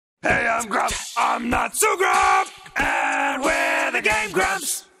Hey, I'm Grumps. I'm not so Grump, and we're the Game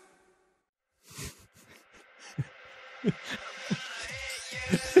Grumps.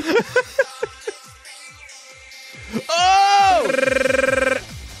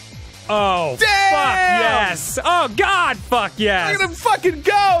 Oh, damn! Fuck yes! Oh God, fuck yes! Look at him fucking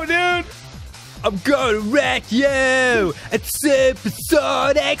go, dude! I'm gonna wreck you! It's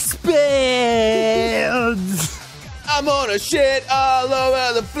episode expands! I'm gonna shit all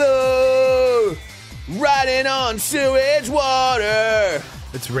over the floor, riding on sewage water.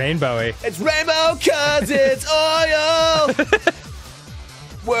 It's rainbowy. It's rainbow cause it's oil.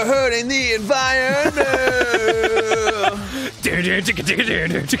 We're hurting the environment.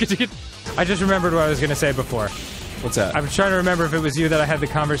 I just remembered what I was gonna say before. What's that? I was trying to remember if it was you that I had the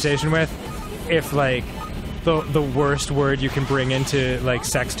conversation with. If like the worst word you can bring into like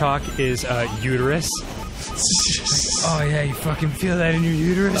sex talk is uterus. Oh yeah, you fucking feel that in your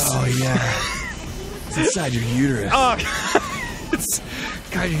uterus? Oh yeah. It's inside your uterus. Oh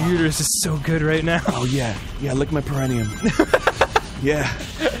God, your uterus is so good right now. Oh yeah. Yeah, lick my perineum. Yeah.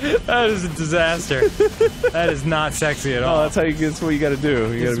 That is a disaster. That is not sexy at all. Oh, that's how you get. That's what you gotta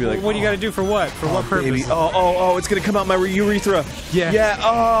do. You gotta be like, what do you gotta do for what? For what purpose? Baby. Oh, it's gonna come out my urethra. Yeah. Yeah,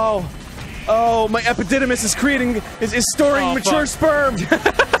 oh, my epididymis is storing mature sperm.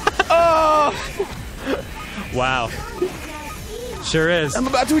 Oh. Wow. Sure is. I'm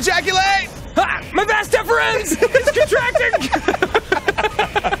about to ejaculate! Ha! My vas deferens! It's contracting!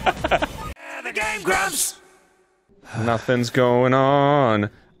 The Game Grumps. Nothing's going on.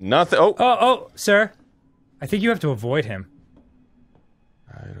 Nothing. Oh, sir. I think you have to avoid him.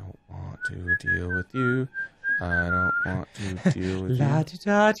 I don't want to deal with you. I don't want to deal with you.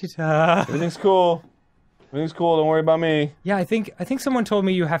 La-di-da-di-da. Everything's cool. Everything's cool. Don't worry about me. Yeah, I think someone told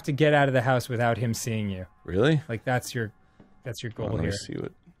me you have to get out of the house without him seeing you. Really? Like that's your goal Let me here. see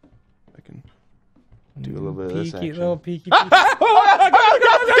what I can do. A little bit of this action. Little peeky. Oh, fuck!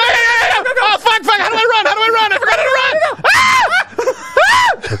 How do I run? I forgot how to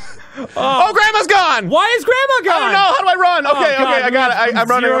run! Oh, Grandma's gone! Why is Grandma gone? I don't know. How do I run? Okay, I got it. I'm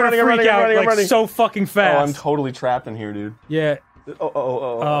running. So fucking fast. Oh, I'm totally trapped in here, dude. Yeah.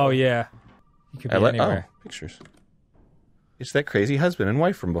 Oh, yeah. You could be anywhere. Pictures. It's that crazy husband and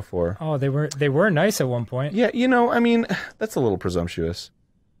wife from before. Oh, they were nice at one point. Yeah, you know, I mean, that's a little presumptuous.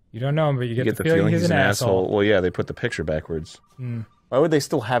 You don't know him, but you get the feeling he's an asshole. Well, yeah, they put the picture backwards. Why would they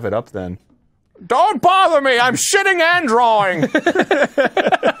still have it up then? Don't bother me! I'm shitting and drawing!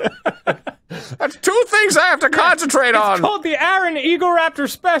 That's two things I have to concentrate on! It's called the Aaron Eagle Raptor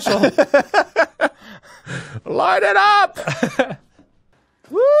Special! Light it up!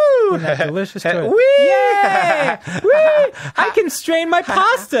 Woo! That delicious food. Whee! Yay! Whee! I can strain my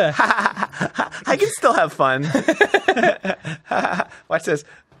pasta! I can still have fun. Watch this.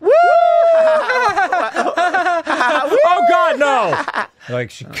 Woo! Oh God, no!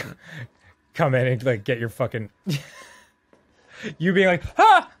 Like she come in and like get your fucking. You being like,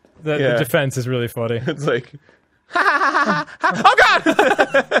 ha! The defense is really funny. It's like, oh God!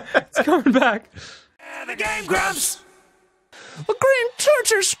 It's coming back. The Game Grumps. A Green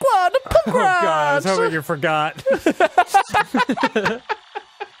Torture Squad of punk Oh God, I was hoping you forgot.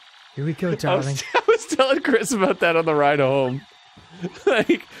 Here we go, darling. I was telling Chris about that on the ride home.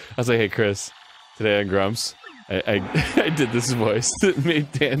 I was like, hey Chris, today on Grumps, I did this voice that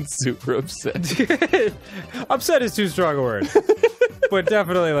made Dan super upset. Upset is too strong a word. But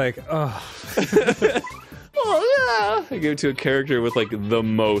definitely like, oh. Oh yeah! I gave it to a character with like the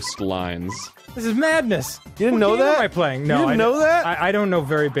most lines. This is madness. You didn't know that? Am I playing? No, you didn't know that? I don't know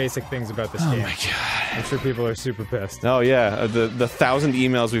very basic things about this game. Oh my God. I'm sure people are super pissed. Oh yeah, the 1,000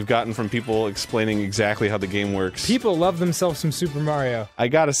 emails we've gotten from people explaining exactly how the game works. People love themselves some Super Mario. I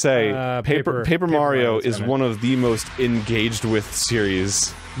gotta say, Paper Mario is one of the most engaged with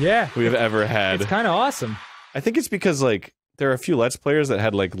series we have ever had. It's kind of awesome. I think it's because like there are a few Let's Players that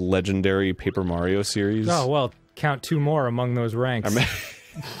had like legendary Paper Mario series. Oh well, count 2 more among those ranks.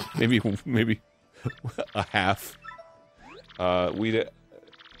 Maybe a half. Plus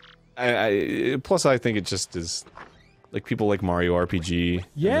I think it just is like people like Mario RPG.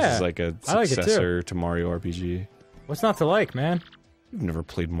 Yeah, this is like a successor to Mario RPG. What's not to like, man? You've never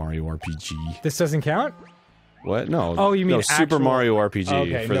played Mario RPG. This doesn't count? What? No. Oh, you mean no, Super Mario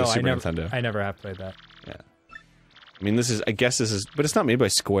RPG for the Super Nintendo. I never have played that. Yeah. I mean, I guess this is, but it's not made by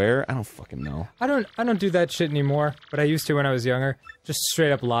Square. I don't fucking know. I don't do that shit anymore, but I used to when I was younger. Just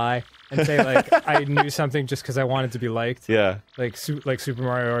straight up lie and say like I knew something just because I wanted to be liked. Yeah. Like Super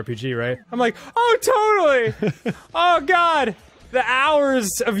Mario RPG, right? I'm like, oh totally. Oh God, the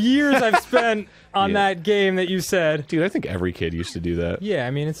hours of years I've spent on that game that you said. Dude, I think every kid used to do that. Yeah,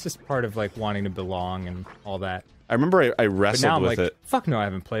 I mean, it's just part of, like, wanting to belong and all that. I remember I But wrestled now I'm with like, it. fuck no, I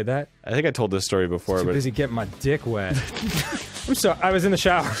haven't played that. I think I told this story before, Too but busy getting my dick wet. I'm sorry, I was in the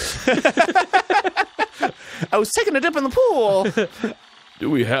shower. I was taking a dip in the pool. Do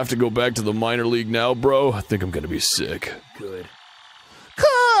we have to go back to the minor league now, bro? I think I'm gonna be sick. Good.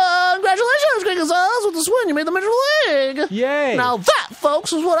 Congratulations, Gonzalez, with this win. You made the major league. Yay! Now that,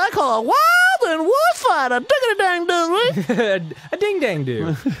 folks, is what I call a wild and wolf fight. A diggity-dang-doo. A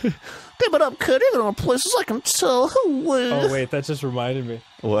ding-dang-do. Give it up, kid. You're going to places I can tell who will. Oh, wait, that just reminded me.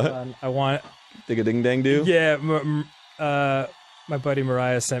 What? I want... Dig a ding dang do? Yeah, my buddy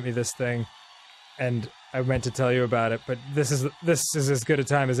Mariah sent me this thing, and I meant to tell you about it, but this is as good a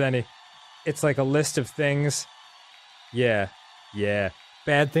time as any. It's like a list of things. Yeah.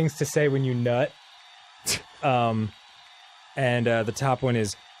 Bad things to say when you nut. And the top one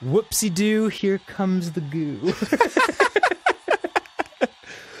is, whoopsie-doo, here comes the goo.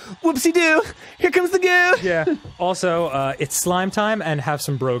 Whoopsie-doo, here comes the goo. Yeah. Also, it's slime time, and have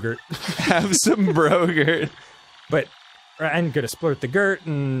some brogurt. Have some brogurt. But I'm gonna splurt the girt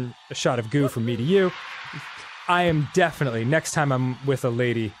and a shot of goo from me to you. I am definitely, next time I'm with a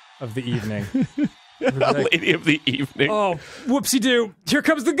lady of the evening. A lady of the evening. Oh, whoopsie-doo, here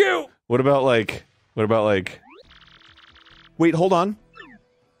comes the goo! What about like... Wait, hold on.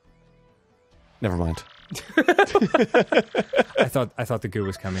 Never mind. I thought the goo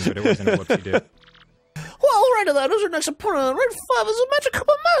was coming, but it wasn't a whoopsie-doo. Well, right to that. Who's your next opponent? Rank 5 is a Magic Cup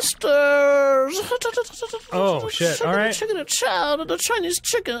of Masters. Oh, shit, alright. Chicken and chow to the Chinese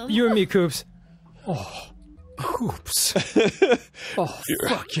chicken. You and me, Coops. Oh, Coops. Oh,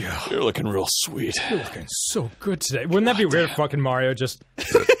 fuck you. You're looking real sweet. You're looking so good today. Wouldn't that be weird if fucking Mario just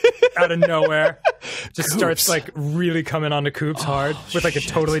out of nowhere just starts like really coming onto Coops hard with like a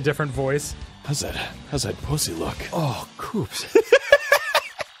totally different voice? How's that pussy look? Oh, Coops.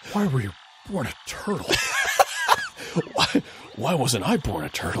 Why were you born a turtle? Why wasn't I born a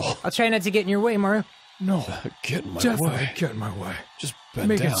turtle? I'll try not to get in your way, Mario. No, Get in my definitely way. get in my way. Just bend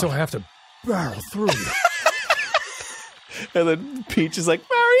Make down. it so I have to barrel through you. And then Peach is like,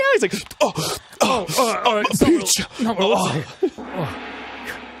 Mario! He's like, Peach! No, oh.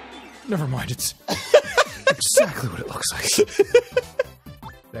 Never mind, it's exactly what it looks like.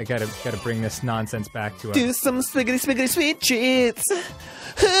 I gotta bring this nonsense back to us. Do some spiggity sweet treats.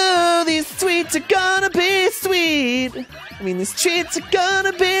 Oh, these sweets are gonna be sweet. I mean, these treats are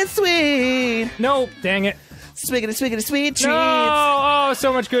gonna be sweet. No, dang it. Swiggity sweet treats. No, oh,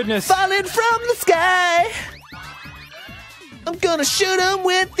 so much goodness. Falling from the sky. I'm gonna shoot them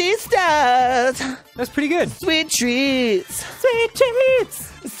with these stars. That's pretty good. Sweet treats. Sweet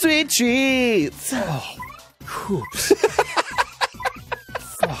treats. Sweet treats. Oh, Coops.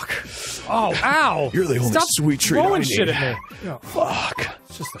 Fuck. Oh, ow. You're the only Stop sweet treat throwing I shit need. at me. No, Fuck.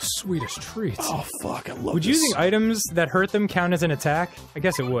 it's just the sweetest treats. Oh, fuck, I love Would this. using items that hurt them count as an attack? I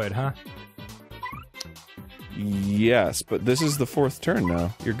guess it would, huh? Yes, but this is the 4th turn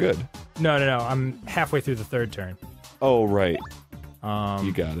now. You're good. No. I'm halfway through the 3rd turn. Oh, right. Um,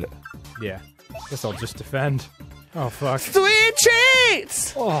 You got it. yeah. Guess I'll just defend. Oh, fuck. Sweet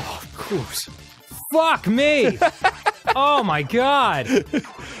treats. Oh, Coops. Fuck me! Oh my god!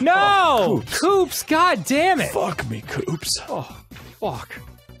 No! Oh, Coops, god damn it! Fuck me, Coops. Oh, fuck.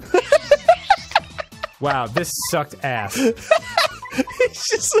 Wow, this sucked ass. He's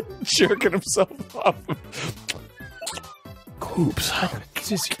just jerking himself off. Coops.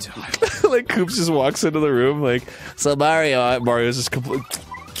 Dizzy time. Like, Coops just walks into the room, like, so Mario's just complete.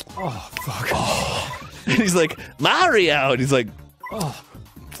 Oh, fuck. And he's like, Mario! And he's like, Oh.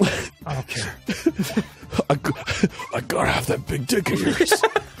 I don't care. I gotta have that big dick of yours.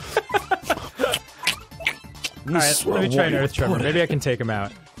 Alright, let me try an Earth Tremor. Maybe I can take him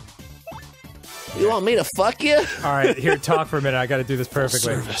out. You want me to fuck you? Alright, here, talk for a minute. I gotta do this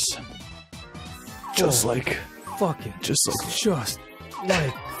perfectly. Service. Just like Fucking. Just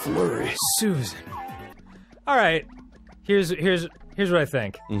like Flurry. Susan. Alright. Here's what I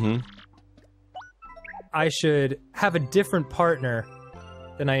think. Mm-hmm. I should have a different partner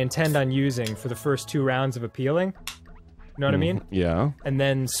than I intend on using for the first 2 rounds of appealing. You know what I mean? Yeah. And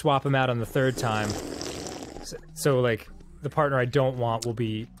then swap them out on the 3rd time. So, like, the partner I don't want will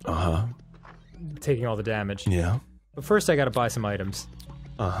be taking all the damage. Yeah. But first I gotta buy some items.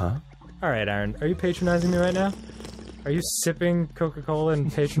 Uh-huh. Alright, Aaron, are you patronizing me right now? Are you sipping Coca-Cola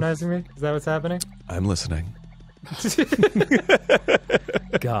and patronizing me? Is that what's happening? I'm listening.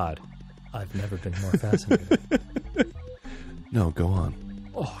 God, I've never been more fascinated. No, go on.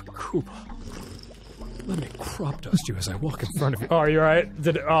 Oh, Koopa. Let me crop dust you as I walk in front of you. Oh, are you alright?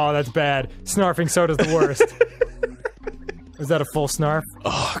 Oh, that's bad. Snarfing soda's the worst. Was that a full snarf?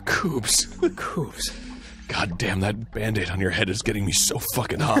 Oh, Coops. Coops. God damn, that band-aid on your head is getting me so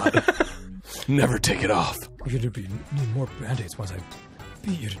fucking hot. Never take it off. You're gonna need more band-aids once I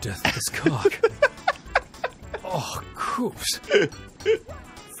beat you to death with this cock. Oh, Coops.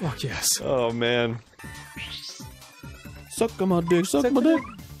 Fuck yes. Oh, man. Suck my dick, suck my dick.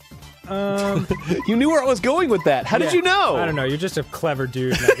 You knew where I was going with that. How did you know? I don't know. You're just a clever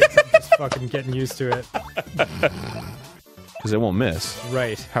dude, and I guess I'm just fucking getting used to it. Because it won't miss.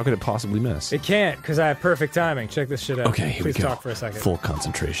 Right. How could it possibly miss? It can't, because I have perfect timing. Check this shit out. Okay, here we Please go. talk for a second. Full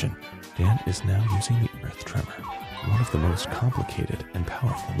concentration. Dan is now using the Earth Tremor, one of the most complicated and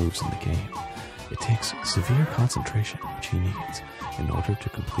powerful moves in the game. It takes severe concentration, which he needs, in order to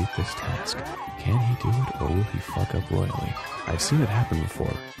complete this task. Can he do it, or will he fuck up royally? I've seen it happen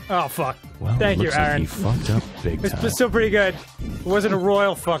before. Oh, fuck. Well, Thank it you, looks Aaron. like he fucked up big time. It's still pretty good. It wasn't a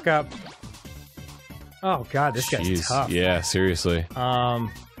royal fuck up. Oh, God, this guy's tough. Yeah, seriously.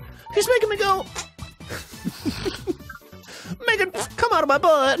 He's making me go. Make it come out of my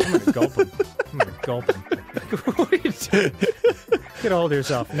butt. I'm gonna gulp him. I'm gonna gulp him. What are you doing? Get a hold of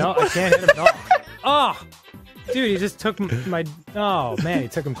yourself. No, I can't hit him. No. Oh! Dude, he just took my... Oh, man, he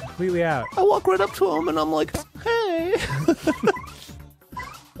took him completely out. I walk right up to him and I'm like, hey.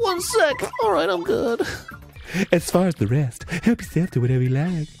 1 sec. All right, I'm good. As far as the rest, help yourself to whatever you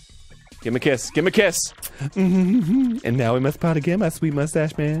like. Give him a kiss. Give him a kiss. And now we must part again, my sweet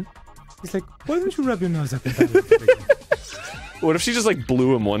mustache man. He's like, why don't you rub your nose up and down the What if she just like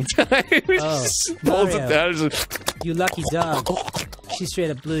blew him one time? Just pulls it down and just... You lucky dog. She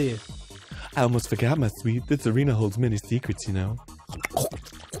straight up blew you. I almost forgot, my sweet. This arena holds many secrets, you know.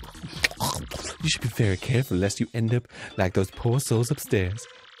 You should be very careful lest you end up like those poor souls upstairs.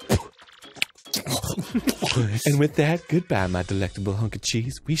 And with that, goodbye, my delectable hunk of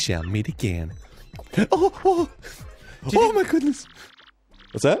cheese. We shall meet again. Oh my goodness.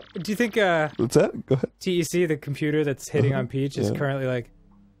 What's that? Do you think, What's that? Go ahead. TEC, the computer that's hitting on Peach, is currently like,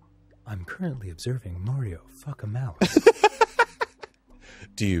 I'm currently observing Mario fuck a mouse.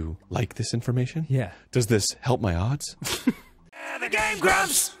 Do you like this information? Yeah. Does this help my odds? The game,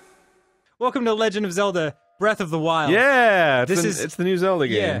 Grumps! Welcome to Legend of Zelda Breath of the Wild. Yeah! It's the new Zelda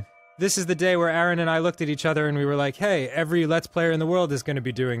game. Yeah. This is the day where Aaron and I looked at each other and we were like, hey, every Let's Player in the world is going to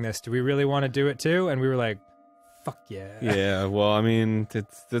be doing this. Do we really want to do it too? And we were like, fuck yeah. Yeah, well, I mean,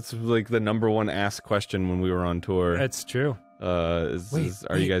 that's like the #1 asked question when we were on tour. That's true. Are you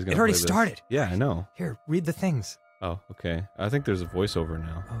guys gonna It already play this? started. Yeah, I know. Here, read the things. Oh, okay. I think there's a voiceover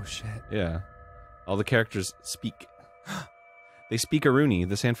now. Oh, shit. Yeah. All the characters speak. They speak Aruni,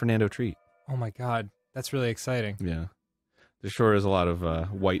 the San Fernando treat. Oh my god. That's really exciting. Yeah. There sure is a lot of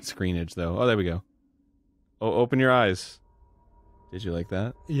white screenage, though. Oh, there we go. Oh, open your eyes. Did you like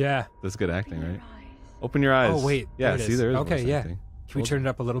that? Yeah. That's good acting, right? Open your eyes. Oh, wait. Yeah, there it see, is. there is Okay, voice yeah. acting. Can we turn it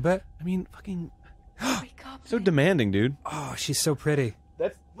up a little bit? I mean, fucking... so demanding, dude. Oh, she's so pretty.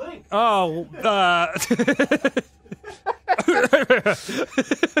 That's Link. Oh,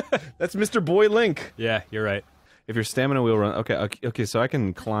 That's Mr. Boy Link. Yeah, you're right. If your stamina wheel run... Okay, so I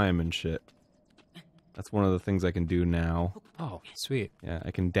can climb and shit. That's one of the things I can do now. Oh, sweet. Yeah,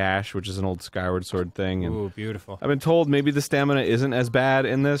 I can dash, which is an old Skyward Sword thing. And Ooh, beautiful. I've been told maybe the stamina isn't as bad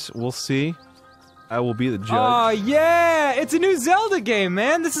in this. We'll see. I will be the judge. Oh, yeah! It's a new Zelda game,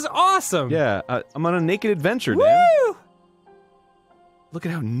 man! This is awesome! Yeah, I'm on a naked adventure, Woo! Dan. Look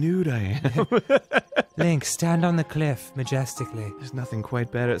at how nude I am. Link, stand on the cliff, majestically. There's nothing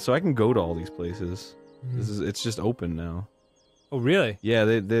quite better. So I can go to all these places. It's just open now. Oh, really? Yeah,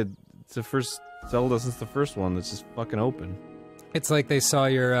 it's the first Zelda since the first one that's just fucking open. It's like they saw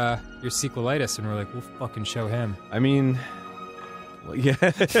your sequelitis and were like, we'll fucking show him. I mean, well, yeah,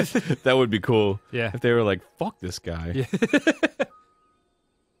 that would be cool. Yeah. If they were like, fuck this guy. Yeah.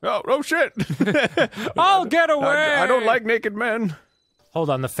 Oh shit! I'll get away! I don't like naked men. Hold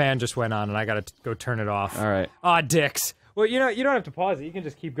on, the fan just went on and I gotta go turn it off. All right. Aw, dicks. Well, you know, you don't have to pause it. You can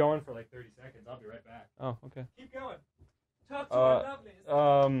just keep going for like 30 seconds. I'll be right back. Oh, okay. Keep going. Talk to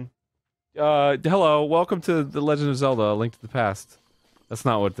my lovelies. Hello, welcome to The Legend of Zelda: A Link to the Past. That's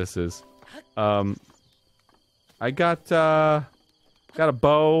not what this is. I got a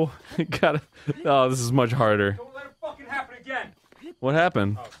bow. Oh, this is much harder. Don't let it fucking happen again! What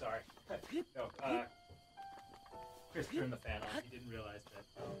happened? Oh, sorry. No, Chris turned the fan off. He didn't realize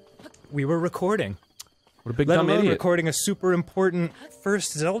that. We were recording. What a big Let dumb alone idiot. recording a super important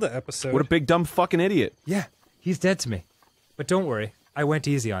first Zelda episode. What a big dumb fucking idiot. Yeah, he's dead to me. But don't worry, I went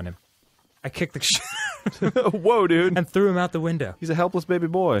easy on him. I kicked the shit Whoa, dude. and threw him out the window. He's a helpless baby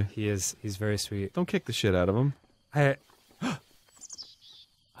boy. He's very sweet. Don't kick the shit out of him. I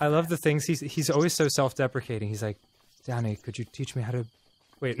love the things he's always so self-deprecating. He's like, Danny, could you teach me how to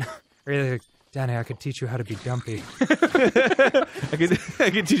wait? Really, like, Danny, I could teach you how to be dumpy. I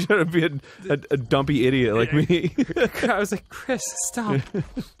could teach you how to be a dumpy idiot like me. I was like, Chris, stop.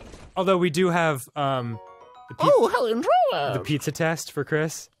 Although we do have the pizza test for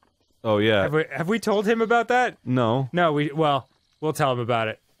Chris. Oh yeah. Have we told him about that? No. No, we'll tell him about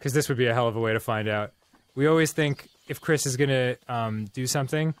it, because this would be a hell of a way to find out. We always think if Chris is gonna do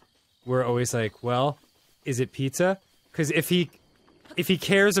something, we're always like, well, is it pizza? Because if he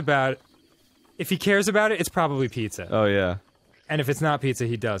cares about it, it's probably pizza. Oh yeah. And if it's not pizza,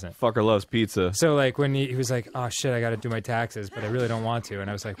 he doesn't. Fucker loves pizza. So like when he was like, oh shit, I gotta do my taxes, but I really don't want to. And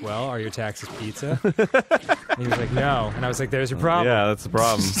I was like, well, are your taxes pizza? And he was like, no. And I was like, there's your problem. Yeah, that's the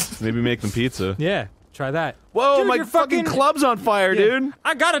problem. Maybe make them pizza. Yeah, try that. Whoa, Dude, my you're fucking club's on fire, dude.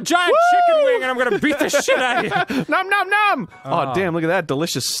 I got a giant chicken wing and I'm gonna beat the shit out of you. Nom nom nom! Oh damn, look at that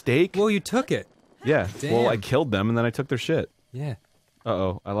delicious steak. Well, you took it. Yeah, Damn. well I killed them and then I took their shit. Yeah.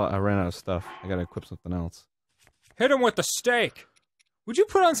 Uh-oh, I ran out of stuff. I gotta equip something else. Hit him with the steak. Would you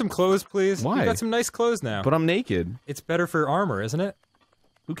put on some clothes, please? Why? You got some nice clothes now. But I'm naked. It's better for armor, isn't it?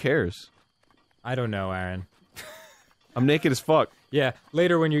 Who cares? I don't know, Aaron. I'm naked as fuck. Yeah,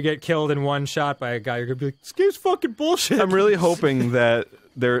 later when you get killed in one shot by a guy, you're gonna be like, this game's fucking bullshit. I'm really hoping that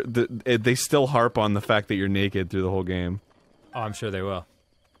they still harp on the fact that you're naked through the whole game. Oh, I'm sure they will.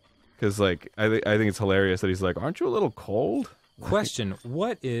 Because, like, I think it's hilarious that he's like, aren't you a little cold? Question,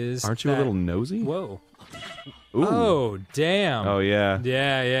 what is Aren't you a little nosy? Whoa. Ooh. Oh, damn. Oh, yeah.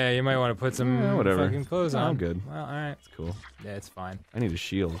 Yeah, you might want to put some whatever. fucking clothes on. I'm good. Well, alright. It's cool. Yeah, it's fine. I need a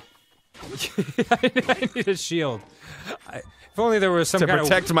shield. I need a shield. If only there was some To kind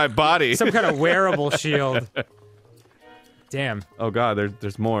protect my body. some kind of wearable shield. Damn. Oh god,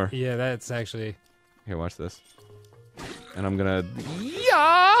 there's more. Yeah, that's actually... Here, watch this. And I'm gonna...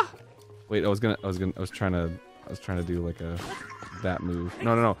 Yeah! Wait, I was trying to do like that move.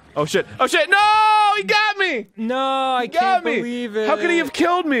 No. Oh shit! Oh shit! No! He got me! No, I Got can't me! believe it. How could he have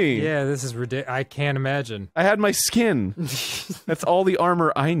killed me? Yeah, this is ridiculous. I can't imagine. I had my skin. That's all the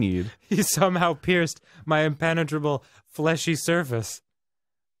armor I need. He somehow pierced my impenetrable, fleshy surface.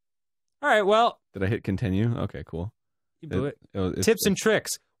 Alright, well... Did I hit continue? Okay, cool. You blew it. It's- Tips and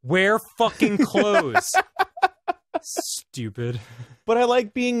tricks. Wear fucking clothes. Stupid. But I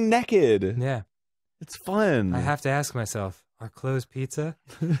like being naked. Yeah. It's fun. I have to ask myself, are clothes pizza?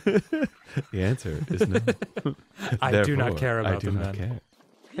 The answer is no. I do not Therefore, care about I do them not then. care.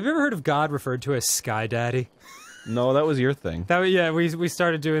 Have you ever heard of God referred to as Sky Daddy? No, that was your thing. Yeah, we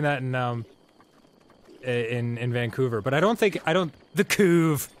started doing that in Vancouver, but the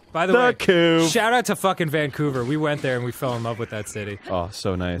Couve. By the way, Couve. shout out to fucking Vancouver. We went there and we fell in love with that city. Oh,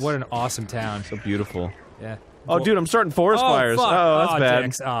 so nice. What an awesome town. So beautiful. Yeah. Oh, dude, I'm starting forest fires. Fuck. Oh, that's bad.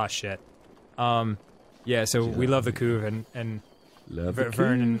 Dicks. Oh, shit. Yeah, so we love the Couve and Love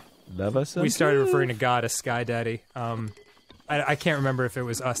Vernon. Love us. We started referring to God as Sky Daddy. I can't remember if it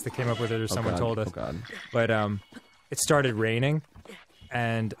was us that came up with it or someone told us. Oh god. But it started raining,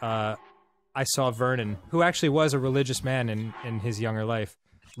 and I saw Vernon, who actually was a religious man in his younger life,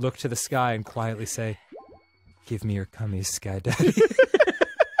 look to the sky and quietly say, "Give me your cummies, Sky Daddy."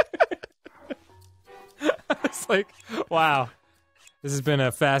 It's like, wow, this has been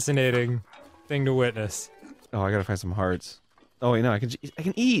a fascinating thing to witness. Oh, I gotta find some hearts. Oh wait, no, I can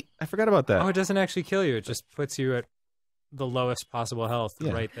eat. I forgot about that. Oh, it doesn't actually kill you. It just puts you at the lowest possible health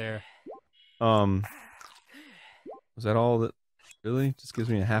right there. Was that all that? Really? Just gives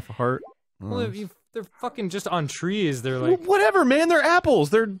me a half a heart? Well, they're fucking just on trees. They're like, Well, whatever, man. They're apples.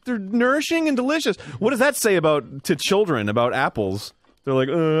 They're nourishing and delicious. What does that say to children about apples? They're like,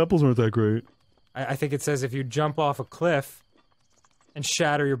 apples aren't that great. I think it says if you jump off a cliff and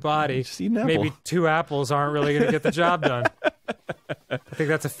shatter your body, Just eat an apple. maybe 2 apples aren't really going to get the job done. I think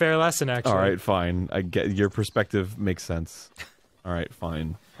that's a fair lesson, actually. All right, fine. I get your perspective makes sense. All right,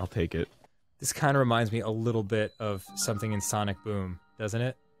 fine. I'll take it. This kind of reminds me a little bit of something in Sonic Boom, doesn't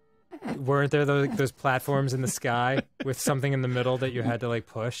it? Weren't there those platforms in the sky with something in the middle that you had to, like,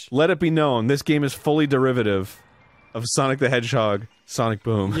 push? Let it be known, this game is fully derivative of Sonic the Hedgehog, Sonic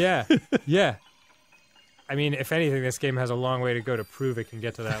Boom. Yeah, yeah. I mean, if anything, this game has a long way to go to prove it can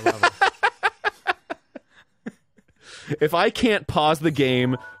get to that level. If I can't pause the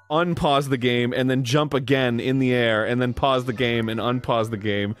game, unpause the game, and then jump again in the air, and then pause the game and unpause the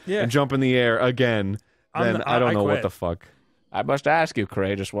game, and jump in the air again, then I don't know what the fuck. I must ask you,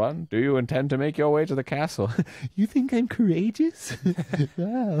 courageous one, do you intend to make your way to the castle? You think I'm courageous?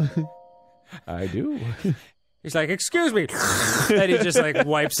 Wow. I do. He's like, excuse me. And he just, like,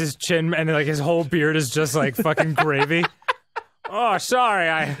 wipes his chin, and, like, his whole beard is just, like, fucking gravy. Oh,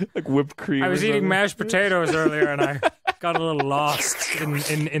 sorry, like whipped cream. I was eating mashed potatoes earlier, and I got a little lost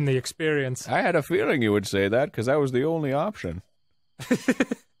in the experience. I had a feeling you would say that, because that was the only option.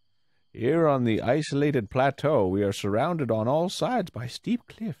 Here on the isolated plateau, we are surrounded on all sides by steep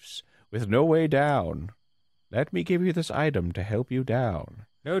cliffs, with no way down. Let me give you this item to help you down.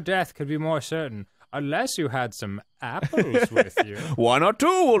 No death could be more certain, unless you had some apples with you. 1 or 2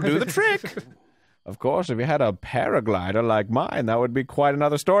 will do the trick. Of course, if you had a paraglider like mine, that would be quite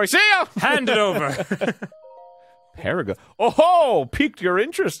another story. See ya! Hand it over. Oh, piqued your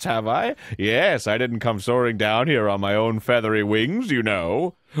interest, have I? Yes, I didn't come soaring down here on my own feathery wings, you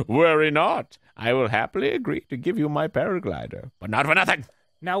know. Worry not. I will happily agree to give you my paraglider, but not for nothing.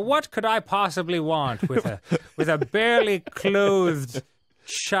 Now, what could I possibly want with a barely clothed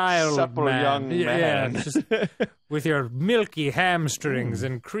child Supple man? young man. Yeah, just with your milky hamstrings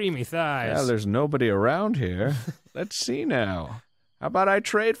and creamy thighs. Well, there's nobody around here. Let's see now. How about I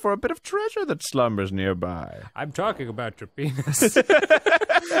trade for a bit of treasure that slumbers nearby? I'm talking about your penis.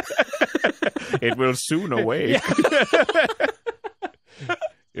 It will soon awake.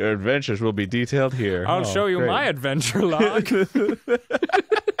 Your adventures will be detailed here. I'll show you my adventure log.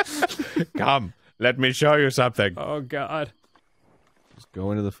 Come, let me show you something. Oh, God. Just go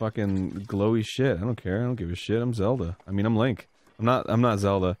into the fucking glowy shit. I don't care. I don't give a shit. I'm Zelda. I mean, I'm Link. I'm not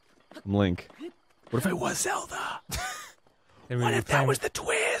Zelda. I'm Link. What if I was Zelda? What if that was the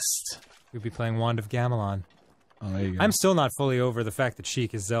twist? We'd be playing Wand of Gamelon. Oh, there you go. I'm still not fully over the fact that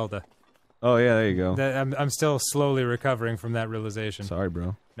Sheik is Zelda. Oh, yeah, there you go. I'm still slowly recovering from that realization. Sorry,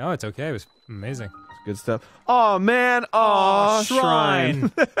 bro. No, it's okay. It was amazing. It's good stuff. Oh, man. Oh,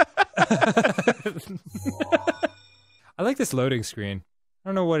 shrine. I like this loading screen. I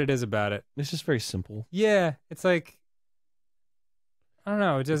don't know what it is about it. It's just very simple. Yeah, it's like, I don't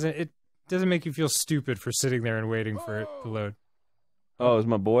know. It doesn't make you feel stupid for sitting there and waiting for it to load. Oh, is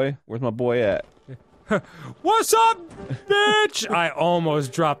my boy? Where's my boy at? What's up, bitch? I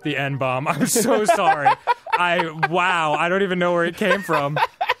almost dropped the N-bomb. I'm so sorry. Wow, I don't even know where it came from.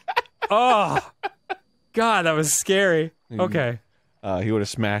 Oh, God, that was scary. Okay. He would have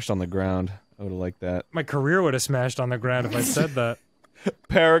smashed on the ground. I would have liked that. My career would have smashed on the ground if I said that.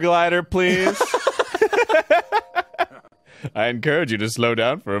 Paraglider, please. I encourage you to slow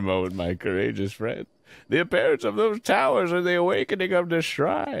down for a moment, my courageous friend. The appearance of those towers are the awakening of the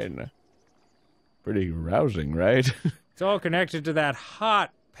shrine. Pretty rousing, right? It's all connected to that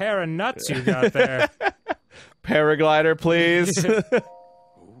hot pair of nuts you got there. Paraglider, please. It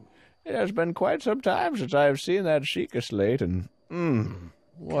has been quite some time since I have seen that Sheikah slate, and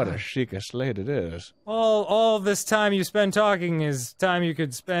what a Sheikah slate it is. All this time you spend talking is time you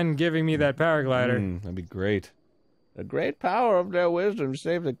could spend giving me that paraglider. That'd be great. The great power of their wisdom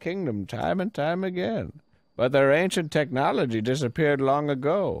saved the kingdom time and time again. But their ancient technology disappeared long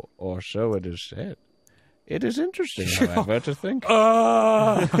ago, or so it is said. It is interesting, however, to think.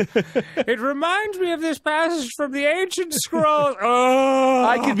 It reminds me of this passage from the ancient scrolls.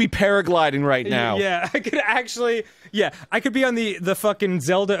 I could be paragliding right now. Yeah, I could actually. Yeah, I could be on the fucking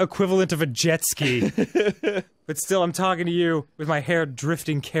Zelda equivalent of a jet ski. But still, I'm talking to you with my hair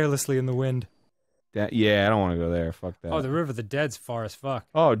drifting carelessly in the wind. Yeah, I don't want to go there. Fuck that. Oh, the River of the Dead's far as fuck.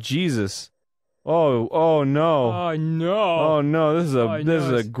 Oh, Jesus. Oh no. Oh no. Oh no, this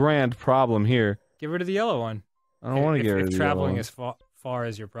is a grand problem here. Get rid of the yellow one. I don't want to get rid of the yellow one. If traveling as far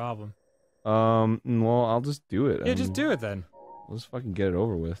as your problem. Well, I'll just do it. Yeah, just do it then. Let's fucking get it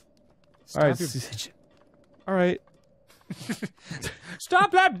over with. Stop Alright. your bitching. Alright.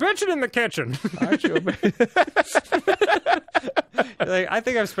 Stop that bitching in the kitchen! Aren't you like, I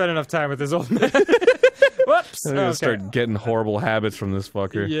think I've spent enough time with this old man. Whoops! I'm gonna start getting horrible habits from this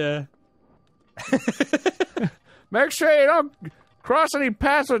fucker. Yeah. Make sure you don't cross any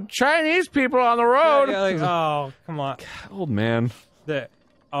paths with Chinese people on the road. Yeah, like, oh, come on. Old man.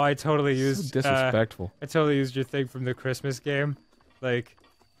 I totally used... So disrespectful. I totally used your thing from the Christmas game. Like,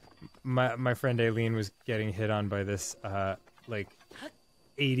 my friend Aileen was getting hit on by this, like,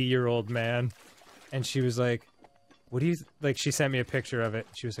 80-year-old man. And she was like, what do you... Like, she sent me a picture of it.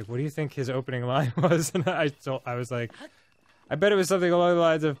 She was like, what do you think his opening line was? And I was like, I bet it was something along the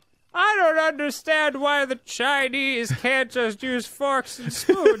lines of, I don't understand why the Chinese can't just use forks and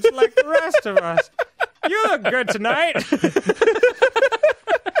spoons like the rest of us. You look good tonight.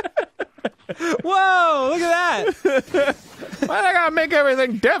 Whoa, look at that. Why they gotta make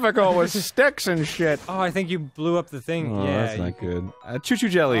everything difficult with sticks and shit? Oh, I think you blew up the thing. Oh, yeah, that's not good. Choo-choo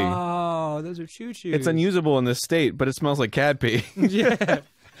jelly. Oh, those are choo-choos. It's unusable in this state, but it smells like cat pee. Yeah.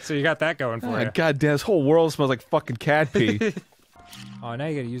 So you got that going for you. God damn, this whole world smells like fucking cat pee. Oh, now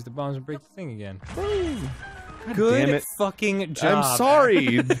you gotta use the bombs and break the thing again. God Good damn it. fucking job. I'm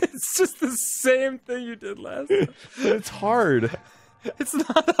sorry. It's just the same thing you did last time. It's hard. It's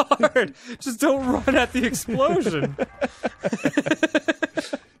not hard. Just don't run at the explosion.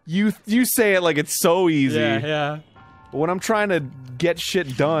 You say it like it's so easy. Yeah. But when I'm trying to get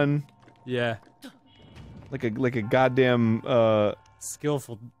shit done, Yeah. like a goddamn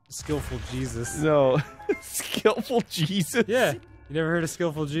Skillful Jesus. no, skillful Jesus. Yeah. You never heard of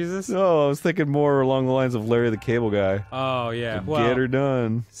Skillful Jesus? No, I was thinking more along the lines of Larry the Cable Guy. Oh, yeah. Like, Well, get her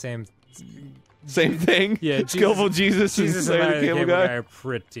done. same thing. Yeah, skillful Jesus and Jesus and Larry the Cable Guy. are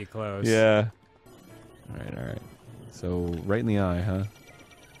pretty close. Yeah. All right. So right in the eye, huh?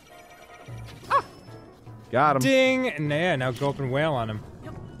 Got him. Ding! And yeah, now go up and wail on him.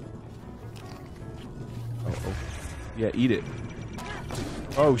 Oh. Yeah, eat it.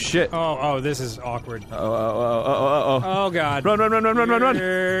 Oh shit. Oh, this is awkward. Oh. Oh god. Run! Run! Run!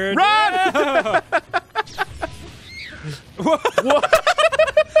 What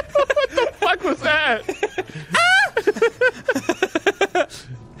the fuck was that?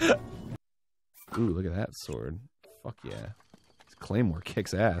 Ooh, look at that sword. Fuck yeah. This Claymore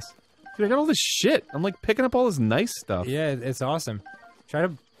kicks ass. Dude, I got all this shit. I'm like picking up all this nice stuff. Yeah, it's awesome. Try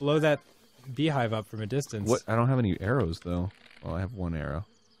to blow that beehive up from a distance. What? I don't have any arrows though. Well, I have one arrow.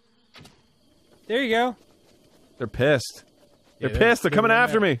 There you go. They're pissed. Yeah, They're pissed. They're coming really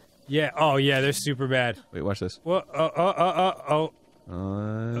after mad. me. Yeah. Oh yeah, they're super bad. Wait, watch this. What? Oh.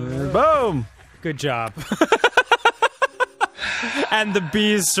 Boom! Good job. And the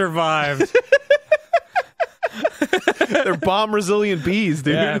bees survived. They're bomb resilient bees,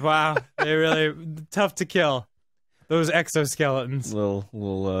 dude. Yeah. Wow. They really tough to kill. Those exoskeletons.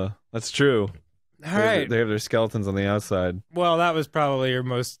 That's true. All right. They have their skeletons on the outside. Well, that was probably your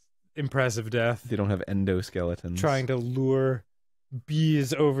most impressive death. They don't have endoskeletons. Trying to lure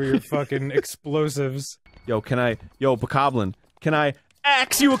bees over your fucking explosives. Yo, Bokoblin, can I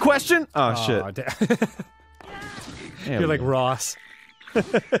ask you a question? Oh, shit. You're like Ross.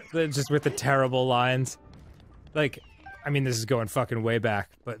 Just with the terrible lines. Like, I mean, this is going fucking way back,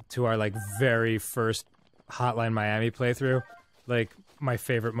 but to our, like, very first Hotline Miami playthrough, like, my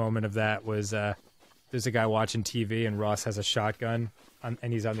favorite moment of that was, there's a guy watching TV and Ross has a shotgun,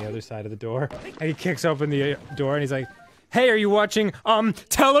 and he's on the other side of the door, and he kicks open the door and he's like, "Hey, are you watching,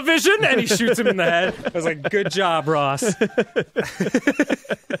 television?" And he shoots him in the head. I was like, good job, Ross.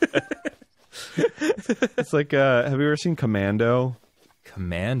 It's like, have you ever seen Commando?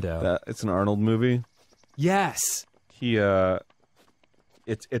 Commando? It's an Arnold movie. Yes! He,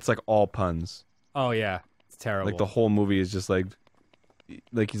 it's like all puns. Oh, yeah. It's terrible. Like, the whole movie is just like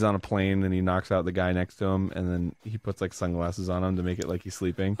he's on a plane and he knocks out the guy next to him, and then he puts, like, sunglasses on him to make it like he's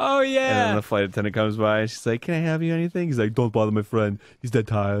sleeping. Oh, yeah! And then the flight attendant comes by and she's like, "Can I have you anything?" He's like, "Don't bother my friend. He's dead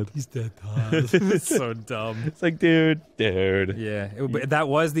tired." He's dead tired. It's so dumb. It's like, dude. Yeah. That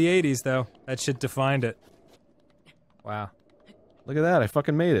was the 80s, though. That shit defined it. Wow. Look at that, I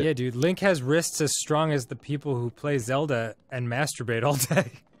fucking made it. Yeah, dude. Link has wrists as strong as the people who play Zelda and masturbate all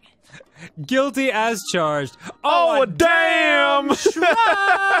day. Guilty as charged. Oh, damn!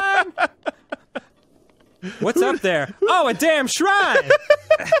 Shrine! What's up there? Oh, a damn shrine!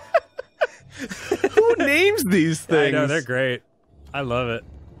 Who names these things? I know, they're great. I love it.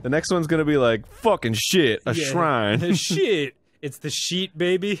 The next one's gonna be like, fucking shit, a shrine. Shit. It's the sheet,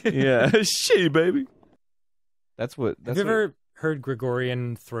 baby. Yeah, shit, baby. Have you ever heard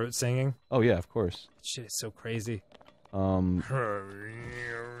Gregorian throat singing? Oh yeah, of course. Shit is so crazy.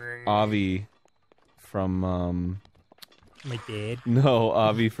 Avi from My dad. No,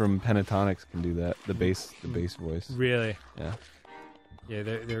 Avi from Pentatonics can do that. The bass voice. Really? Yeah. Yeah,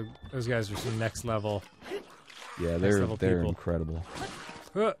 they're those guys are some next level. Yeah, they're incredible.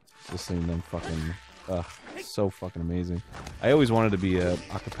 Just seeing them fucking so fucking amazing. I always wanted to be a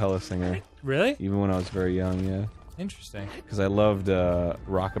acapella singer. Really? Even when I was very young, yeah. Interesting. Because I loved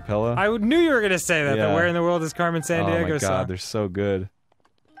rockapella. I knew you were gonna say that. Yeah. The Where in the World is Carmen Sandiego Oh my god, song. they're so good.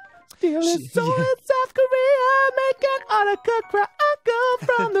 Still in South Korea, making all the cook for uncle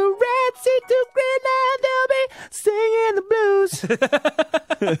from the Red Sea to Greenland. They'll be singing the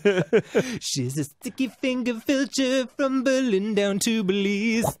blues. She's a sticky finger filter from Berlin down to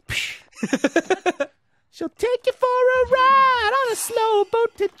Belize. She'll take you for a ride on a slow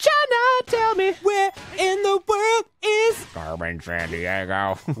boat to China. Tell me, Where in the world is Carmen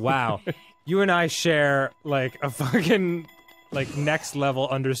Sandiego. Wow. You and I share, like, a fucking, like, next level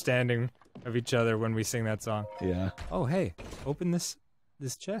understanding of each other when we sing that song. Yeah. Oh, hey, open this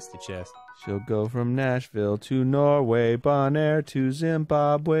this chesty chest. She'll go from Nashville to Norway, Bonaire to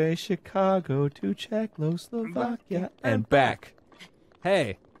Zimbabwe, Chicago to Czechoslovakia, and back.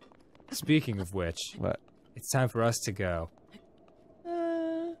 Hey, speaking of which, What? it's time for us to go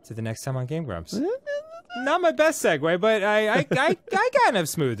to the next time on Game Grumps. Not my best segue, but I kind of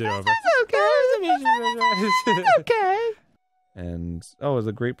smoothed it over. It's okay. And oh, it's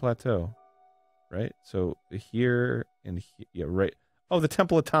a great plateau, right? So here and here, yeah, right. Oh, the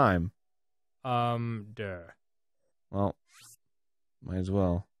Temple of Time. Duh. Well, might as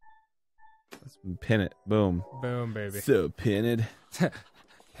well. Let's pin it. Boom. Boom, baby. So pin it.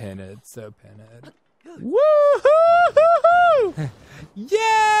 Pin it, so pin it. Woo-hoo-hoo-hoo!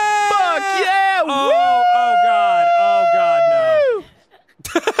 Yeah! Fuck yeah! Oh, oh god, no.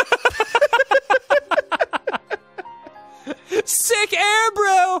 Sick air,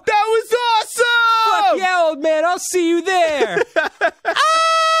 bro! That was awesome! Fuck yeah, old man, I'll see you there!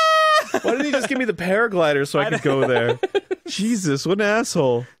 Why didn't he just give me the paraglider so I could go there? Jesus, what an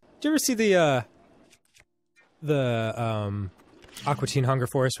asshole. Did you ever see the Aqua Teen Hunger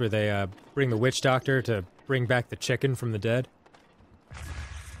Force where they bring the witch doctor to bring back the chicken from the dead?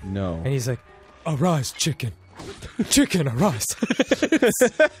 No. And he's like, "Arise, chicken. Chicken, arise."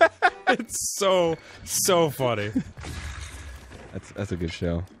 it's so funny. That's a good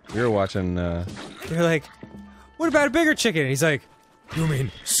show. We were watching, They're like, "What about a bigger chicken?" And he's like, "You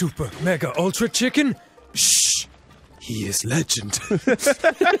mean super mega ultra chicken? Shh. He is legend."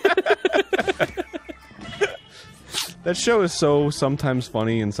 that show is so sometimes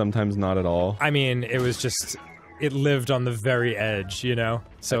funny and sometimes not at all. I mean, it was just, it lived on the very edge, you know?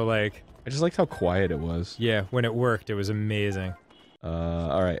 So like... I just liked how quiet it was. Yeah, when it worked, it was amazing.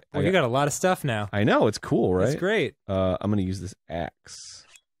 Alright. Well, you got a lot of stuff now. I know, it's cool, right? It's great. I'm gonna use this axe.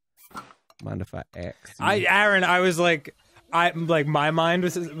 Mind if I axe you? Aaron, I was like... my mind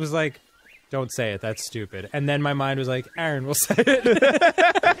was like, don't say it, that's stupid. And then my mind was like, Aaron will say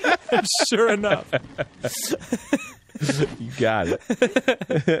it. And sure enough. You got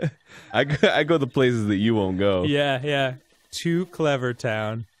it. I go the places that you won't go. Yeah. Too clever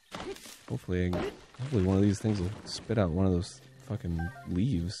town. Hopefully one of these things will spit out one of those fucking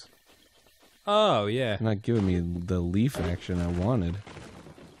leaves. Oh, yeah. You're not giving me the leaf action I wanted.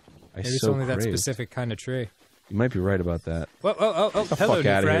 Maybe it's only that specific kind of tree. You might be right about that. Whoa, hello, Fuck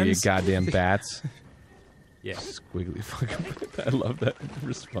out of here, you goddamn bats. Yeah. Squiggly fucking... I love that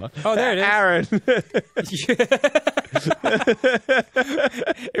response. Oh, there it is. Aaron!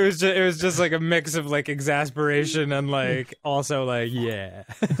 It was just like a mix of like exasperation and like also like, yeah.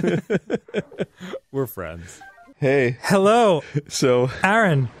 We're friends. Hey. Hello, So,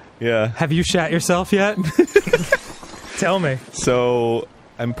 Aaron. yeah. Have you shat yourself yet? Tell me. So,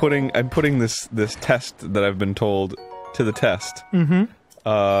 I'm putting this test that I've been told to the test. Mm-hmm.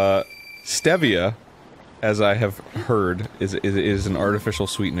 Stevia, as I have heard, is an artificial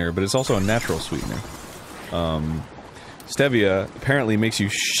sweetener, but it's also a natural sweetener. Stevia apparently makes you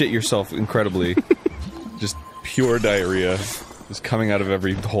shit yourself incredibly. Just pure diarrhea is coming out of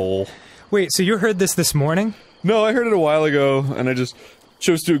every hole. Wait, so you heard this morning? No, I heard it a while ago, and I just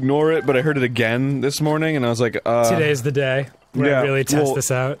chose to ignore it, but I heard it again this morning, and I was like, Today's the day where I really test this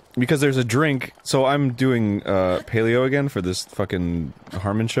out. Because there's a drink, so I'm doing paleo again for this fucking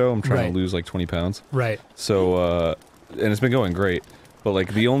Harmon show. I'm trying to lose like 20 pounds. Right. So, and it's been going great, but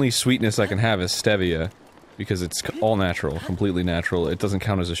like the only sweetness I can have is stevia, because it's all natural, completely natural. It doesn't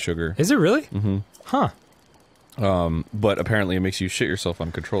count as a sugar. Is it really? Mm-hmm. Huh. But apparently it makes you shit yourself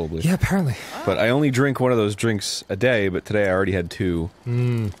uncontrollably. Yeah, apparently. But I only drink one of those drinks a day, but today I already had 2.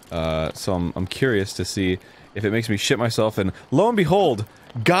 So I'm curious to see if it makes me shit myself, and lo and behold,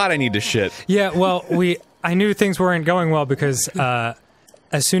 God, I need to shit. Yeah, well, I knew things weren't going well because,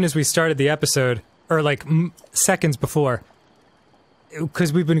 as soon as we started the episode, or like seconds before,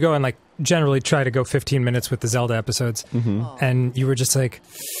 because we've been going like, generally try to go 15 minutes with the Zelda episodes, and you were just like,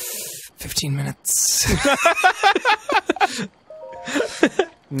 15 minutes.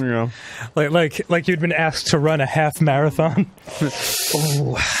 Yeah. Like you'd been asked to run a half marathon.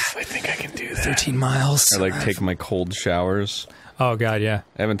 Oh, I think I can do that. 13 miles. I like take my cold showers. Oh god, yeah.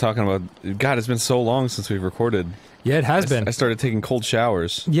 I haven't talking about. God, it's been so long since we've recorded. Yeah, it has been. I started taking cold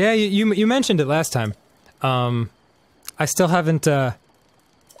showers. Yeah, you mentioned it last time. I still haven't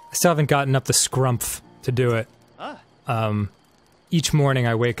gotten up the scrumph to do it. Each morning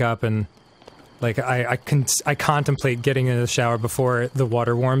I wake up and like I contemplate getting into the shower before the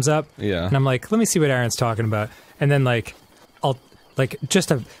water warms up. Yeah. And I'm like, let me see what Aaron's talking about. And then like I'll like just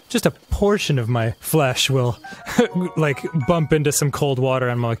a portion of my flesh will like bump into some cold water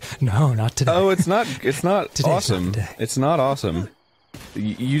and I'm like, no, not today. Oh, it's not awesome. Not the day. It's not awesome.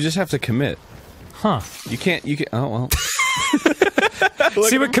 You just have to commit. Huh. You can't. Oh well.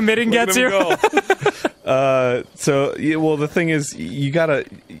 See what committing gets you? So yeah, well, the thing is, you gotta.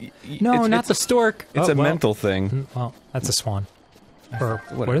 No, not the stork. It's a mental thing. Well, that's a swan. Or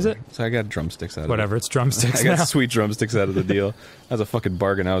Whatever. what is it? So I got drumsticks out of Whatever, it's drumsticks I got now. sweet drumsticks out of the deal. That was a fucking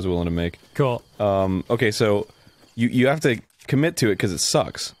bargain I was willing to make. Cool. Okay, so you have to commit to it because it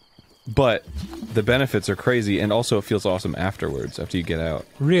sucks, but the benefits are crazy, and also it feels awesome afterwards after you get out.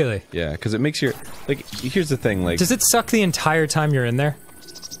 Really? Yeah, because it makes your like. Here's the thing, like. Does it suck the entire time you're in there?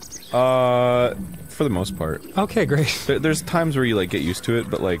 For the most part. Okay, great. There's times where you like get used to it,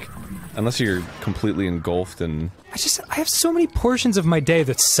 but like, unless you're completely engulfed and. I have so many portions of my day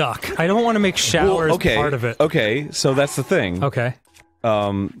that suck. I don't want to make showers part of it. Okay, so that's the thing. Okay.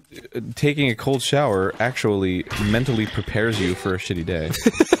 Taking a cold shower actually mentally prepares you for a shitty day.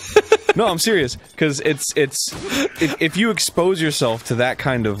 No, I'm serious, because if you expose yourself to that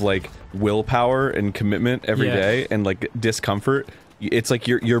kind of like willpower and commitment every day and like discomfort, it's like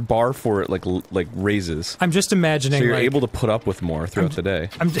your bar for it like raises. I'm just imagining. So you're like, able to put up with more throughout the day.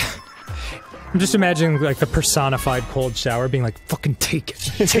 I'm just imagining like the personified cold shower being like, fucking take it,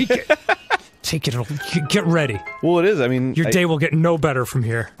 take it, take it, get ready. Well, it is. I mean, your day will get no better from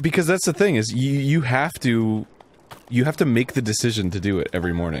here. Because that's the thing is you have to make the decision to do it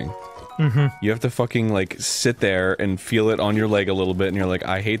every morning. Mm-hmm. You have to fucking like sit there and feel it on your leg a little bit, and you're like,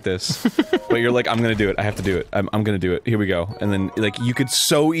 I hate this, but you're like, I'm gonna do it. I have to do it. I'm gonna do it. Here we go. And then like you could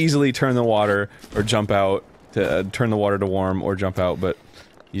so easily turn the water or jump out to turn the water to warm or jump out, but.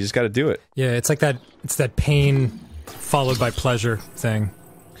 You just gotta do it. Yeah, it's like that, it's that pain followed by pleasure thing.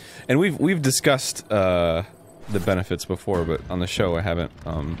 And we've discussed, the benefits before, but on the show I haven't.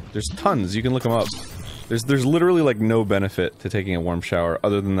 There's tons, you can look them up. There's literally like no benefit to taking a warm shower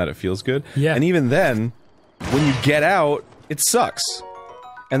other than that it feels good. Yeah. And even then, when you get out, it sucks.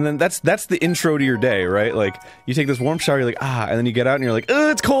 And then that's the intro to your day, right? Like, you take this warm shower, you're like, and then you get out and you're like,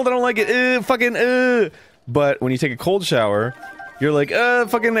 it's cold, I don't like it, But when you take a cold shower, you're like,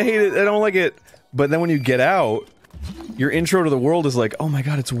 fucking I hate it, I don't like it. But then when you get out, your intro to the world is like, oh my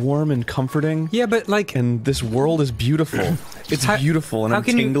god, it's warm and comforting. Yeah, but like... And this world is beautiful. It's beautiful and I'm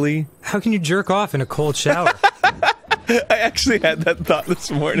tingly. How can you jerk off in a cold shower? I actually had that thought this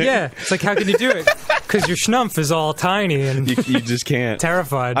morning. Yeah, it's like, how can you do it? Because your schnumpf is all tiny and... You just can't.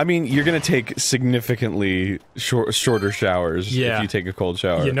 Terrified. I mean, you're gonna take significantly shorter showers if you take a cold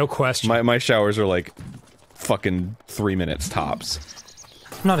shower. Yeah, no question. My showers are like... fucking 3 minutes tops.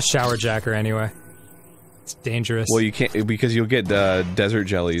 I'm not a shower jacker anyway. It's dangerous. Well, you can't because you'll get desert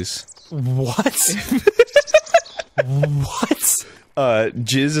jellies. What? What?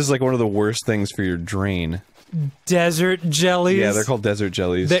 Jizz is like one of the worst things for your drain. Desert jellies? Yeah, they're called desert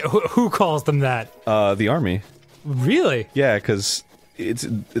jellies. Who calls them that? The army. Really? Yeah, because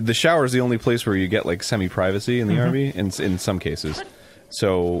the shower is the only place where you get like semi-privacy in the army, in some cases.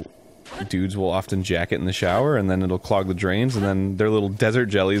 So. Dudes will often jack it in the shower, and then it'll clog the drains, and then their little desert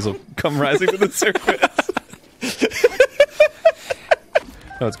jellies will come rising to the surface.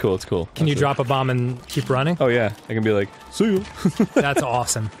 No, it's cool, it's cool. Can you drop a bomb and keep running? Oh yeah, I can be like, see you. That's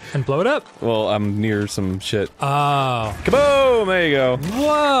awesome. And blow it up? Well, I'm near some shit. Oh. Kaboom! There you go.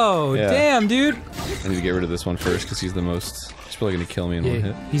 Whoa! Yeah. Damn, dude! I need to get rid of this one first, because he's the most... He's probably gonna kill me in one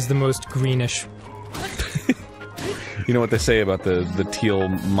hit. He's the most greenish. You know what they say about the teal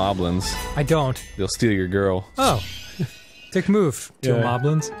moblins? I don't. They'll steal your girl. Oh. Dick move, teal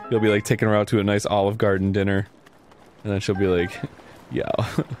moblins. You'll be like taking her out to a nice Olive Garden dinner. And then she'll be like, yo,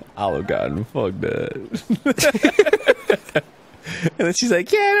 Olive Garden, fuck that. And then she's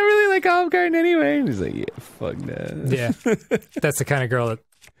like, yeah, I don't really like Olive Garden anyway. And he's like, yeah, fuck that. Yeah. That's the kind of girl that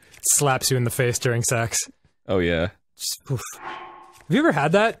slaps you in the face during sex. Oh, yeah. Just, oof. Have you ever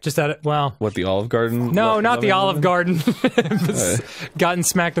had that? Just at it? Well... What, the Olive Garden? No, not the Olive Garden. Gotten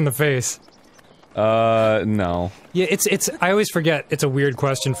smacked in the face. No. Yeah, it's... I always forget it's a weird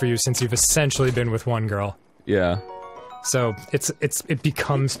question for you since you've essentially been with one girl. Yeah. So, it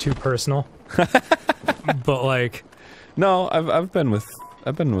becomes too personal. But, like... No, I've been with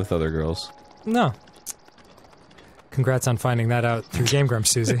other girls. No. Congrats on finding that out through Game Grumps,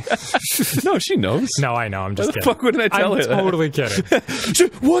 Susie. No, she knows. No, I know, I'm just kidding. Why the fuck wouldn't I tell her that? I'm totally kidding.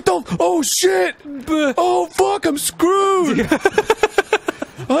 What the? Oh shit! Oh fuck, I'm screwed!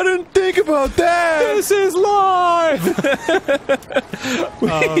 I didn't think about that! This is live!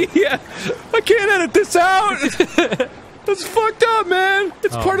 Yeah, I can't edit this out! That's fucked up, man!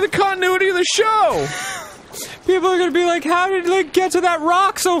 It's part of the continuity of the show! People are gonna be like, how did Link get to that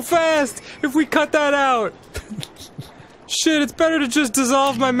rock so fast if we cut that out? Shit, it's better to just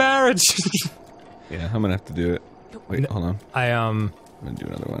dissolve my marriage. Yeah, I'm gonna have to do it. Wait, hold on. I'm gonna do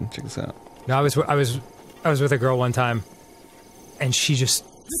another one. Check this out. No, I was with a girl one time, and she just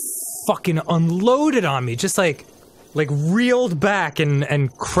fucking unloaded on me, just like reeled back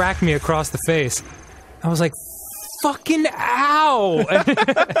and cracked me across the face. I was like, fucking ow!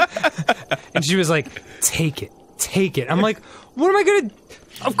 And she was like, take it. I'm like, what am I gonna...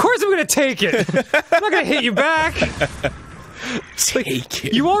 Of course I'm gonna take it! I'm not gonna hit you back! Take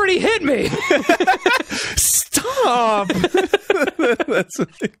it. You already hit me! Stop! That's what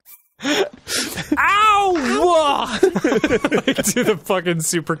they... Ow! Like, do the fucking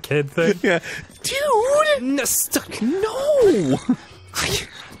super kid thing. Yeah. Dude! No! No!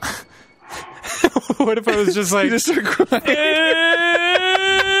 What if I was just like... You just start crying.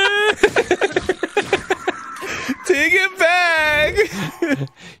 Take it back!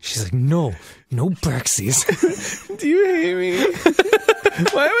 She's like, no Brexies. Do you hate me?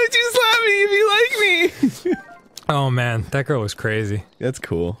 Why would you slap me if you like me? Oh man, that girl was crazy. That's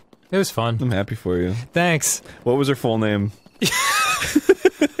cool. It was fun. I'm happy for you. Thanks. What was her full name?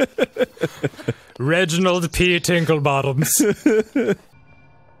 Reginald P. Tinklebottoms.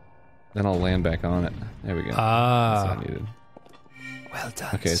 Then I'll land back on it. There we go. Ah. That's what I needed. Well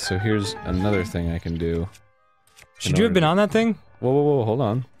done. Okay, so here's another thing I can do. Should you have been on that thing? Whoa, hold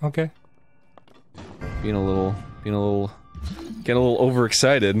on. Okay. Getting a little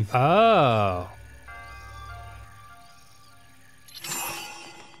overexcited. Oh.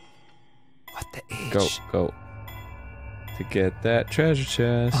 What the H? Go. To get that treasure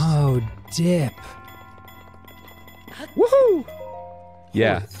chest. Oh, dip. Woohoo!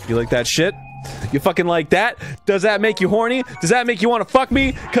 Yeah, you like that shit? You fucking like that? Does that make you horny? Does that make you want to fuck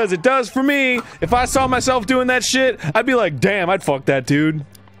me? Cause it does for me. If I saw myself doing that shit, I'd be like, damn, I'd fuck that dude.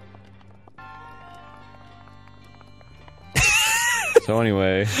 So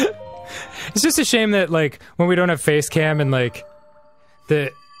anyway. It's just a shame that, like, when we don't have face cam and, like,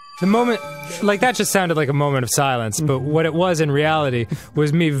 the moment, like, that just sounded like a moment of silence, but what it was in reality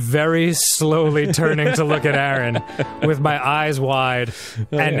was me very slowly turning to look at Aaron with my eyes wide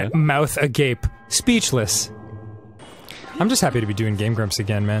and mouth agape, speechless. I'm just happy to be doing Game Grumps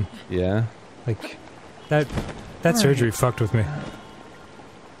again, man. Yeah. Like, that surgery fucked with me.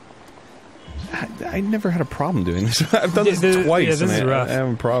 I never had a problem doing this. I've done this twice. Yeah, this is rough. I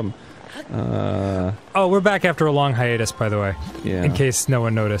have a problem. Oh, we're back after a long hiatus, by the way. Yeah. In case no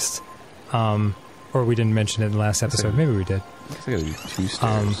one noticed. Or we didn't mention it in the last episode. Maybe we did. I gotta do 2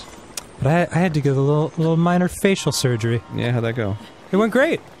 stairs. But I had to get a little minor facial surgery. Yeah, how'd that go? It went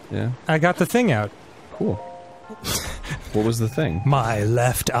great. Yeah. I got the thing out. Cool. What was the thing? My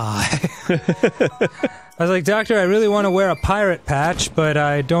left eye. I was like, doctor, I really want to wear a pirate patch, but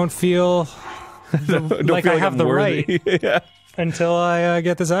I don't feel like I have the right Yeah. until I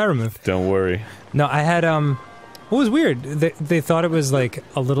get this eye removed. Don't worry. No, I had, what was weird, they thought it was like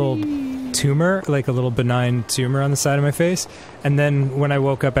a little tumor, like a little benign tumor on the side of my face, and then when I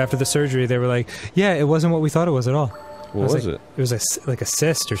woke up after the surgery, they were like, yeah, it wasn't what we thought it was at all. What was it? It was like a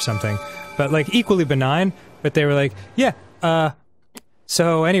cyst or something, but like equally benign, but they were like, yeah,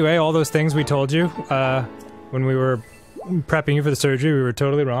 so anyway, all those things we told you, when we were prepping you for the surgery, we were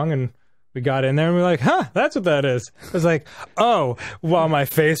totally wrong, and we got in there and we were like, huh, that's what that is. I was like, oh, while my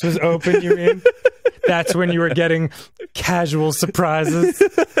face was open, you mean? That's when you were getting casual surprises.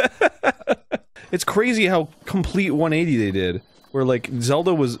 It's crazy how complete 180 they did. Where, like,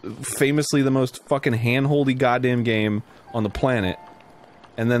 Zelda was famously the most fucking hand-holdy goddamn game on the planet.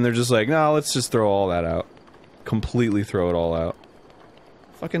 And then they're just like, no, let's just throw all that out. Completely throw it all out.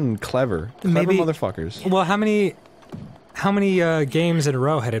 Fucking clever. Clever motherfuckers. Well, how many games in a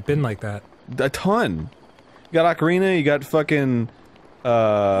row had it been like that? A ton. You got Ocarina, you got fucking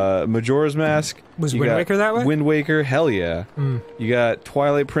Majora's Mask. Was Wind Waker that way? Wind Waker, hell yeah. You got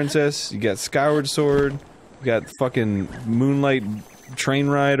Twilight Princess, you got Skyward Sword, you got fucking Moonlight Train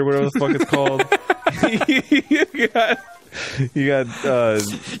Ride or whatever the fuck it's called.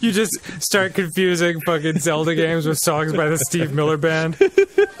 You just start confusing fucking Zelda games with songs by the Steve Miller Band.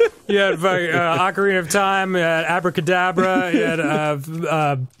 You had Ocarina of Time, you had Abracadabra, you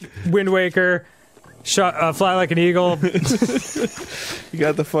had Wind Waker, Fly Like an Eagle. You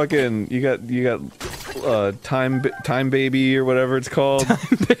got the fucking Time Baby or whatever it's called. Time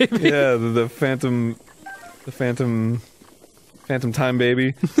Baby. Yeah, the Phantom Time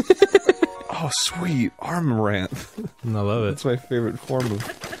Baby. Oh, sweet. Amaranth. I love it. That's my favorite form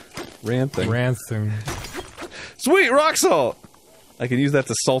of ranting. Ranthing. Sweet rock salt! I can use that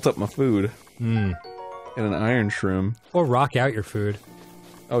to salt up my food. And an iron shroom. Or rock out your food.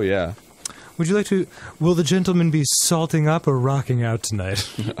 Oh, yeah. Would you like to... Will the gentleman be salting up or rocking out tonight?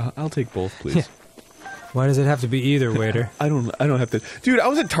 I'll take both, please. Why does it have to be either, waiter? I don't have to. Dude, I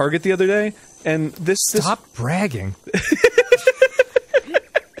was at Target the other day, and Stop bragging.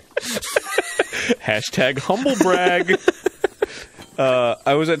 Hashtag humble brag.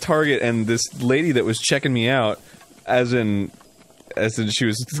 I was at Target, and this lady that was checking me out, as in she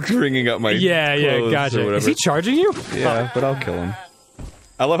was ringing up my clothes gotcha. or whatever. Is he charging you? Yeah, but I'll kill him.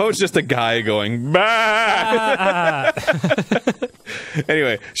 I love how it's just a guy going, bah!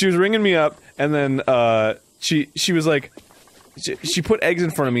 Anyway, she was ringing me up, and then, she was like, she put eggs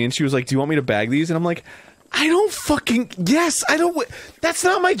in front of me, and she was like, do you want me to bag these? And I'm like, I don't fucking, yes, I don't, that's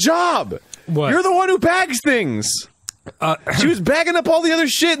not my job! What? You're the one who bags things! She was bagging up all the other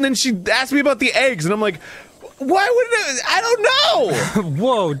shit, and then she asked me about the eggs, and I'm like, why would I don't know!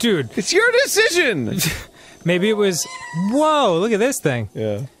 Whoa, dude. It's your decision! Maybe it was, whoa, look at this thing.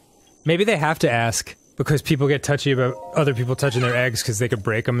 Yeah. Maybe they have to ask, because people get touchy about other people touching their eggs because they could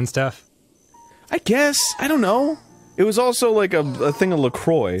break them and stuff. I guess. I don't know. It was also like a thing of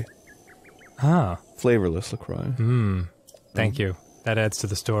LaCroix. Oh. Flavorless LaCroix. Thank you. That adds to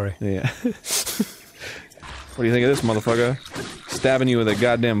the story. Yeah. What do you think of this, motherfucker? Stabbing you with a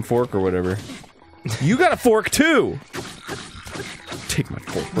goddamn fork or whatever. You got a fork, too! Take my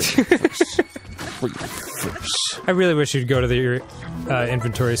fork. Bring your force. I really wish you'd go to your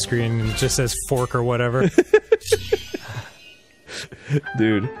inventory screen and it just says fork or whatever.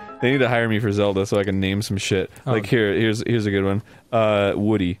 Dude, they need to hire me for Zelda so I can name some shit. Oh. Like, here's a good one.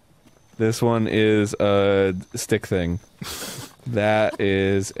 Woody. This one is a stick thing. That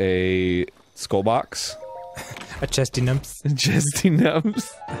is a skull box. A chesty numps. Chesty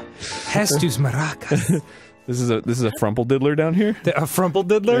nubs. Hestus maracas. This is a frumple diddler down here? A frumple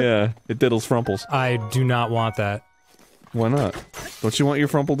diddler? Yeah, it diddles frumples. I do not want that. Why not? Don't you want your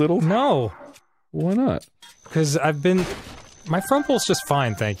frumple diddled? No. Why not? Because my frumple's just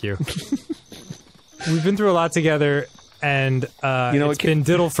fine, thank you. We've been through a lot together, and it's been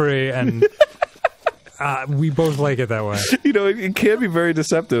diddle-free, and we both like it that way. You know, it can be very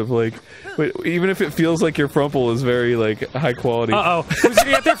deceptive, like, even if it feels like your frumple is very, like, high quality. Uh-oh, who's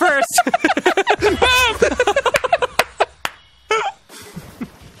gonna get there first?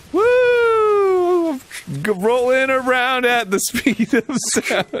 Woo! Rolling around at the speed of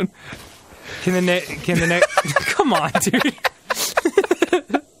sound. Can the next... Come on, dude.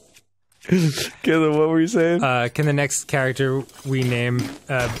 Caleb, what were you saying? Can the next character we name,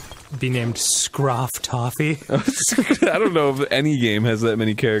 be named Scroff Toffee? I don't know if any game has that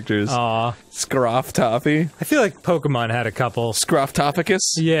many characters. Aw. Scroff Toffee? I feel like Pokemon had a couple. Scrofftophicus?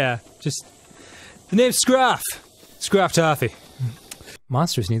 Yeah, just... The name's Scroff. Scroff Toffee.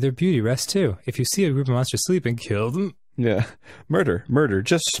 Monsters need their beauty rest too. If you see a group of monsters sleeping, kill them. Yeah. Murder. Murder.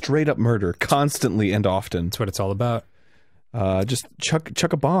 Just straight up murder. Constantly and often. That's what it's all about. Just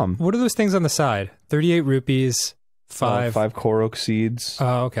chuck a bomb. What are those things on the side? 38 rupees, 5... 5 Korok seeds.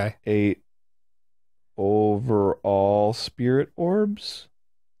 Oh, okay. 8 overall spirit orbs?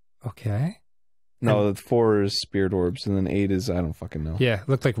 Okay. No, 4 is spirit orbs, and then 8 is, I don't fucking know. Yeah,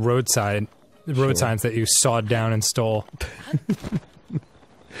 looked like road signs that you sawed down and stole.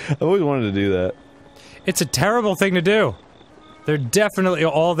 I've always wanted to do that. It's a terrible thing to do. They're definitely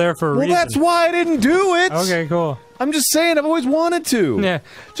all there for a reason. Well, that's why I didn't do it! Okay, cool. I'm just saying, I've always wanted to. Yeah.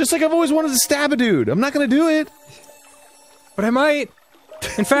 Just like I've always wanted to stab a dude. I'm not gonna do it. But I might.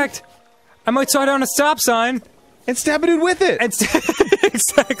 In fact, I might saw down a stop sign. And stab a dude with it! And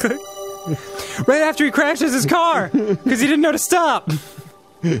exactly. Right after he crashes his car. Because he didn't know to stop.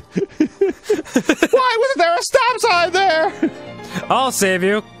 Why wasn't there a stop sign there? I'll save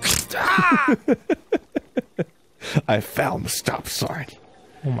you. I found the stop sign.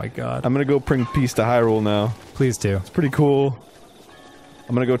 Oh my god. I'm gonna go bring peace to Hyrule now. Please do. It's pretty cool.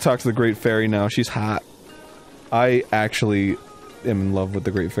 I'm gonna go talk to the Great Fairy now. She's hot. I actually am in love with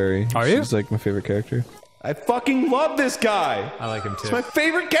the Great Fairy. Are you? She's like my favorite character. I fucking love this guy! I like him too. It's my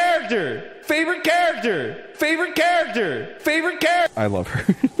favorite character! Favorite character! Favorite character! Favorite character! I love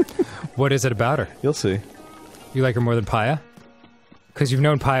her. What is it about her? You'll see. You like her more than Paya? Because you've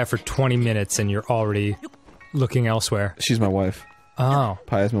known Paya for 20 minutes and you're already looking elsewhere. She's my wife. Oh.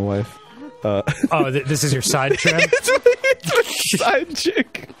 Paya's my wife. Oh, this is your side trim? It's my side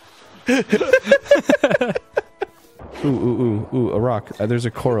chick. Ooh, a rock. There's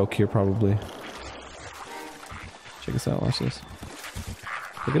a Korok here, probably. Check this out, watch this.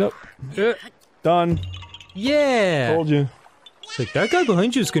 Pick it up. Done. Yeah! Told you. It's like, that guy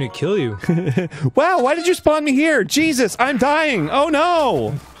behind you is gonna kill you. Wow, why did you spawn me here? Jesus, I'm dying! Oh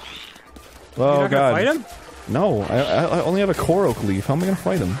no! Oh You're not god. gonna fight him? No, I only have a Korok leaf. How am I gonna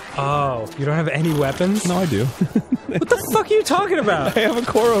fight him? Oh, you don't have any weapons? No, I do. What the fuck are you talking about? I have a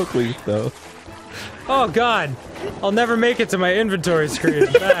Korok leaf, though. Oh god, I'll never make it to my inventory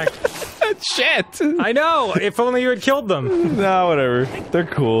screen back. Shit! I know. If only you had killed them. No, whatever. They're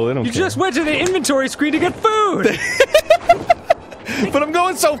cool. They don't You care. just went to the inventory screen to get food. But I'm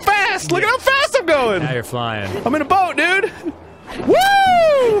going so fast! Look at how fast I'm going! Now you're flying. I'm in a boat, dude! Woo!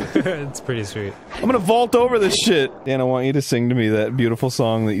 It's pretty sweet. I'm gonna vault over this shit. Dan, I want you to sing to me that beautiful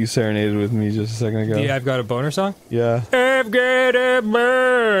song that you serenaded with me just a second ago. Yeah, I've got a boner song. Yeah. I've got a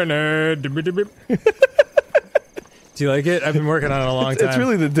boner. Do you like it? I've been working on it a long time. It's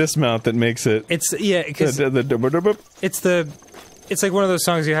really the dismount that makes it. It's yeah, because it's like one of those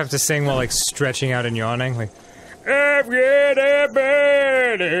songs you have to sing while like stretching out and yawning, like. I've got a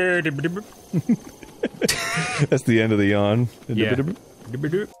boner. That's the end of the yawn. Yeah.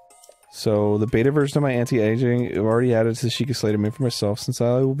 So, the beta version of my anti-aging, I've already added to the Sheikah Slater made for myself, since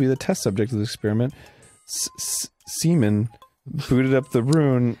I will be the test subject of this experiment. Seaman booted up the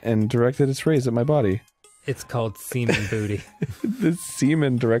rune and directed its rays at my body. It's called semen booty. The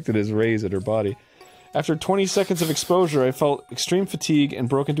seaman directed his rays at her body. After 20 seconds of exposure, I felt extreme fatigue and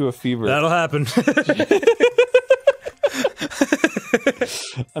broke into a fever. That'll happen.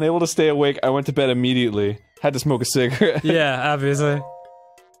 Unable to stay awake, I went to bed immediately. Had to smoke a cigarette. Yeah, obviously.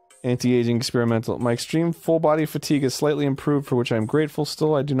 Anti-aging experimental. My extreme full-body fatigue is slightly improved, for which I am grateful.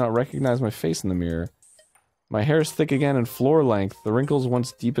 Still, I do not recognize my face in the mirror. My hair is thick again and floor length. The wrinkles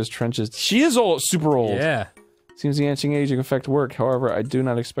once deep as trenches. She is old, super old. Yeah. Seems the anti-aging effect worked. However, I do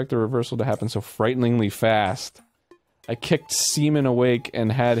not expect the reversal to happen so frighteningly fast. I kicked Seaman awake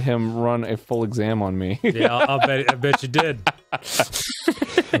and had him run a full exam on me. Yeah, I bet you did.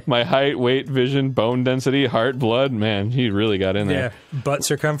 My height, weight, vision, bone density, heart, blood. Man, he really got in there. Yeah, butt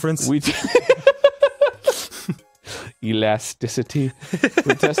circumference. Elasticity.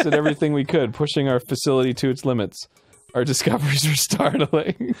 We tested everything we could, pushing our facility to its limits. Our discoveries were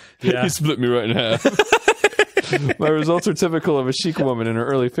startling. Yeah. He split me right in half. My results are typical of a chic woman in her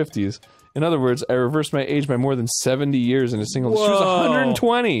early 50s. In other words, I reversed my age by more than 70 years in a single... Whoa. She was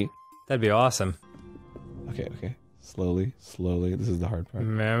 120! That'd be awesome. Okay, okay. Slowly, slowly. This is the hard part.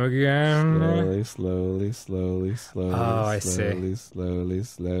 Mammogram. Slowly, slowly, slowly, slowly. Oh, I slowly, see. slowly,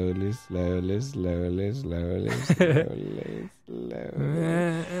 slowly, slowly, slowly, slowly, slowly, slowly.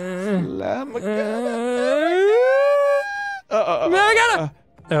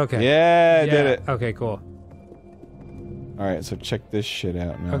 Okay. Yeah, I did it. Okay, cool. Alright, so check this shit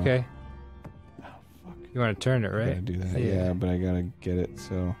out now. Okay. You want to turn it, I gotta right? do that. Yeah, but I gotta get it,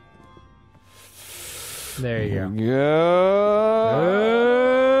 so... There you go.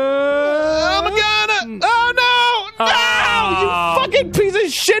 I'm a Ghana! Oh no! No! You fucking piece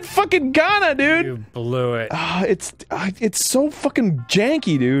of shit fucking Ghana, dude! You blew it. It's so fucking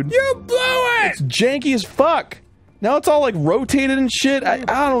janky, dude. You blew it! It's janky as fuck. Now it's all like rotated and shit. I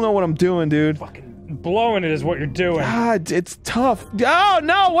don't know what I'm doing, dude. Fucking blowing it is what you're doing. God, it's tough. Oh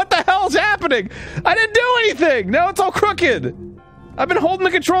no, what the hell's happening? I didn't do anything! Now it's all crooked! I've been holding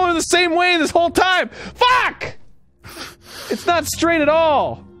the controller the same way this whole time! Fuck! It's not straight at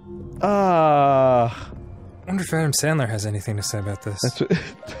all! I wonder if Adam Sandler has anything to say about this. That's what...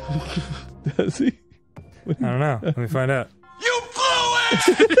 Does he? I don't know. Let me find out. You blew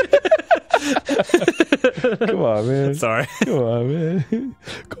it! Come on, man. Sorry. Come on, man.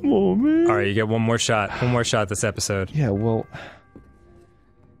 Come on, man. Alright, you get one more shot. One more shot this episode. Yeah, well...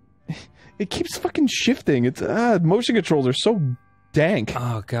 It keeps fucking shifting. It's... motion controls are so dank.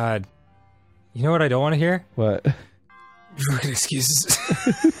 Oh, God. You know what I don't want to hear? What? Fucking excuses.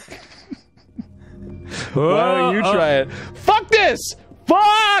 Why don't you try it? Fuck this!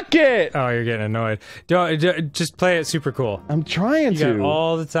 Fuck it! Oh, you're getting annoyed. Don't just play it super cool. I'm trying You to. got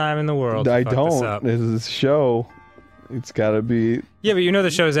all the time in the world. I to fuck this don't. up. This is a show. It's gotta be... Yeah, but you know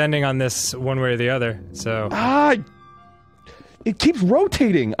the show's ending on this one way or the other, so... It keeps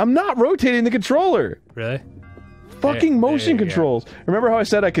rotating. I'm not rotating the controller. Really? Fucking motion you go. controls. Remember how I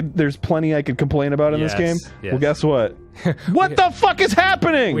said there's plenty I could complain about in this game? Yes. Well, guess what? What the fuck is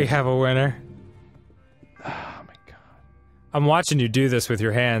happening? We have a winner. Oh my god. I'm watching you do this with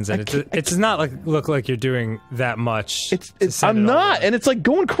your hands, and it does not look like you're doing that much. I'm not, and it's like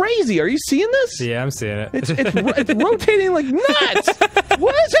going crazy. Are you seeing this? Yeah, I'm seeing it. It's rotating like nuts.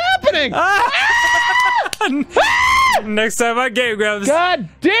 What is happening? Next time on Game Grumps. God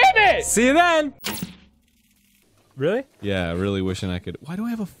damn it! See you then. Really? Yeah, really wishing I could. Why do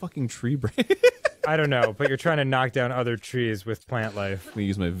I have a fucking tree brain? I don't know, but you're trying to knock down other trees with plant life. I'm gonna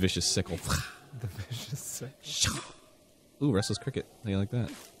use my vicious sickle. The vicious sickle. Ooh, restless cricket. How you like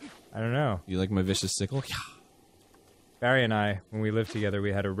that? I don't know. You like my vicious sickle? Barry and I, when we lived together,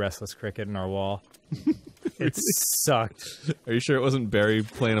 we had a restless cricket in our wall. It sucked. Are you sure it wasn't Barry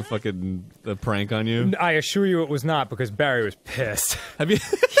playing a prank on you? I assure you it was not, because Barry was pissed. Have you?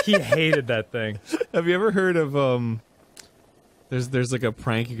 He hated that thing. Have you ever heard of There's like a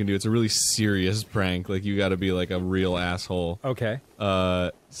prank you can do. It's a really serious prank. Like you got to be like a real asshole. Okay.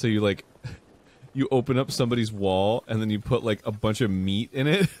 So you open up somebody's wall and then you put like a bunch of meat in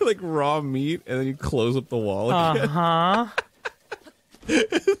it, like raw meat, and then you close up the wall again. Uh-huh.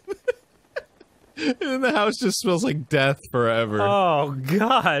 And then the house just smells like death forever. Oh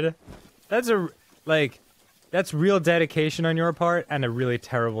God. That's that's real dedication on your part and a really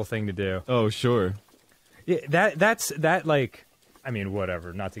terrible thing to do. Oh, sure. Yeah, that like, I mean,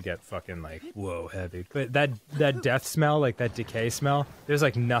 whatever, not to get fucking like, whoa, heavy. But that death smell, like that decay smell, there's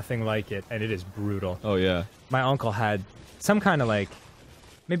like nothing like it, and it is brutal. Oh, yeah. My uncle had some kind of like,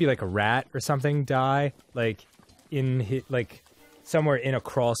 maybe like a rat or something die, like, in his, like, somewhere in a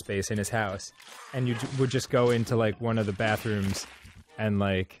crawl space in his house. And you would just go into like one of the bathrooms and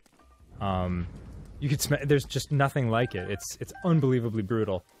like, you could smell, there's just nothing like it. It's unbelievably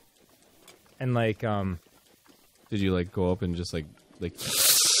brutal. And like, Did you like go up and just like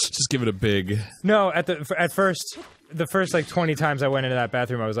just give it a big? No, at first, the first like 20 times I went into that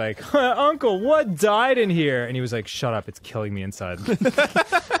bathroom, I was like, Uncle, what died in here? And he was like, shut up, it's killing me inside.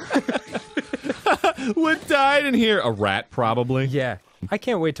 What died in here? A rat, probably. Yeah. I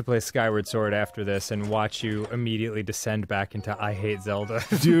can't wait to play Skyward Sword after this and watch you immediately descend back into I hate Zelda.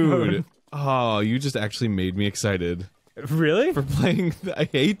 Dude. Oh, you just actually made me excited. Really? For playing, I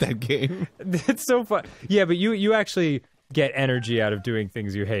hate that game. It's so fun. Yeah, but you actually get energy out of doing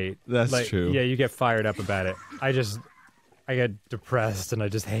things you hate. That's like, true. Yeah, you get fired up about it. I get depressed and I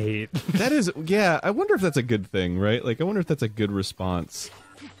just hate. That is, yeah, I wonder if that's a good thing, right? Like, I wonder if that's a good response.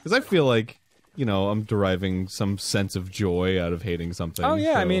 Because I feel like, you know, I'm deriving some sense of joy out of hating something. Oh,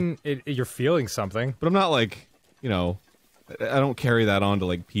 yeah, so. I mean, you're feeling something. But I'm not like, you know, I don't carry that on to,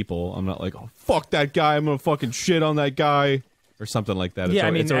 like, people. I'm not like, oh, fuck that guy, I'm gonna fucking shit on that guy, or something like that. Yeah,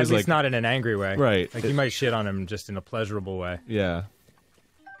 I mean, it's at always least like, not in an angry way. Right. Like, you might shit on him just in a pleasurable way. Yeah.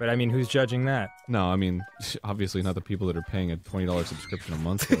 But, I mean, who's judging that? No, I mean, obviously not the people that are paying a $20 subscription a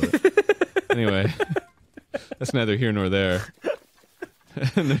month for it. Anyway, that's neither here nor there.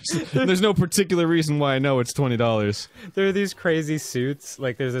 And there's no particular reason why I know it's $20. There are these crazy suits.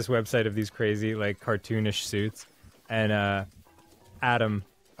 Like, there's this website of these crazy, like, cartoonish suits. And, Adam,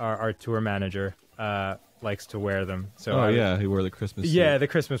 our tour manager, likes to wear them. So yeah, he wore the Christmas suit. Yeah, the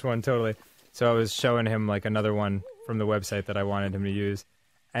Christmas one, totally. So I was showing him, like, another one from the website that I wanted him to use.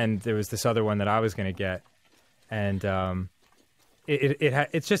 And there was this other one that I was going to get. And,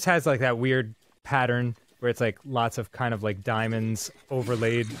 it just has, like, that weird pattern where it's, like, lots of kind of, like, diamonds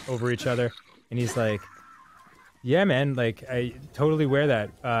overlaid over each other. And he's like, yeah, man, like, I totally wear that,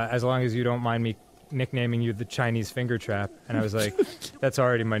 as long as you don't mind me nicknaming you the Chinese finger trap. And I was like, that's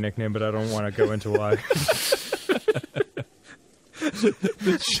already my nickname, but I don't want to go into why.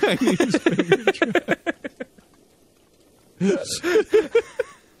 The Chinese finger trap.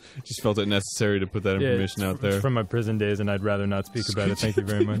 Just felt it necessary to put that information out there. It's from my prison days, and I'd rather not speak about it. Thank you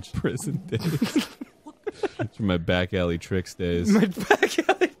very much. Prison days. It's from my back alley tricks days. My back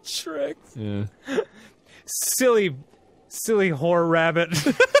alley tricks. Yeah. Silly whore rabbit.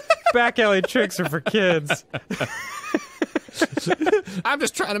 Back alley tricks are for kids. I'm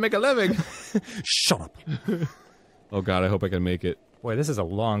just trying to make a living. Shut up. Oh god, I hope I can make it. Boy, this is a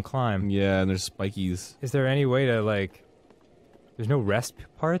long climb. Yeah, and there's spikies. Is there any way to, like... There's no rest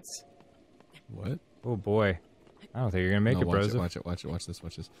parts? What? Oh boy. I don't think you're gonna make it, bros. Watch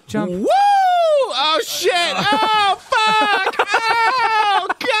this. Jump. Woo! Oh shit! Oh fuck! Oh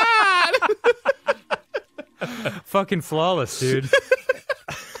god! Fucking flawless, dude.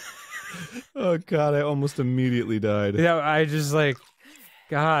 Oh god, I almost immediately died. Yeah, I just like...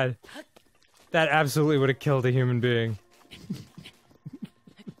 God. That absolutely would have killed a human being.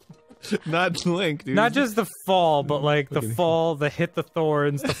 Not Link, dude. Not just the fall, but like the fall, the hit the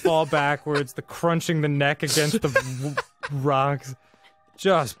thorns, the fall backwards, the crunching the neck against the rocks.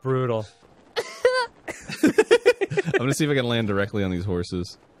 Just brutal. I'm gonna see if I can land directly on these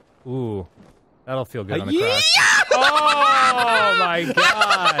horses. Ooh. That'll feel good on the cross. Oh my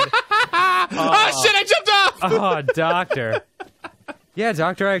god! Oh shit, I jumped off! Oh, Doctor. Yeah,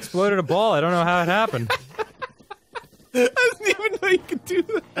 Doctor, I exploded a ball. I don't know how it happened. I didn't even know you could do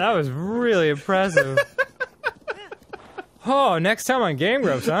that. That was really impressive. Oh, next time on Game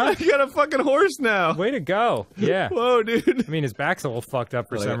Grumps, huh? I got a fucking horse now. Way to go. Yeah. Whoa, dude. I mean, his back's a little fucked up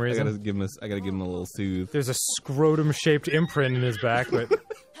for some reason. I gotta give him a little soothe. There's a scrotum-shaped imprint in his back, but...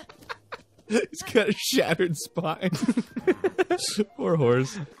 He's got a shattered spine. Poor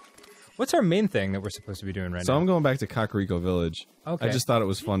horse. What's our main thing that we're supposed to be doing right So now? I'm going back to Kakariko Village. Okay. I just thought it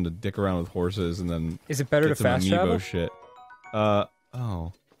was fun to dick around with horses and then Is it better get to some fast amiibo travel? shit.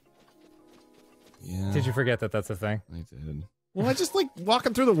 Oh. Yeah. Did you forget that that's a thing? I did. Well, I just like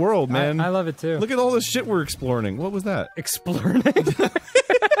walking through the world, man. I love it too. Look at all the shit we're exploring. What was that? Exploring.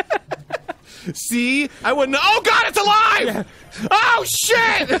 See? I wouldn't. Oh god, it's alive! Yeah. Oh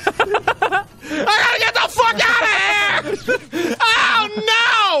shit! I gotta get the fuck out of here! Oh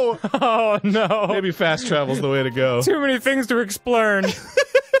no! Oh no! Maybe fast travel's the way to go. Too many things to explore.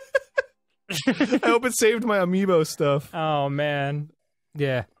 I hope it saved my amiibo stuff. Oh man.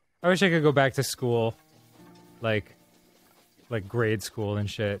 Yeah. I wish I could go back to school, like grade school and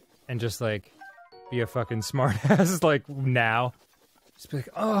shit, and just like be a fucking smartass like now. Just be like,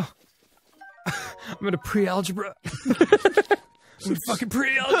 oh, I'm gonna pre-algebra. I'm gonna fucking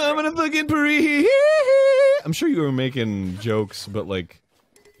pre-algebra. I'm gonna fucking I'm sure you were making jokes, but like,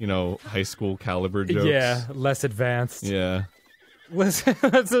 you know, high school caliber jokes. Yeah, less advanced. Yeah. Less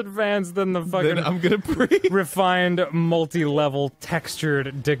advanced than the fucking Then I'm gonna refined, multi-level,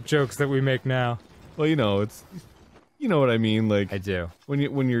 textured dick jokes that we make now. Well, you know, it's, you know what I mean. Like I do. when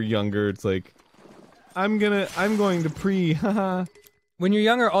you're younger, it's like, I'm going to pre. Haha. When you're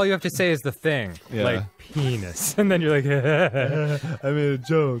younger, all you have to say is the thing, Yeah. like penis, and then you're like, I made a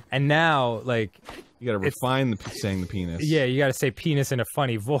joke. and now, like, You gotta refine saying the penis. yeah, you gotta say penis in a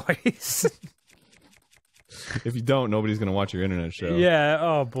funny voice. If you don't, nobody's gonna watch your internet show. Yeah,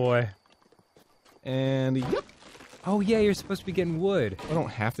 oh boy. And yep. Oh yeah, you're supposed to be getting wood. I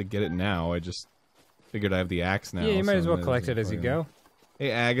don't have to get it now. I just figured I have the axe now. Yeah, you might so as well I collect it as you go. Hey,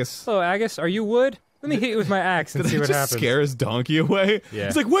 Agus. Hello, Agus, are you wood? Let me hit you with my axe and Did see I what just happens. scare his donkey away? Yeah.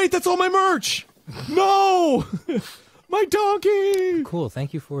 He's like, wait, that's all my merch! No! My donkey! Cool,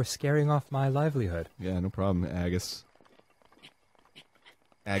 thank you for scaring off my livelihood. Yeah, no problem, Agus.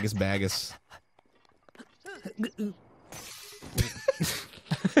 Agus Bagus.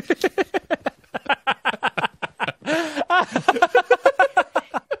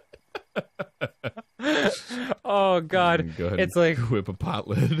 Oh god, Go ahead it's and like whip a pot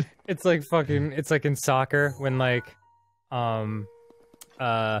lid. it's like fucking it's like in soccer when like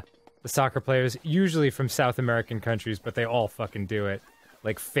the soccer players usually from South American countries, but they all fucking do it,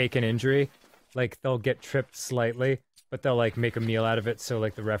 like fake an injury. Like they'll get tripped slightly, but they'll like make a meal out of it, so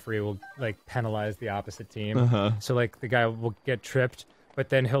like the referee will like penalize the opposite team. So like the guy will get tripped, but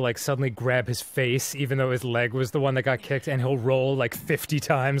then he'll like suddenly grab his face even though his leg was the one that got kicked, and he'll roll like 50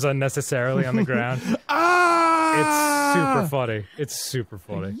 times unnecessarily on the ground. It's super funny. It's super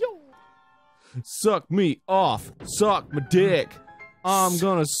funny. Suck me off. Suck my dick. I'm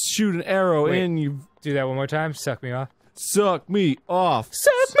gonna shoot an arrow Wait. in you. Do that one more time. Suck me off. Suck me off.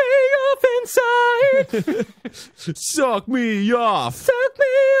 Suck me off inside. Suck me off. Suck me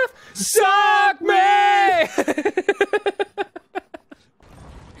off. Suck me.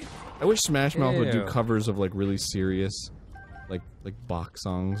 I wish Smash Mouth would do Ew. covers of like really serious, like Bach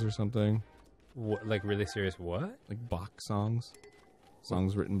songs or something. What, like really serious? What? Like Bach songs.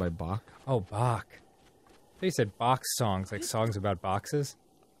 Songs written by Bach. Oh, Bach. They said box songs, like songs about boxes.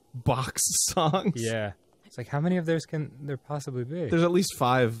 Bach songs? Yeah. It's like, how many of those can there possibly be? There's at least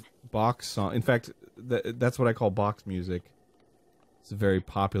 5 Bach songs. In fact, that's what I call Bach music. It's a very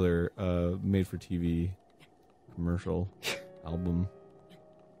popular made-for-TV commercial album.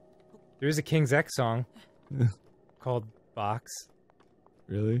 There is a King's X song called Box.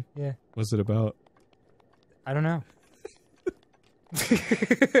 Really? Yeah. What's it about? I don't know.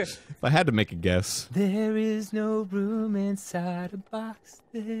 If I had to make a guess. There is no room inside a box.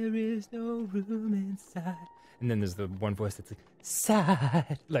 There is no room inside. And then there's the one voice that's like,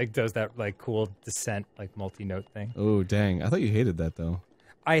 side. Like, does that, like, cool descent, like, multi-note thing. Oh, dang. I thought you hated that, though.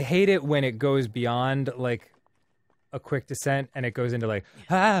 I hate it when it goes beyond, like, a quick descent and it goes into, like,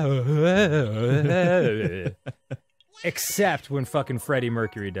 except when fucking Freddie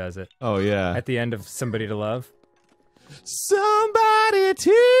Mercury does it. Oh, yeah. At the end of Somebody to Love. Somebody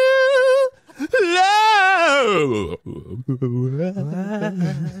to love.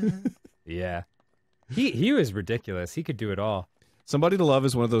 Yeah. He was ridiculous. He could do it all. Somebody to Love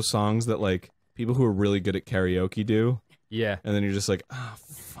is one of those songs that, like, people who are really good at karaoke do. Yeah. And then you're just like, ah, oh,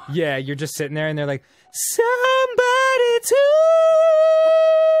 fuck. Yeah, you're just sitting there and they're like, somebody to...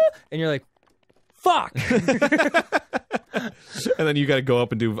 And you're like, fuck! And then you gotta go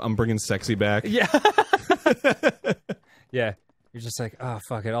up and do I'm Bringing Sexy Back. Yeah. Yeah. You're just like, oh,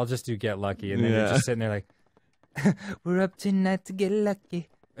 fuck it. I'll just do Get Lucky. And then you're just sitting there like, we're up tonight to get lucky.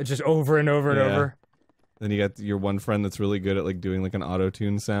 Just over and over and over. Then you got your one friend that's really good at, like, doing, like, an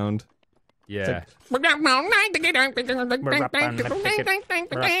auto-tune sound. Yeah.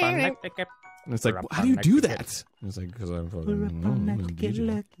 And it's like, how do you do that? And it's like, because I'm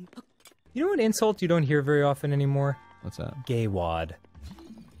fucking... You know what insult you don't hear very often anymore? What's that? Gay wad. Do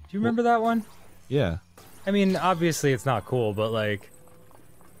you remember that one? Yeah. I mean, obviously it's not cool, but like...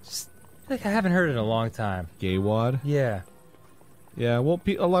 Just, like, I haven't heard it in a long time. Gay wad? Yeah. Yeah, well,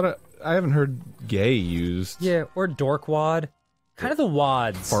 a lot of... I haven't heard gay used. Yeah, or dork wad. Kind of the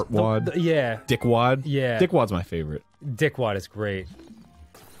wads. Fart wad? Yeah. Dick wad? Yeah. Dick wad's my favorite. Dick wad is great.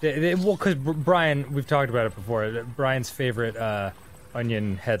 Well, because Brian, we've talked about it before, Brian's favorite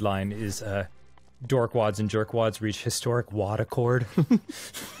Onion headline is dork wads and jerk wads reach historic wad accord.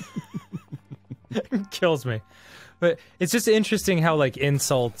 It kills me. But it's just interesting how, like,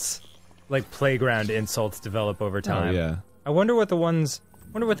 insults, like playground insults develop over time. Oh, yeah. I wonder what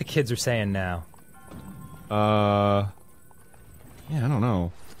the kids are saying now. Yeah, I don't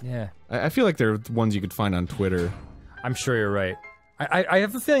know. Yeah. I feel like they're ones you could find on Twitter. I'm sure you're right. I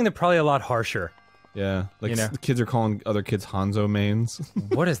have a feeling they're probably a lot harsher. Yeah, like You know? the kids are calling other kids Hanzo mains.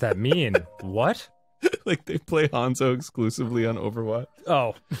 What does that mean? What? Like they play Hanzo exclusively on Overwatch.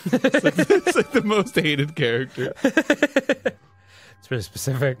 Oh. It's like the most hated character. It's really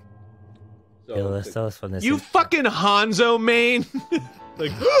specific. Tell us when this You fucking Hanzo main!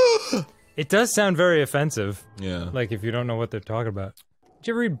 Like, It does sound very offensive. yeah. Like, if you don't know what they're talking about. Did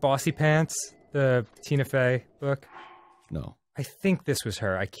you ever read Bossy Pants? The Tina Fey book? No. I think this was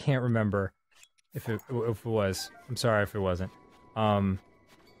her. I can't remember if it was. I'm sorry if it wasn't.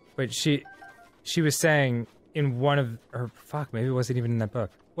 But she was saying in one of her... Fuck, maybe it wasn't even in that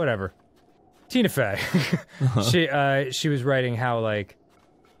book. Whatever. Tina Fey. She was writing how, like,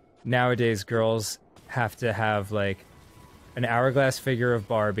 nowadays girls have to have, like, an hourglass figure of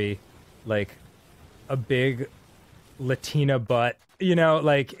Barbie, like, a big Latina butt, you know,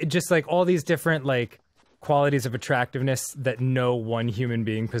 like, just, like, all these different, like, qualities of attractiveness that no one human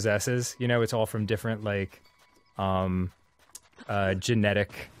being possesses. You know, it's all from different, like,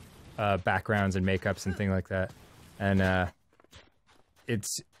 genetic backgrounds and makeups and things like that. And it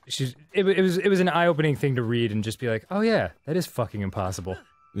was an eye-opening thing to read and just be like, oh yeah, that is fucking impossible.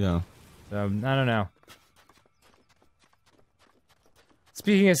 Yeah. I don't know.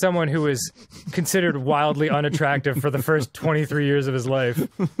 Speaking as someone who was considered wildly unattractive for the first 23 years of his life,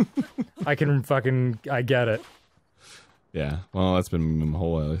 I get it. Yeah. Well, that's been my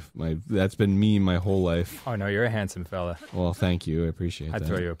whole life. That's been me my whole life. Oh no, you're a handsome fella. Well, thank you. I appreciate that. I'd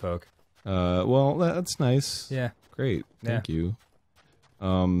throw you a poke. Well, that's nice. Yeah. Great. Thank you.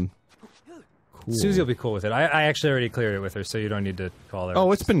 Cool. Susie will be cool with it. I actually already cleared it with her, so you don't need to call her.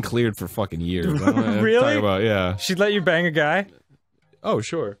 Oh, it's been cleared for fucking years. I don't know what to Really? talk about, yeah. She'd let you bang a guy? Oh,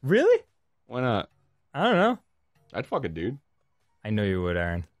 sure. Really? Why not? I don't know. I'd fuck a dude. I know you would,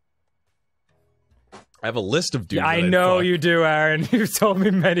 Aaron. I have a list of dudes. I know you do, Aaron. You've told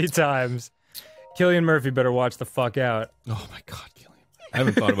me many times. Cillian Murphy better watch the fuck out. Oh my god, Cillian. I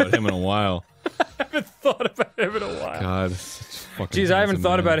haven't thought about him in a while. I haven't thought about him in a while. God. Jeez, I haven't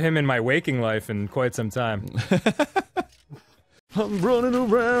thought about him in my waking life in quite some time. I'm running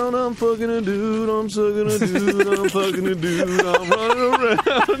around, I'm fucking a dude, I'm sucking a dude, I'm fucking a dude, I'm running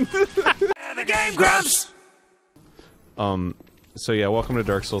around. The game Grumps! So yeah, welcome to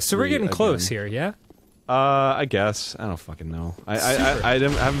Dark Souls 3 So we're getting again. close here, yeah? I guess. I don't fucking know. I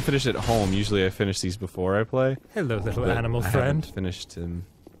haven't finished at home. Usually I finish these before I play. Hello, little but animal I friend. haven't finished him,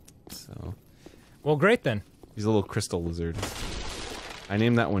 so... Well, great then. He's a little crystal lizard. I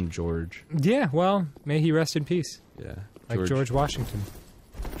named that one George. Yeah, well, may he rest in peace. Yeah. Like George Washington.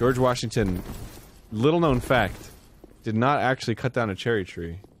 George Washington, little known fact, did not actually cut down a cherry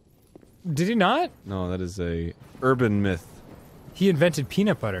tree. Did he not? No, that is a urban myth. He invented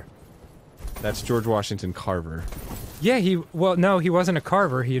peanut butter. That's George Washington Carver. Yeah, well, no, he wasn't a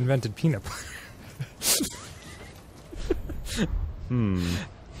carver, he invented peanut butter.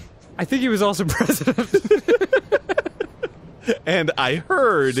 I think he was also president. And I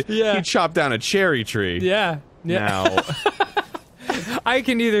heard Yeah. he chopped down a cherry tree. Yeah. Now, I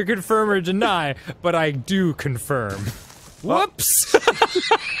can neither confirm or deny, but I do confirm. Whoops!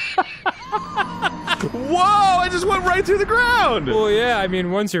 whoa! I just went right through the ground. Well, yeah, I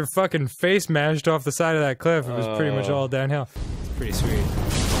mean, once your fucking face mashed off the side of that cliff, it was pretty much all downhill. It's pretty sweet.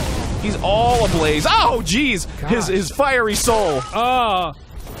 He's all ablaze. Oh, jeez! His fiery soul. Oh!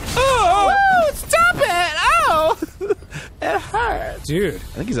 Oh! Stop it! Oh! It hurts. Dude, I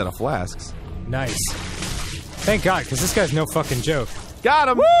think he's out of flasks. nice. Thank God, because this guy's no fucking joke. Got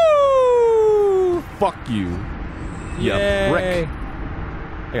him! Woo! Fuck you. You Yay. prick.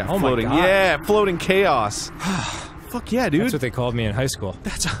 Yeah, Oh my floating. God. Yeah, floating chaos. Fuck yeah, dude. That's what they called me in high school.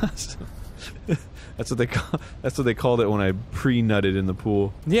 That's awesome. That's what they called it when I pre-nutted in the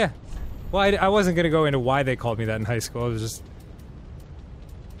pool. Yeah. Well, I wasn't gonna go into why they called me that in high school. I was just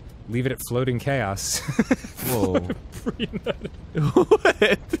leave it at floating chaos. Whoa.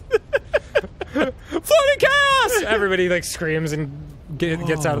 What? Floating chaos! Everybody like screams and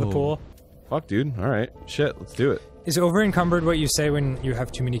gets out of the pool. Fuck, dude. All right. Shit. Let's do it. Is over encumbered what you say when you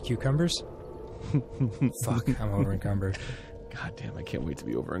have too many cucumbers? Fuck, I'm over encumbered. God damn, I can't wait to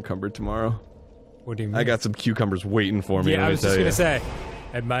be over encumbered tomorrow. What do you mean? I got some cucumbers waiting for me. Yeah, I was just gonna say,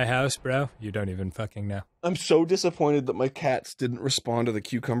 at my house, bro, you don't even fucking know. I'm so disappointed that my cats didn't respond to the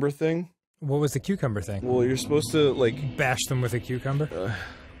cucumber thing. What was the cucumber thing? Well, you're supposed to, like... Bash them with a cucumber?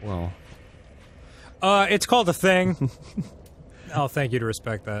 Well... it's called a thing. I'll thank you to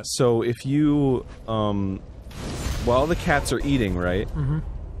respect that. So, if you, while the cats are eating, right? Mm-hmm.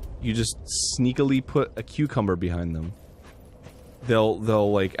 You just sneakily put a cucumber behind them.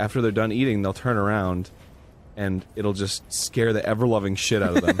 They'll, like, after they're done eating, they'll turn around, and it'll just scare the ever-loving shit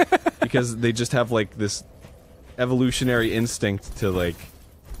out of them. Because they just have, like, this evolutionary instinct to, like...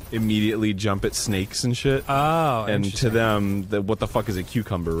 immediately jump at snakes and shit. Oh, and to them, what the fuck is a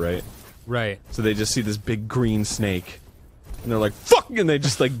cucumber, right? Right. So they just see this big green snake, and they're like, fuck! And they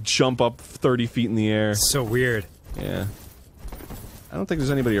just, like, jump up 30 feet in the air. So weird. Yeah. I don't think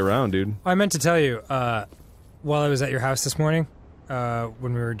there's anybody around, dude. I meant to tell you, while I was at your house this morning,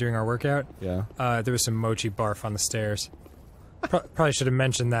 when we were doing our workout, yeah, there was some mochi barf on the stairs. Probably should have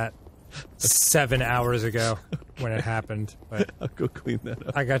mentioned that 7 hours ago when it happened, but I'll go clean that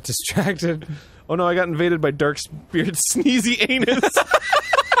up. I got distracted. Oh no, I got invaded by Darkbeard's sneezy anus.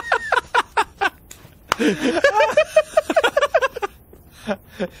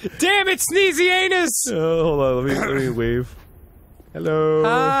 Damn it, sneezy anus! Oh, hold on, let me wave. Hello.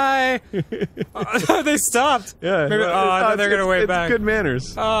 Hi. They stopped. Yeah. Maybe, I thought they're gonna wave back. Good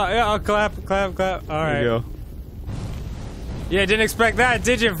manners. Yeah, I'll clap. All right. There you go. Yeah, didn't expect that,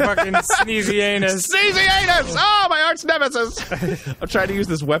 did you, fucking sneezy anus? Sneezy anus! Oh, my arch nemesis! I'm trying to use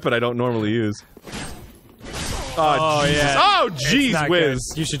this weapon I don't normally use. Oh, Jesus. Yeah. Oh, jeez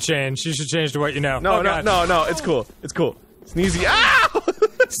whiz. Good. You should change. You should change to what you know. No, no, it's cool. It's cool. Sneezy. Ow!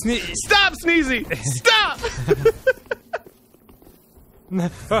 Stop, Sneezy! Stop!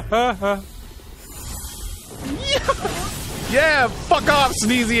 Yeah, fuck off,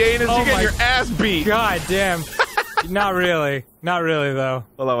 Sneezy anus. Oh You're getting my your ass beat. God damn. Not really. Not really, though.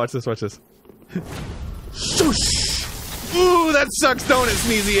 Hold on, watch this, watch this. Shoosh! Ooh, that sucks, don't it,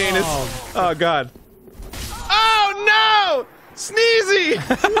 Sneezy anus? Oh, God. Oh, no! Sneezy!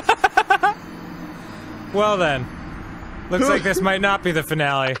 Well, then. Looks like this might not be the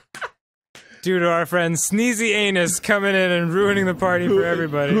finale. Due to our friend Sneezy Anus coming in and ruining the party for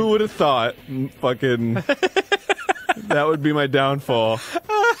everybody. Who would have thought? Fucking... that would be my downfall.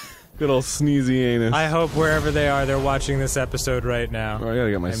 Good old Sneezy Anus. I hope wherever they are, they're watching this episode right now. Oh, I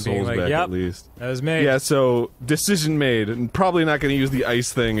gotta get my souls like, back yep, at least. That was me. Yeah, so, decision made. And probably not gonna use the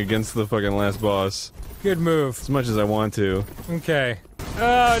ice thing against the fucking last boss. Good move. As much as I want to. Okay.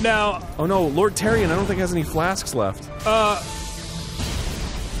 Oh, no. Oh no, Lord Tyrion, I don't think has any flasks left. Yeah,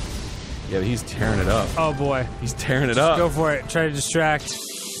 but he's tearing it up. Oh boy. He's tearing it up. Go for it. Try to distract.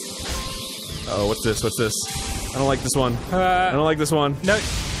 Oh, what's this? What's this? I don't like this one. I don't like this one. No.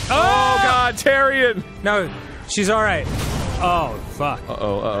 Oh God, Tyrion! No, she's alright. Oh, fuck.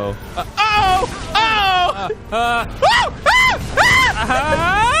 Uh-oh, uh-oh.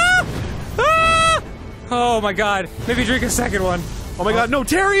 Oh my god. Maybe drink a second one. Oh my God, no,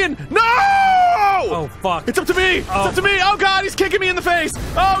 Tyrion! No! Oh, fuck. It's up to me! It's up to me! Oh God, he's kicking me in the face!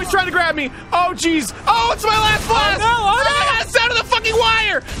 Oh, he's trying to grab me! Oh, jeez! Oh, it's my last blast! Oh, no! Oh, no! Ah, it's out of the fucking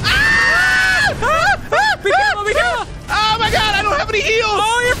wire! Ah! Ah! Ah! Be careful, be careful! Oh my God, I don't have any heals!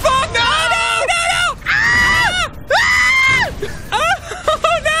 Oh, you're fucked! No! No, no, no! Ah! Ah!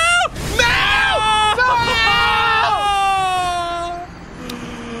 Oh, no!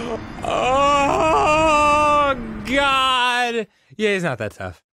 No! Oh, God! Yeah, he's not that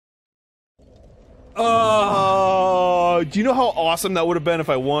tough. Oh, do you know how awesome that would have been if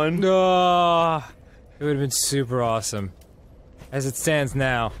I won? No, it would have been super awesome. As it stands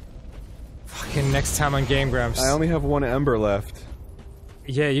now. Fucking next time on Game Grumps. I only have one ember left.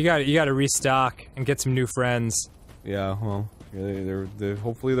 Yeah, you gotta restock and get some new friends. Yeah, well, they're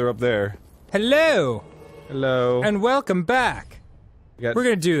hopefully they're up there. Hello! Hello. And welcome back! We're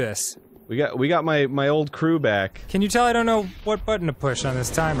gonna do this. We got my old crew back. Can you tell I don't know what button to push on this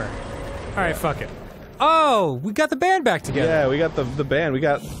timer? Alright, fuck it. Oh, we got the band back together. Yeah, we got the band. We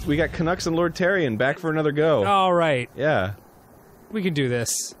got Canucks and Lord Tyrion back for another go. Alright. Yeah. We can do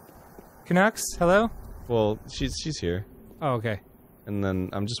this. Canucks, hello? Well, she's here. Oh, okay. and then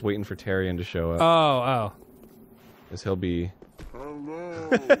I'm just waiting for Tyrion to show up. Oh, Because he'll be...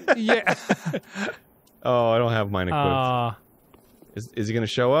 yeah. Oh, I don't have mine equipped. Is he gonna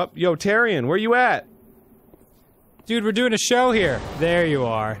show up? Yo, Tyrion, where you at? Dude, we're doing a show here. There you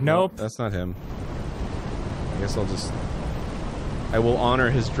are. Nope. That's not him. I guess I'll just... I will honor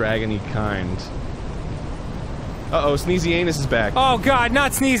his dragony kind. Uh-oh, Sneezy Anus is back. Oh god,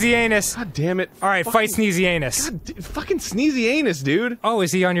 not Sneezy Anus. God damn it. Alright, fight Sneezy Anus. Fucking Sneezy Anus, dude. Oh,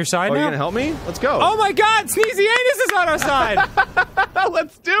 is he on your side Oh, now? you gonna help me? Let's go. Oh my god, Sneezy Anus is on our side!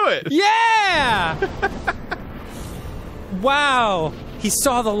 Let's do it! Yeah! Wow. He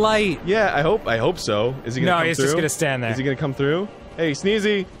saw the light. Yeah, I hope so. Is he gonna come through? No, he's just gonna stand there. Is he gonna come through? Hey,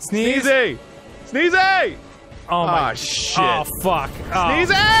 Sneezy! Sneeze? Sneezy! Sneezy! Oh my... shit. Oh, fuck. Oh.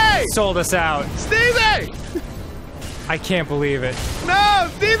 Sneezy! Sold us out. Sneezy! I can't believe it. No!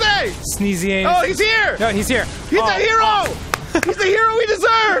 Sneezy! Sneezy Anus. Oh, he's here! No, he's here. He's the hero! He's the hero we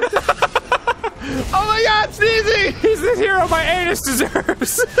deserve! Oh my god, Sneezy! He's the hero my anus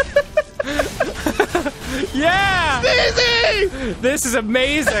deserves. Yeah! Sneezy! This is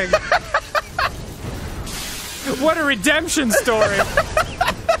amazing. What a redemption story.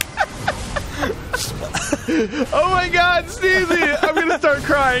 Oh my god, Sneezy! I'm gonna start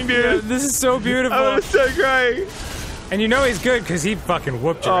crying, dude. This is so beautiful. I'm gonna start crying. And you know he's good because he fucking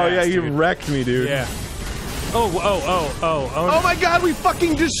whooped your ass, Oh yeah, he dude. wrecked me, dude. Yeah. Oh. Oh my god, we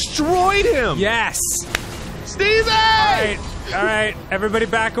fucking destroyed him! Yes. Sneezy! Alright, everybody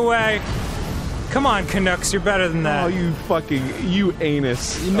back away. Come on, Canucks, you're better than that. Oh, you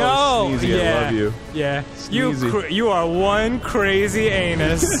anus. No. Oh, Sneezy, Yeah. I love you. Yeah. Sneezy. You are one crazy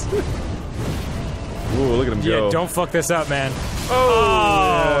anus. Ooh, look at him Yeah, go. don't fuck this up, man.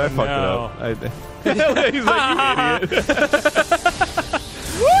 Oh, yeah, I fucked no. it up. He's like, you idiot.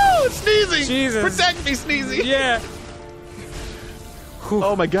 Woo, Sneezy! Jesus. Protect me, Sneezy! Yeah.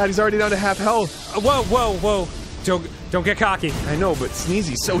 Oh my god, he's already down to half health. Whoa. Don't get cocky. I know, but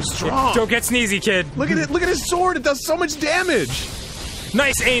Sneezy's so strong. Don't get sneezy, kid. Look at it! Look at his sword! It does so much damage.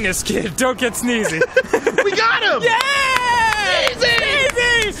 Nice anus, kid. Don't get sneezy. We got him! Yeah!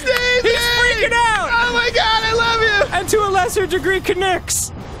 Sneezy! Sneezy! He's freaking out! Oh my god, I love you! And to a lesser degree,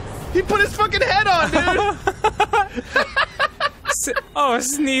 Canucks. He put his fucking head on, dude! Oh,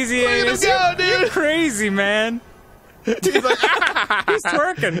 Sneezy anus. Look at him go, dude! You're crazy, man. He's like, He's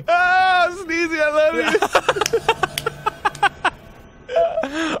twerking. oh, Sneezy, I love you!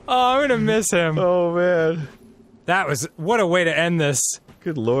 Oh, I'm gonna miss him. Oh man. That was... What a way to end this.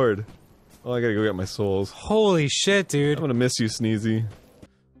 Good lord. Oh, I gotta go get my souls. Holy shit, dude. I'm gonna miss you, Sneezy.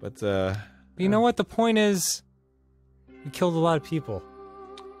 But, You know what? The point is... We killed a lot of people.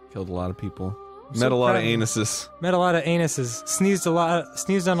 killed a lot of people. so Met a lot of proud of you. anuses. Met a lot of anuses. Sneezed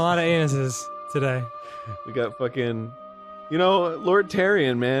on a lot of anuses today. We got fucking... You know, Lord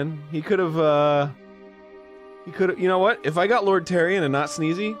Tyrion, man. He could've, you know what? If I got Lord Tyrion and not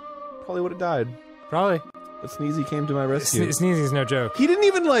Sneezy, probably would've died. Probably. But Sneezy came to my rescue. Sneezy's no joke. He didn't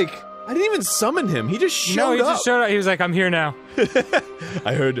even, like... I didn't even summon him. He just showed No, he up. just showed up. He was like, I'm here now.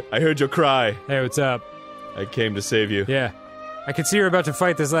 I heard your cry. Hey, what's up? I came to save you. Yeah. I could see you're about to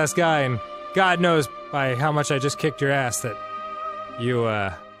fight this last guy, and God knows by how much I just kicked your ass that you're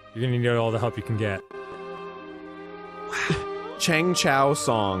gonna need all the help you can get. Chang Chao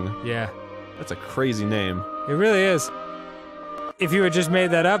Song. Yeah. That's a crazy name. It really is. If you had just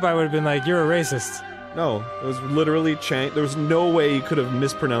made that up, I would have been like, you're a racist. No, it was literally Chang. There was no way you could have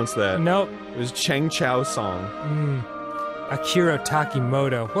mispronounced that. Nope. It was Chang Chao Song. Akira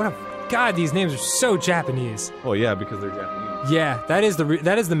Takimoto. What a... God, these names are so Japanese. Oh yeah, because they're Japanese. Yeah, that is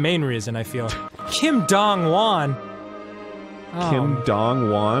the main reason, I feel. Kim Dong-won. Oh, Kim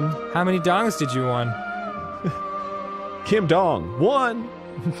Dong-won? how many dongs did you won? Kim Dong. One!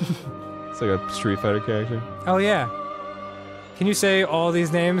 It's like a Street Fighter character. Oh, yeah. Can you say all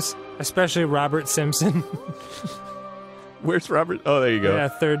these names? Especially Robert Simpson. Where's Robert? Oh, there you go. Yeah,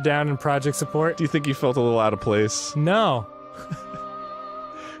 third down in project support. Do you think you felt a little out of place? No.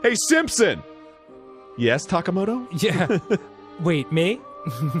 Hey, Simpson! Yes, Takamoto? Yeah. Wait, me?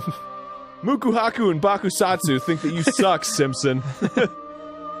 Mukuhaku and Bakusatsu think that you suck, Simpson.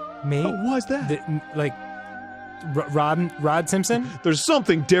 Me? Why's that? Like, Rod Simpson? There's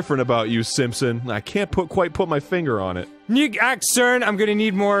something different about you, Simpson. I can't quite put my finger on it. CERN, I'm gonna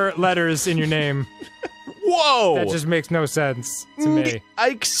need more letters in your name. Whoa! That just makes no sense to me.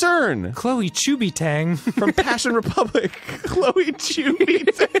 Ike CERN Chloe Chubitang. from Passion Republic. Chloe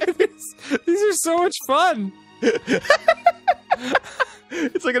Chubitang. These are so much fun.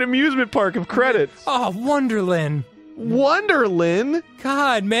 It's like an amusement park of credits. Oh, Wonderland. Wonderlin?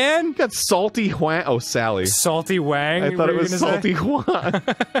 God, man. Got Salty Huang. Oh, Sally. Salty Wang. I thought it was Salty Huang. That'd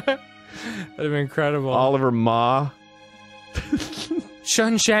have been incredible. Oliver Ma.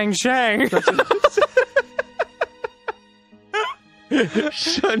 Shun Shang Shang.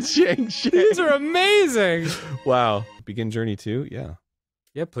 Shun Shang Shang. These are amazing. Wow. Begin Journey 2? Yeah.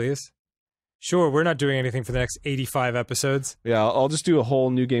 Yeah, please. Sure, we're not doing anything for the next 85 episodes. Yeah, I'll just do a whole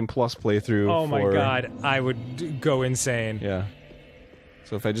New Game Plus playthrough. Oh my god, I would go insane. Yeah.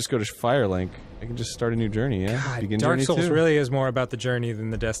 So if I just go to Firelink, I can just start a new journey, yeah? God, Begin Dark Journey Souls 2. really is more about the journey than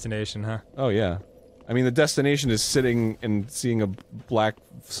the destination, huh? Oh, yeah. I mean, the destination is sitting and seeing a black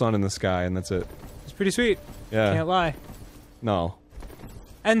sun in the sky, and that's it. It's pretty sweet. Yeah. Can't lie. No.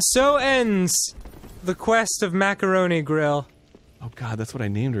 And so ends the quest of Macaroni Grill. Oh god, that's what I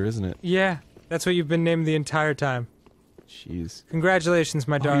named her, isn't it? Yeah, that's what you've been named the entire time. Jeez. Congratulations,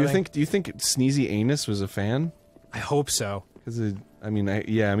 my darling. Do you think Sneezy Anus was a fan? I hope so. Because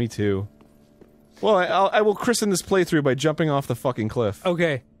yeah, me too. Well, I will christen this playthrough by jumping off the fucking cliff.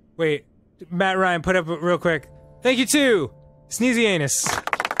 Okay, wait. Matt Ryan, put up real quick. Thank you to Sneezy Anus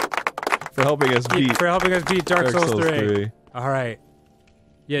For helping us beat Dark Souls 3. Alright.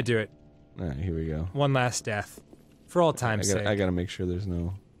 Yeah, do it. Alright, here we go. One last death. For all time's sake. I gotta make sure there's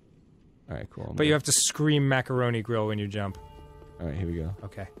no... Alright, cool. But you have to scream Macaroni Grill when you jump. Alright, here we go.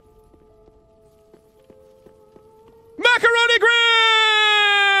 Okay. Macaroni Grill!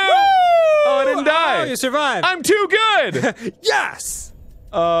 Woo! Oh, I didn't die! Oh, you survived! I'm too good! Yes!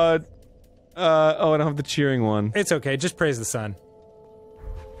 Oh, I don't have the cheering one. It's okay, just praise the sun.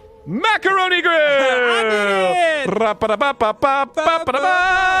 Macaroni Grill! I did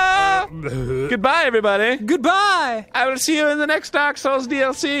it! Goodbye, everybody. Goodbye! I will see you in the next Dark Souls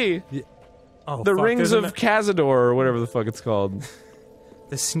DLC. Yeah. Oh, The fuck, Rings of Cazador, or whatever the fuck it's called.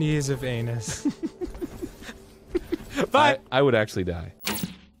 The sneeze of anus. Bye! I would actually die.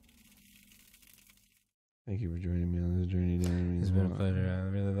 Thank you for joining me on this journey down. It's been a pleasure. I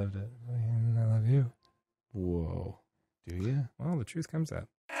really loved it. I love you. Whoa. Do you? Well, the truth comes out.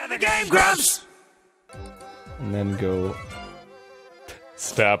 The game, Grumps! And then go...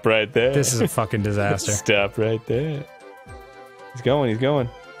 Stop right there. This is a fucking disaster. Stop right there. He's going.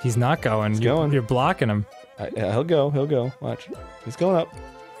 He's not going. He's going. You're blocking him. Yeah, he'll go. Watch. He's going up.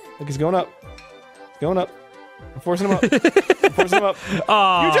 Look, he's going up. He's going up. I'm forcing him up.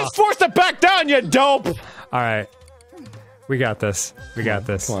 Oh. You just forced it back down, you dope! Alright. We got this. We got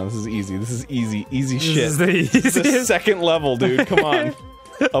this. Come on, this is easy. This is easy shit. This is the This is easiest. second level, dude. Come on.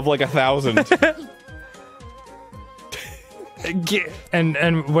 Of like 1,000.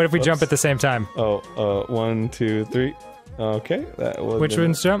 And what if we jump at the same time? Oh, 1, 2, 3. Okay, that was. Which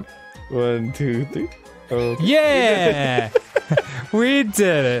ones jump? 1, 2, 3. Okay. Yeah! We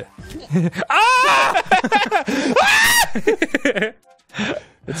did it. Ah!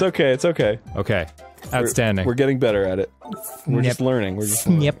 It's okay. Okay. Outstanding. We're getting better at it. We're just learning. It's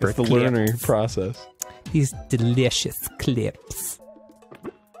the Snipperclips. learning process. These delicious clips.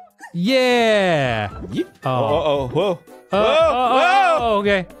 Yeah! Whoa. Oh,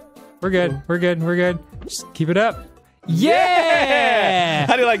 okay. We're good. Just keep it up. Yeah!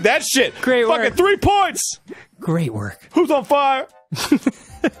 How do you like that shit? Great work. Fucking 3 points! Great work. Who's on fire?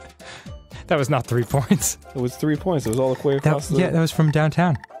 That was not 3 points. It was 3 points. It was all the way across the... Yeah, that was from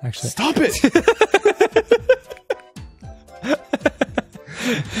downtown, actually. Stop it!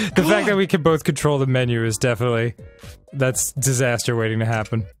 The fact that we can both control the menu is definitely... That's disaster waiting to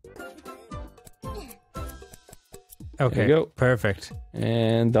happen. Okay, There you go. perfect.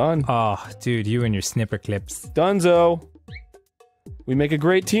 And done. Oh, dude, you and your Snipperclips. Dunzo. We make a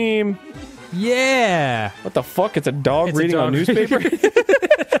great team. Yeah! What the fuck? It's a dog It's a reading a dog. newspaper?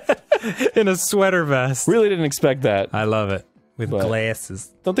 In a sweater vest. Really didn't expect that. I love it. With But-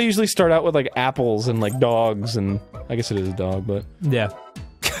 glasses. Don't they usually start out with like apples and like dogs and... I guess it is a dog, but... Yeah.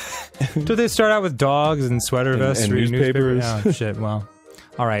 Do they start out with dogs and sweater vests and reading newspapers. Oh, shit, well.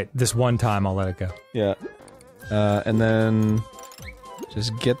 Alright, this one time I'll let it go. Yeah. And then...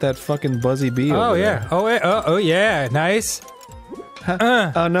 Just get that fucking Buzzy Bee Oh, over yeah. there. Oh, wait. Oh, yeah. Nice.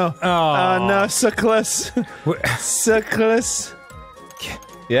 Oh, no. Oh. Oh, no. Suckless. Suckless.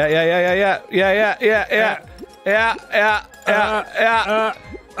 Yeah.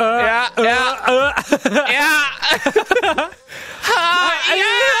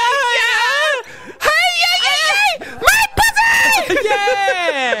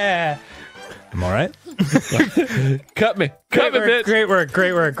 Yeah! I'm alright. Cut me, bitch. Great work.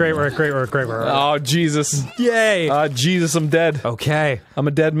 Oh, Jesus. Yay! Oh, Jesus, I'm dead. Okay. I'm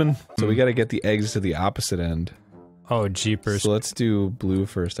a dead man. So we gotta get the eggs to the opposite end. Oh, jeepers. So let's do blue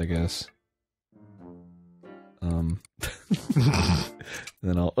first, I guess. And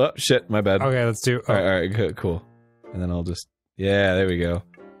then I'll. Oh shit! My bad. Okay, let's do. All right, good, cool. And then I'll just. Yeah, there we go.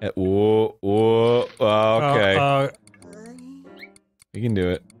 Whoa, whoa. Okay. We can do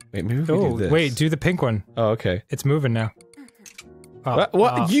it. Wait, maybe we can do this. Wait, do the pink one. Oh, okay. It's moving now. Oh,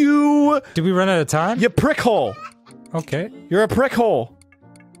 What? You? Did we run out of time? You prickhole! Okay. You're a prickhole!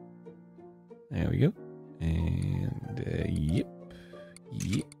 There we go. And, yep.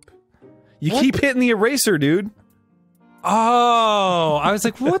 Yep. You keep hitting the eraser, dude. Oh, I was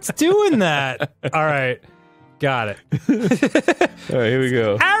like, what's doing that? All right. Got it. All right, here we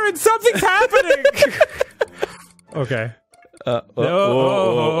go. Aaron, something's happening! Okay.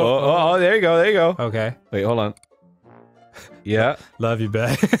 Oh, there you go, there you go. Okay. Wait, hold on. Yeah. Love you,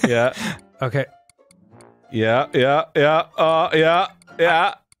 babe. Yeah. Okay. Yeah. Oh, yeah.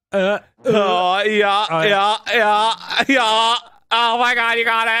 Oh my god, you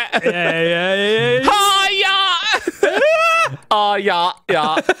got it. Yeah. Oh, yeah. Oh, yeah.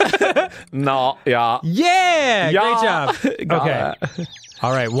 No, yeah. Yeah! Great job. Got Okay. it.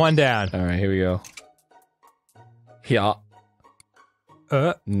 All right, one down. All right, here we go. Yeah.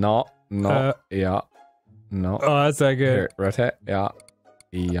 No. Yeah. No. Oh, that's not good. Here, rotate. Yeah.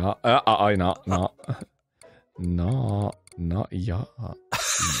 No. Yeah.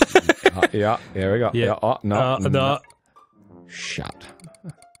 Yeah. Here we go. Yeah. No. Shut.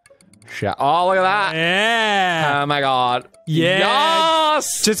 Oh, look at that. Yeah. Oh my god. Yeah.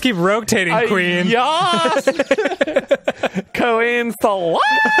 Yes. Just keep rotating, Queen. Yes. Queen for what?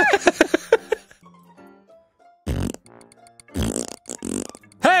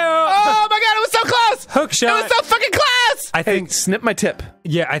 Oh my god, it was so close! Hook shot. It was so fucking close! I think. Hey, snip my tip.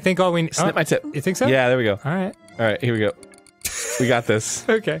 Yeah, I think all we need. Snip my tip. You think so? Yeah, there we go. All right. Alright, here we go. We got this.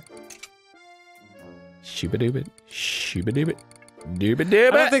 Okay. Shooba-dooba. Shooba-dooba. I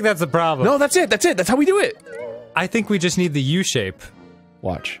Dooba-dooba. don't think that's the problem. No, that's it. That's how we do it. I think we just need the U shape.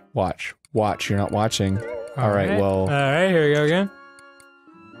 Watch. You're not watching. Alright, well. All right, here we go again.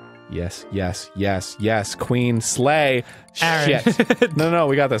 Yes. Queen, slay. Aaron. Shit. No,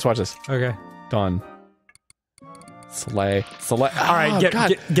 we got this. Watch this. Okay. Done. Slay. All right, get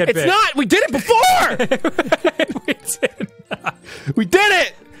it's big. not! We did it before! We did not. We did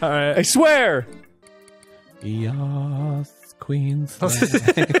it! All right. I swear! Yes, Queen slay.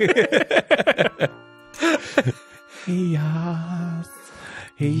 Yes,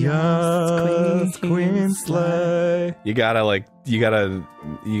 Queen slay. You gotta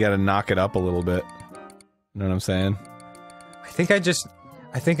knock it up a little bit. You know what I'm saying?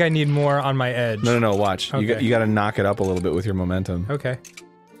 I think I need more on my edge. No, watch. Okay. You gotta knock it up a little bit with your momentum. Okay.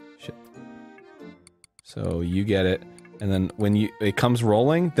 Shit. So you get it, and then when it comes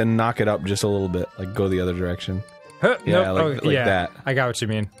rolling, then knock it up just a little bit. Like, go the other direction. Huh, Yeah, nope. like that. I got what you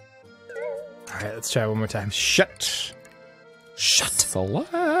mean. Alright, let's try it one more time. Shut.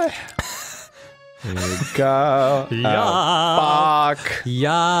 Slay. Here we go. Yeah. Fuck.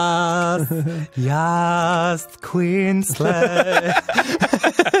 Yes, Queen slay.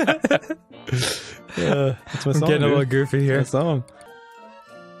 That's my I'm song, getting a little dude. goofy here. That's my song.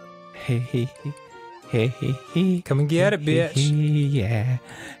 Hey. Come and get it, bitch. Yeah.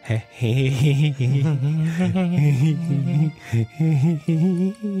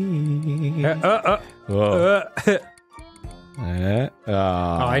 Whoa. Oh,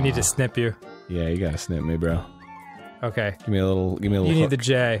 I need to snip you. Yeah, you gotta snip me, bro. Okay. Give me a little. You need the hook.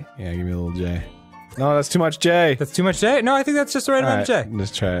 J. Yeah, give me a little J. No, that's too much J. That's too much J? No, I think that's just the right amount of J.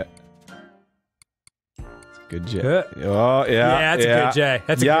 Let's try it. It's a good J. Uh, Oh, yeah. Yeah, that's a good J.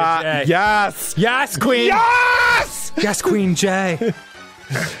 That's a good J. Yes! Yes, Queen! Yes! Yes, Queen J!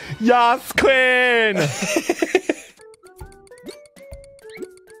 Yes, Queen!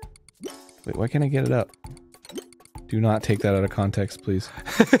 Wait, why can't I get it up? Do not take that out of context, please.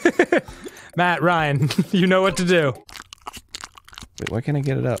 Matt, Ryan, you know what to do. Wait, why can't I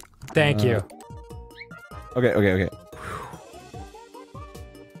get it up? Thank you. Okay.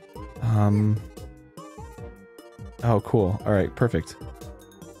 Oh, cool. Alright, perfect.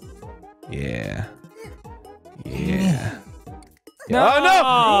 Yeah. No! Oh,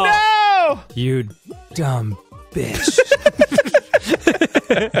 no! No! You dumb bitch.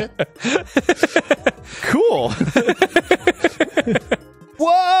 Cool.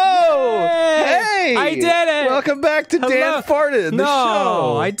 Whoa! Hey! I did it! Welcome back to Dan Farted, the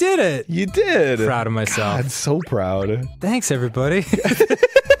show. I did it! You did. Proud of myself. God, so proud. Thanks, everybody.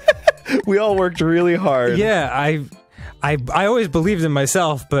 We all worked really hard. Yeah, I always believed in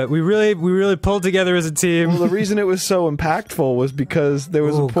myself, but we really pulled together as a team. Well, the reason it was so impactful was because there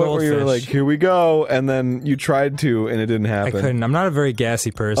was a point where you were like, goldfish. here we go, and then you tried to, and it didn't I happen. couldn't. I'm not a very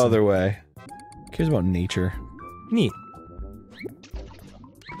gassy person. Other way. Who cares about nature? Neat.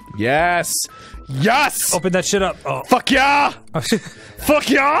 Yes! Yes! Open that shit up. Oh. Fuck yeah! Oh, shit. Fuck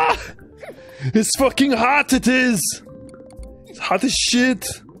yeah! It's fucking hot, it is! It's hot as shit.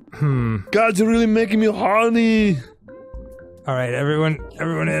 God, you're really making me horny. Alright, everyone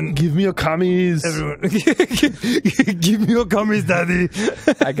in. Give me your cummies. Everyone. Give me your gummies, daddy.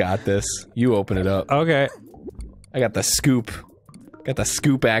 I got this. You open it up. Okay. I got the scoop. Got the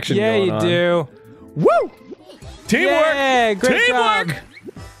scoop action Yeah, going you on. do. Woo! Teamwork! Yeah, great Teamwork! job.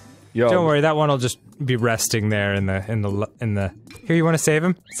 Yo. Don't worry, that one will just be resting there in the. Here, you want to save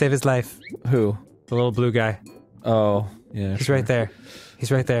him? Save his life. Who? The little blue guy. Oh, yeah. He's right there.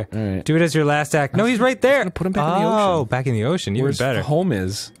 He's right there. Alright. Do it as your last act. No, he's right there. gonna put him back in the ocean. Oh, back in the ocean. Even Where's better. home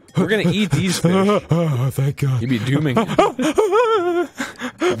is? We're gonna eat these fish. Oh, thank God. You'd be dooming. Oh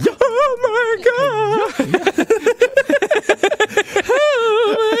my God!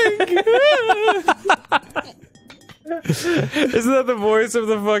 Isn't that the voice of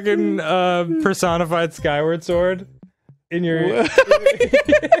the fucking personified Skyward Sword? In your. Oh my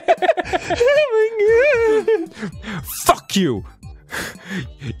God! Fuck you!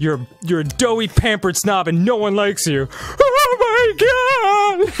 You're a doughy, pampered snob, and no one likes you. Oh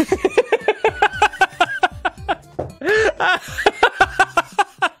my God!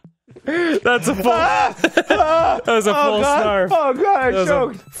 That's a full. That was a full snarf. Oh God, I That was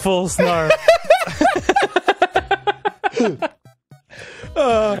choked. a full snarf.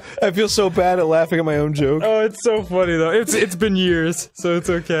 I feel so bad at laughing at my own joke. Oh, it's so funny though. It's been years, so it's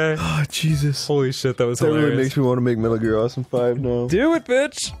okay. Oh, Jesus. Holy shit, that was That hilarious. really makes me want to make Metal Gear Awesome 5 now. Do it,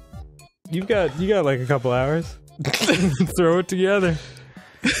 bitch. You got like a couple hours. Throw it together.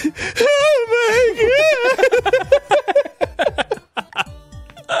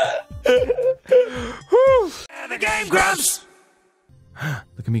 Oh And the game, Grumps!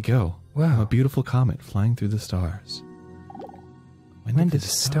 Look at me go. Wow. I'm a beautiful comet flying through the stars. When did it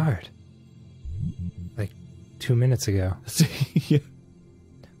start? Like 2 minutes ago. Yeah.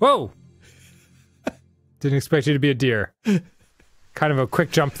 Whoa! Didn't expect you to be a deer. Kind of a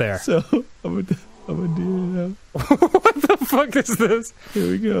quick jump there. So, I'm a deer now. What the fuck is this? Here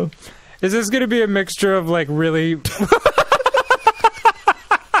we go. Is this gonna be a mixture of like really...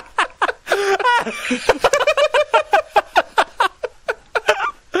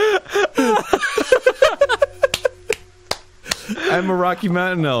 I'm a Rocky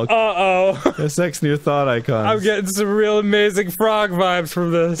Mountain elk. Uh-oh. That's next near thought icons. I'm getting some real amazing frog vibes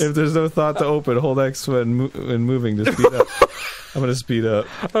from this. If there's no thought to open, hold X when moving to speed up. I'm gonna speed up.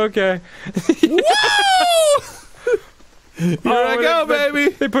 Okay. Woo! Here I go, baby!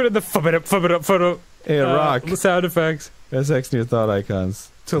 They put in the photo. Hey, a rock. Sound effects. That's X near thought icons.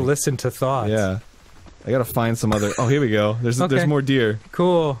 To listen to thoughts. Yeah. I gotta find some other. Oh, here we go. There's more deer.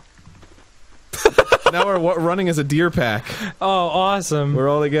 Cool. Now we're running as a deer pack. Oh, awesome. We're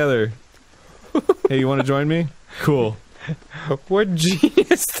all together. Hey, you want to join me? Cool. What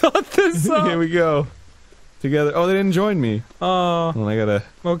genius thought this up? Here we go. Together. Oh, they didn't join me. Oh, Well, I gotta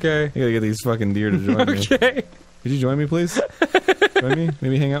get these fucking deer to join me. okay. Could you join me, please? Join me?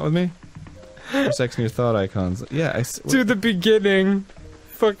 Maybe hang out with me? There's X near thought icons. Yeah, To the beginning.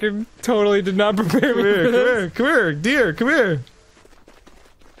 Fucking totally did not prepare me for this. come here, deer, come here.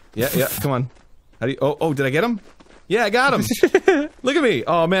 Yeah, come on. How do you? Oh, did I get him? Yeah, I got him. Look at me.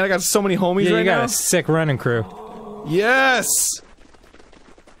 Oh man, I got so many homies Yeah, right you got now. a sick running crew. Yes.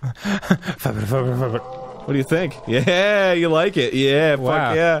 What do you think? Yeah, you like it? Yeah, Wow.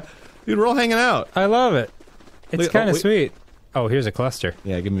 fuck yeah, dude. We're all hanging out. I love it. It's Look- kind of wait. sweet. Oh, here's a cluster.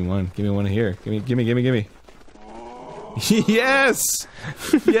 Yeah, give me one. Give me one here. Give me. Yes!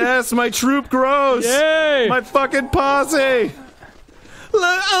 Yes, my troop grows! Yay! My fucking posse!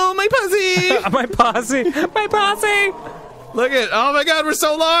 Oh, my posse! My posse! My posse! Look at, oh my god, we're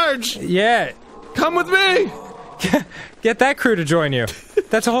so large! Yeah. Come with me! Get that crew to join you.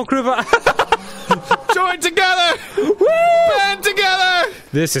 That's a whole crew of... Join together! Woo! Band together!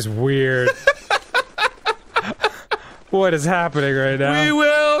 This is weird. What is happening right now? We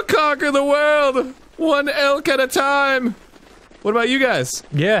will conquer the world! One elk at a time! What about you guys?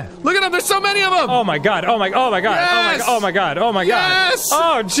 Yeah. Look at them, there's so many of them! Oh my god, oh my god, Yes! oh my god, oh my god. Yes!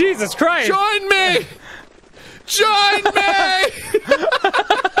 Oh, Jesus Christ! Join me! Join me!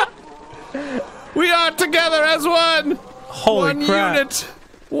 We are together as one! Holy One crap. unit!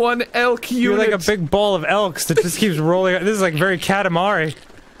 One elk You're unit! like a big ball of elks that just keeps rolling. This is like very Katamari.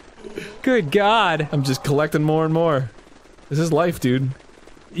 Good god. I'm just collecting more and more. This is life, dude.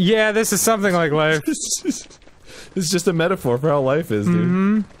 Yeah, this is something like life. This is just a metaphor for how life is,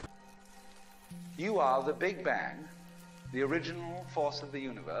 dude. You are the Big Bang, the original force of the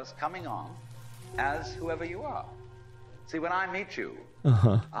universe coming on, as whoever you are. See, when I meet you,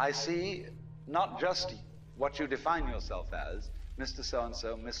 I see not just what you define yourself as, Mr.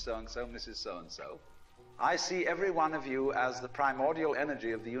 So-and-so, Miss So-and-so, Mrs. So-and-so. I see every one of you as the primordial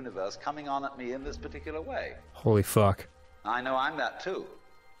energy of the universe coming on at me in this particular way. Holy fuck. I know I'm that too.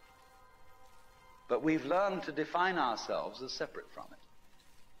 But we've learned to define ourselves as separate from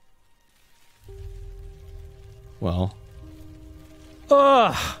it. Well.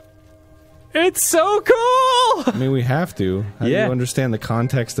 Ugh! It's so cool! I mean, we have to. How do you understand the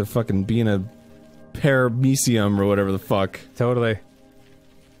context of fucking being a paramecium or whatever the fuck? Totally.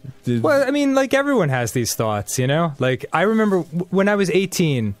 Well, I mean, like, everyone has these thoughts, you know? Like, I remember when I was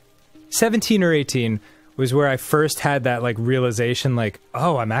 18, 17 or 18, was where I first had that, like, realization, like,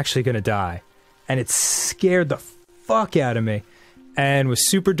 oh, I'm actually gonna die. And it scared the fuck out of me. And was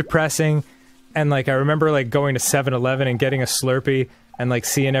super depressing. And, like, I remember, like, going to 7-Eleven and getting a Slurpee and, like,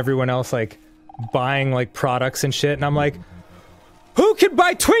 seeing everyone else, like, buying, like, products and shit. And I'm like, who can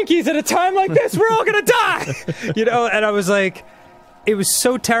buy Twinkies at a time like this? We're all gonna die! You know? And I was like, it was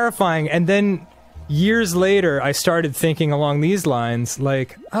so terrifying. And then years later, I started thinking along these lines,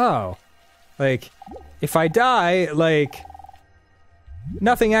 like, oh, like, if I die, like,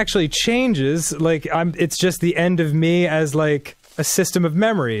 nothing actually changes. Like, it's just the end of me as, like, a system of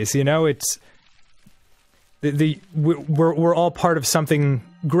memories, you know? It's we're all part of something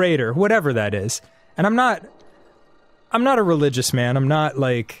greater, whatever that is. And I'm not a religious man. I'm not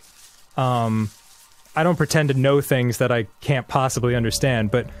like, I don't pretend to know things that I can't possibly understand,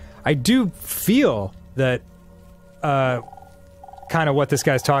 but I do feel that, kind of what this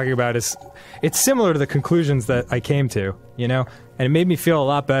guy's talking about is, it's similar to the conclusions that I came to, you know? And it made me feel a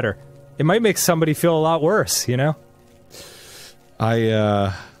lot better. It might make somebody feel a lot worse, you know?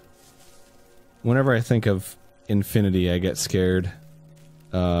 Whenever I think of infinity, I get scared.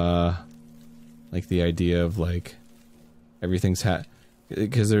 Like the idea of, like, everything's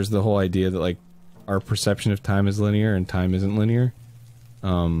because there's the whole idea that, like, our perception of time is linear and time isn't linear.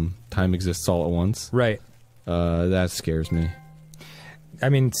 Time exists all at once. Right. That scares me. I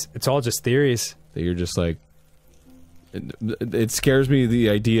mean, it's all just theories. That you're just, like... It scares me,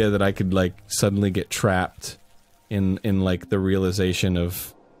 the idea that I could, like, suddenly get trapped in like, the realization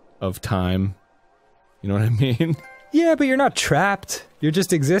of time. You know what I mean? Yeah, but you're not trapped. You're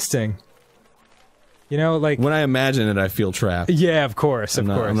just existing. You know, like... When I imagine it, I feel trapped. Yeah, of course, of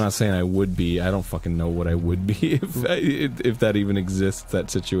course. I'm not saying I would be. I don't fucking know what I would be if that even exists, that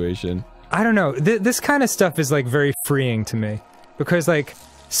situation. I don't know. This kind of stuff is, like, very freeing to me. Because, like,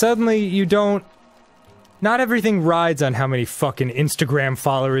 suddenly you don't... Not everything rides on how many fucking Instagram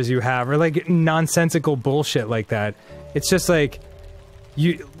followers you have, or, like, nonsensical bullshit like that. It's just, like,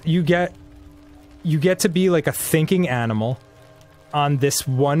 you get to be, like, a thinking animal on this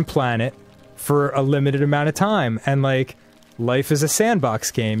one planet for a limited amount of time, and, like, life is a sandbox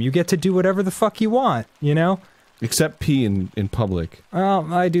game. You get to do whatever the fuck you want, you know? Except pee in public.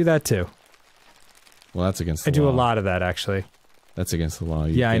 Well, I do that too. Well, that's against the law. I do a lot of that, actually. That's against the law.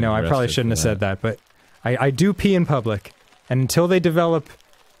 Yeah, I know, I probably shouldn't have said that, but I do pee in public, and until they develop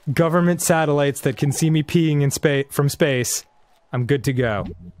government satellites that can see me peeing in from space, I'm good to go.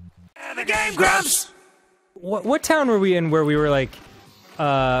 And the game Grumps! What town were we in where we were, like,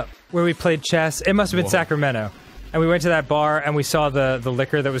 where we played chess? It must have been Sacramento. And we went to that bar and we saw the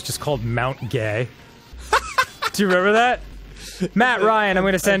liquor that was just called Mount Gay. Do you remember that? Matt Ryan, I'm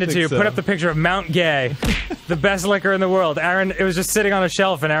gonna send it to you. So. Put up the picture of Mount Gay. The best liquor in the world. Aaron, it was just sitting on a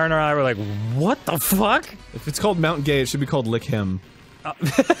shelf and Aaron and I were like, what the fuck? If it's called Mount Gay, it should be called Lick Him.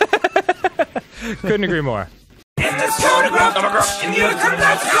 Couldn't agree more. In this code of Grumps, and you come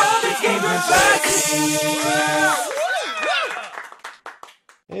back to call this game Grumps.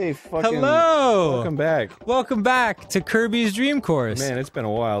 Hey, fucking... Hello! Welcome back. Welcome back to Kirby's Dream Course. Man, it's been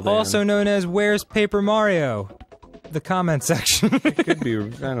a while, Dan. Also known as Where's Paper Mario? The comment section. It could be, I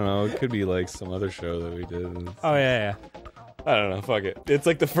don't know, it could be like some other show that we did. Oh, yeah. I don't know, fuck it. It's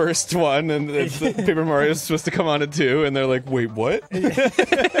like the first one, and Paper Mario's supposed to come on at 2, and they're like, wait, what?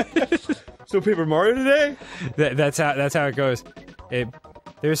 So Paper Mario today? That's how it goes.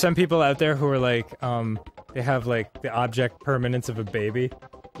 There's some people out there who are like, they have like the object permanence of a baby,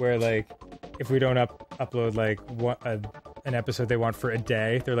 where like, if we don't upload like an episode they want for a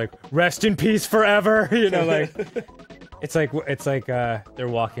day, they're like, rest in peace forever, you know, like, it's like they're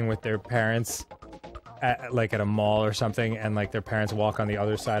walking with their parents at a mall or something, and like their parents walk on the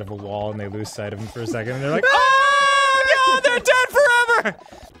other side of a wall and they lose sight of them for a second and they're like, oh no, they're dead forever!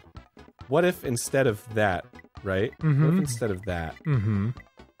 What if instead of that, right? Mm-hmm. What if instead of that, mm-hmm.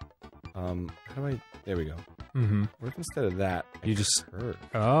 there we go. Mm-hmm. What if instead of that, you just hurt?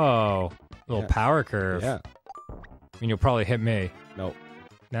 Oh, Little power curve. Yeah. I mean, you'll probably hit me. No.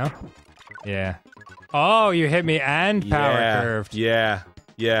 No? Yeah. Oh, you hit me and power curved. Yeah.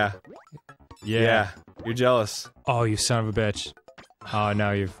 Yeah. Yeah. You're jealous. Oh, you son of a bitch. Oh,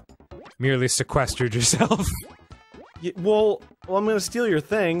 no, you've merely sequestered yourself. Well, I'm gonna steal your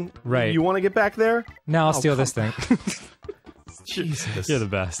thing. Right. You want to get back there? Now I'll steal this thing. Jesus. You're the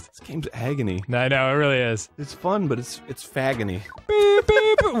best. This game's agony. I know, it really is. It's fun, but it's fagony. Beep,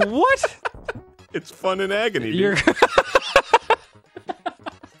 beep. What? It's fun and agony. You're...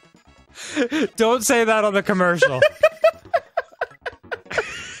 Don't say that on the commercial.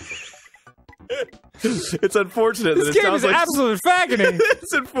 It's unfortunate that This it game sounds is like absolute fagony.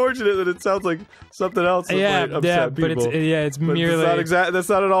 It's unfortunate that it sounds like something else that might upset but people. it's But merely that's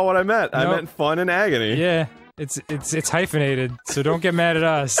not at all what I meant. I Nope. meant fun and agony. yeah. It's hyphenated, so don't get mad at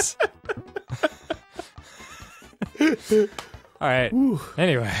us. All right.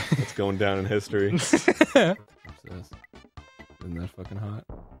 Anyway, It's going down in history. What's this? Isn't that fucking hot?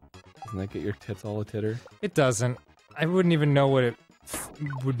 Doesn't that get your tits all a titter? it doesn't. I wouldn't even know what it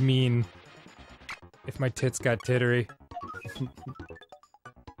would mean if my tits got tittery.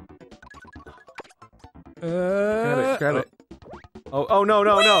 Grab it. Oh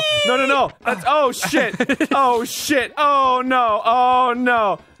no. That's, oh shit. Oh shit. Oh no. Oh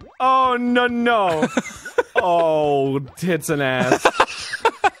no. Oh no. Oh, tits and ass.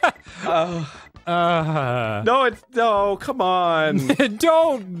 No, come on.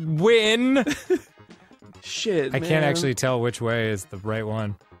 Don't win. Shit, I can't actually tell which way is the right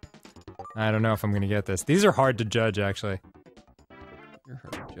one. I don't know if I'm gonna get this. These are hard to judge, actually. You're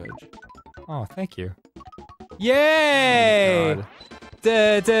hard to judge. Oh, thank you. Yay!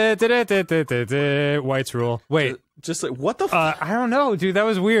 God. White's rule. Wait. Just like, what the f- I don't know, dude. That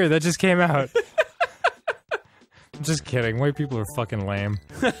was weird. That just came out. I'm just kidding. White people are fucking lame.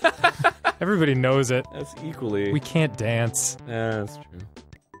 Everybody knows it. That's equally. We can't dance. Yeah, that's true.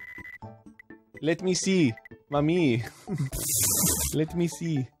 Let me see. Mommy. Let me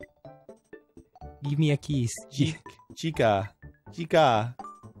see. Give me a kiss. Chica.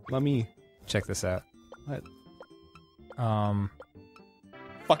 Mommy. Check this out. What?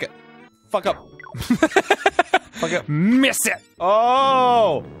 Fuck it. Fuck up. Fuck up. Miss it!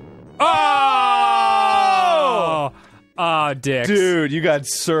 Oh! Oh! Oh, dicks. Dude, you got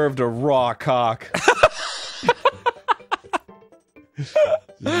served a raw cock.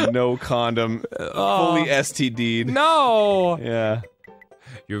 No condom. Fully STD'd. No! Yeah.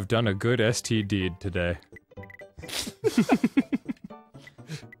 You've done a good ST deed today.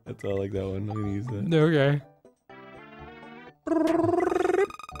 That's all I like that one. I'm gonna use that. Okay.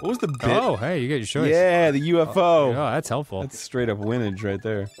 What was the bit? Oh, hey, you got your choice. Yeah, the UFO. Oh, that's helpful. That's straight up winage right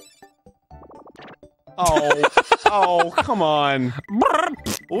there. Oh, oh, come on.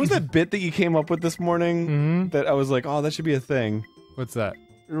 What was that bit that you came up with this morning? That I was like, oh, that should be a thing. What's that?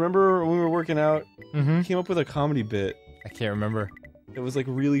 Remember when we were working out? You came up with a comedy bit. I can't remember. It was like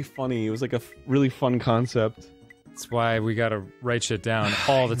really funny. It was like a really fun concept. That's why we gotta write shit down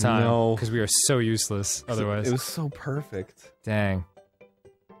all the time. No. Because we are so useless otherwise. It was so perfect. Dang.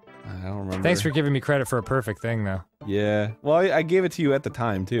 I don't remember. Thanks for giving me credit for a perfect thing, though. Yeah. Well, I gave it to you at the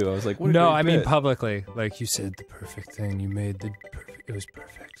time, too. I was like, what a No, great I mean bit. publicly. Like, you said the perfect thing. You made the perfect... It was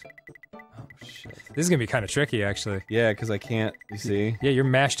perfect. Oh, shit. This is gonna be kind of tricky, actually. Yeah, because I can't, you see? Yeah, you're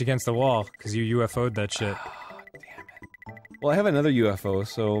mashed against the wall, because you UFO'd that shit. Well, I have another UFO,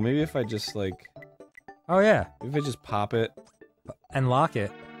 so maybe if I just, like... Oh, yeah. Maybe if I just pop it... And lock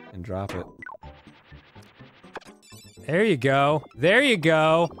it. And drop it. There you go. There you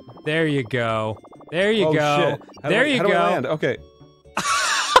go. There you go. There you Oh, go. shit. There you How do I go. land? Okay.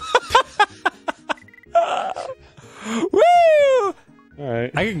 Woo!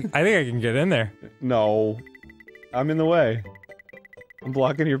 Alright. I think I can get in there. No. I'm in the way. I'm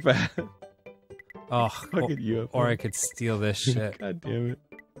blocking your path. Oh, Fucking UFO. or I could steal this shit. God damn it.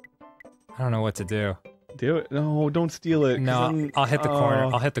 I don't know what to do. Do it. No, don't steal it. 'cause No, I'll hit the corner. Oh.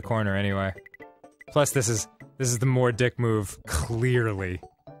 I'll hit the corner anyway. Plus, this is the more dick move, clearly.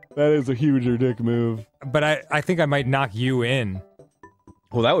 That is a huger dick move. But I think I might knock you in.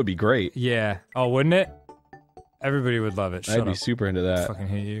 Well, that would be great. Yeah. Oh, wouldn't it? Everybody would love it. Shut I'd be up. super into that. Fucking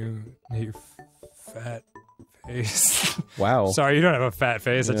hate you. Hate your fat face. Wow. Sorry, you don't have a fat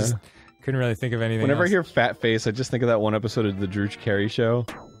face. I Yeah. just couldn't really think of anything Whenever else. I hear fat face, I just think of that one episode of the Drooch Carey Show.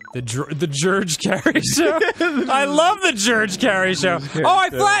 The George Carey show? I love the George Carey show. Carey Oh, I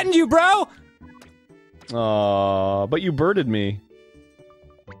show. flattened you, bro! Aw, but you birded me.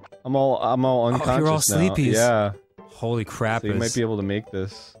 I'm all unconscious you're all now. sleepies. Yeah. Holy crap. So you might be able to make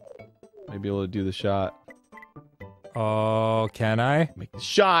this. Might be able to do the shot. Oh, can I? Make the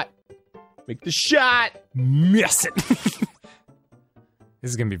shot! Make the shot! Miss it! This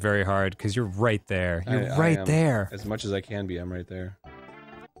is gonna be very hard, because you're right there. You're right there. As much as I can be, I'm right there.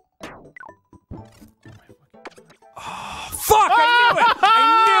 Fuck!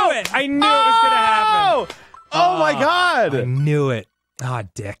 I knew it! I knew it! I knew it was gonna happen! Oh my god! I knew it. Ah,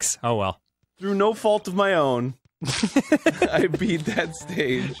 dicks. Oh well. Through no fault of my own, I beat that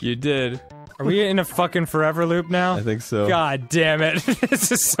stage. You did. Are we in a fucking forever loop now? I think so. God damn it.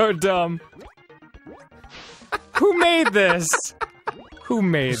 This is so dumb. Who made this? Who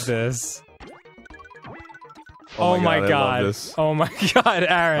made this? Oh my god. I love this. Oh my god,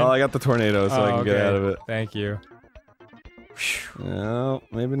 Aaron. Oh, I got the tornado, so I can get out of it. Thank you. No,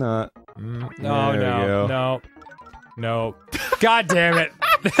 maybe not. No, There we go. no. No. God damn it.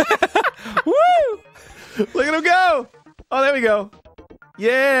 Woo! Look at him go! Oh, there we go.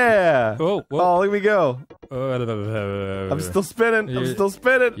 Yeah! Whoa, whoa. Oh, look at me go. I'm still spinning. I'm still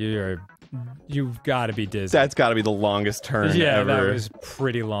spinning. You've got to be dizzy. That's got to be the longest turn yeah, ever. that was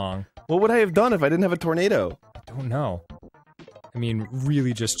pretty long. What would I have done if I didn't have a tornado? I don't know. I mean,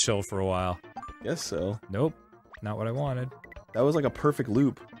 really just chill for a while. Guess so. Nope. Not what I wanted. That was like a perfect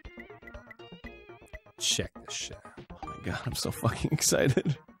loop. Check this shit. Oh my god, I'm so fucking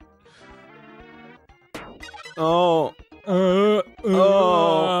excited. Oh. Oh.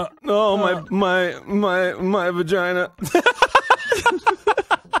 No, my vagina.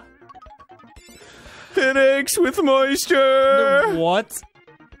 It aches with moisture. What?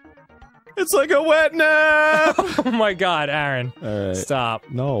 It's like a wet nap. Oh my god, Aaron. Alright. Stop.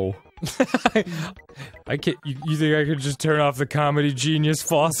 No. I can't. You think I could just turn off the comedy genius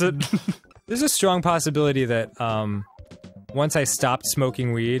faucet? There's a strong possibility that, once I stopped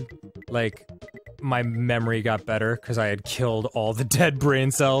smoking weed, like, my memory got better because I had killed all the dead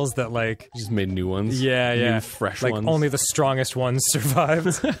brain cells that, like... You just made new ones? Yeah, yeah. New, fresh like, ones? only the strongest ones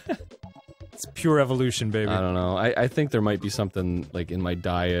survived. It's pure evolution, baby. I don't know. I think there might be something, like, in my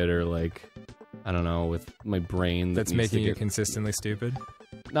diet or, like, I don't know, with my brain that's making you consistently stupid?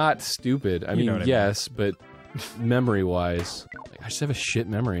 Not stupid. I mean, yes, but memory-wise, like, I just have a shit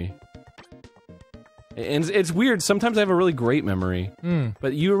memory. And it's weird. Sometimes I have a really great memory,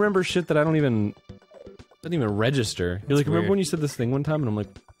 but you remember shit that I don't even register. You're like, remember when you said this thing one time, and I'm like,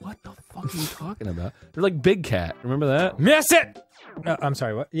 what the fuck are you talking about? They're like Big Cat. Remember that? Miss it. No, I'm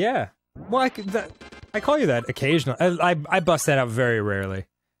sorry. What? Yeah. Well, I call you that occasionally. I bust that out very rarely.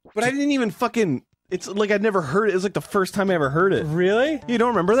 But I didn't even fucking. It's like I'd never heard it. It was like the first time I ever heard it. Really? You don't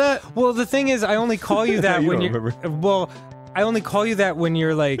remember that? Well, the thing is, I only call you that when you're. Remember. Well, I only call you that when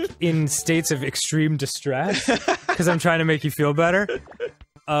you're like in states of extreme distress, because I'm trying to make you feel better.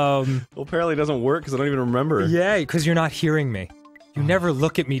 Well, apparently it doesn't work because I don't even remember. Yeah, because you're not hearing me. You never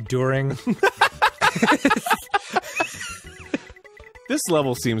look at me during. This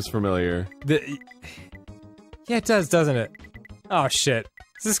level seems familiar. Yeah, it does, doesn't it? Oh shit.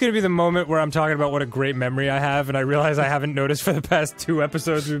 Is this gonna be the moment where I'm talking about what a great memory I have, and I realize I haven't noticed for the past 2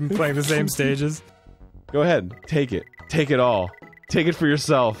 episodes we've been playing the same stages? Go ahead. Take it. Take it all. Take it for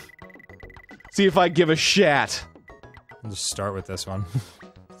yourself. See if I give a shat. I'll just start with this one.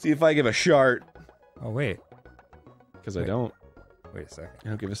 See if I give a shart. Oh, wait. Because I don't. Wait a second. I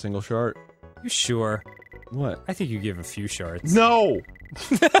don't give a single shart. You sure? What? I think you give a few shards. No!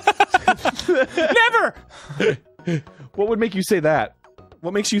 Never! What would make you say that?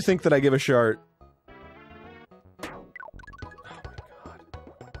 What makes you think that I give a shart?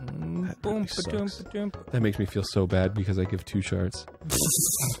 Boom, That makes me feel so bad because I give 2 shards.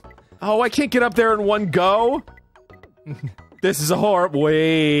 Oh, I can't get up there in one go? This is a horrible.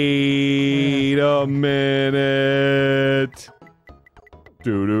 Wait a minute.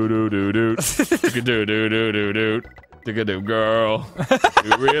 Do do do do do. Do do do do do do. Do do girl.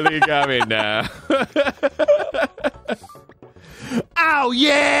 You really got me now. Oh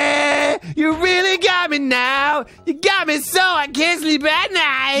yeah! You really got me now! You got me so I can't sleep at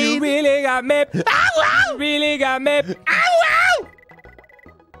night! You really got me! Ow, ow! You really got me! Ow, ow!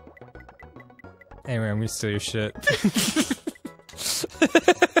 Anyway, I'm gonna steal your shit.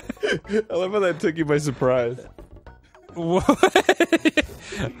 I love how that took you by surprise. What?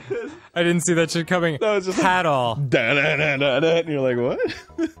 I didn't see that shit coming was just at all. Da, da, da, da, da, and you're like, what?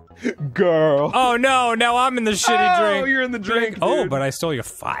 Girl. Oh no, now I'm in the shitty drink. Oh, you're in the drink, Oh, dude. but I stole your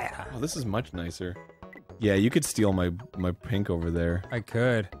fire. Oh, this is much nicer. Yeah, you could steal my pink over there. I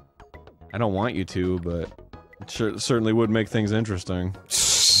could. I don't want you to, but it certainly would make things interesting.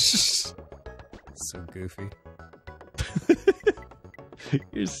 So goofy.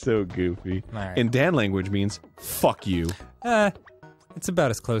 You're so goofy. Alright. In Dan language means, fuck you. It's about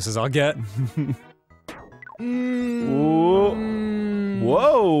as close as I'll get. Ooh.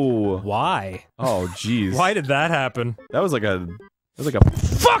 Whoa! Why? Oh, jeez. Why did that happen? That was like a...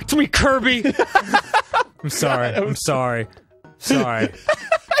 Fucked me, Kirby! I'm sorry. I'm sorry. Sorry.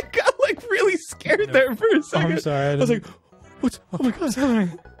 I got like really scared there for a second. I'm sorry. I was like, "What? Oh my god, what's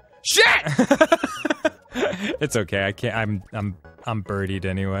happening?" Shit! It's okay. I can't. I'm birdied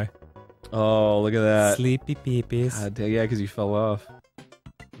anyway. Oh, look at that. Sleepy peepees. God damn, yeah, because you fell off.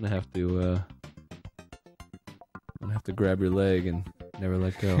 I'm gonna have to grab your leg and never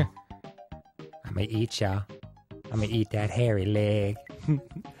let go. I'm gonna eat ya. I'm gonna eat that hairy leg.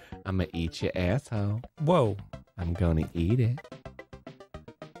 I'm gonna eat your asshole. Whoa. I'm gonna eat it.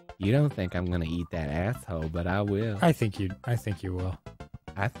 You don't think I'm gonna eat that asshole, but I will. I think you will.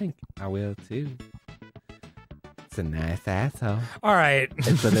 I think I will too. It's a nice asshole. All right.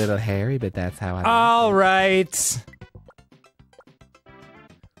 It's a little hairy, but that's how I All right.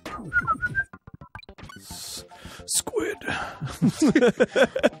 Squid.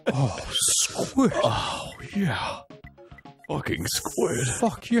 Oh, squid. Oh, yeah. Fucking squid.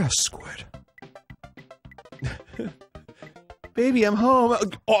 Fuck yes, squid. Baby, I'm home.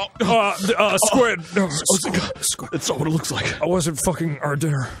 Squid. Squid. That's not what it looks like. I wasn't fucking our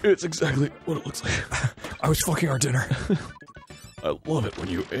dinner. It's exactly what it looks like. I was fucking our dinner. I love it when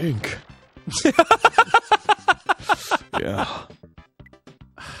you ink. Yeah.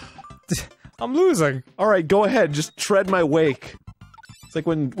 I'm losing. All right, go ahead. Just tread my wake.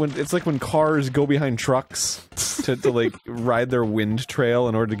 It's like when cars go behind trucks to like ride their wind trail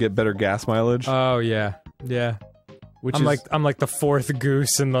in order to get better gas mileage. Oh yeah, yeah. I'm like the fourth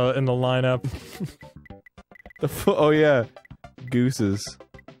goose in the lineup. Oh yeah, gooses.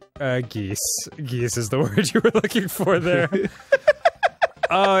 Geese. Geese is the word you were looking for there.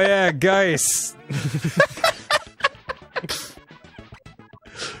 Oh yeah, geese.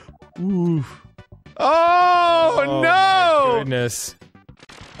 Ooh. Oh no! My goodness.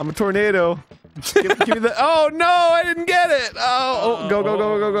 I'm a tornado. give me the. Oh no! I didn't get it. Oh, go.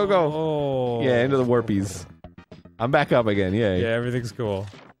 Oh. Yeah, into the warpies. I'm back up again. Yay. Yeah, everything's cool.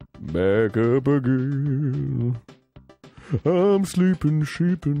 Back up again. I'm sleeping.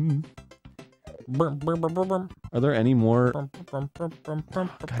 Are there any more? God,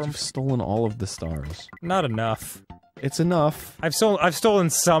 you've stolen all of the stars. Not enough. It's enough. I've stolen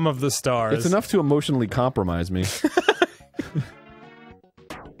some of the stars. It's enough to emotionally compromise me.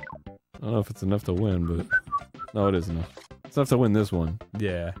 I don't know if it's enough to win, but... No, it is enough. It's enough to win this one.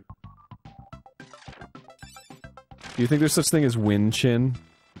 Yeah. Do you think there's such thing as win chin?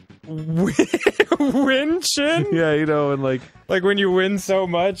 Win chin? Yeah, you know, and like when you win so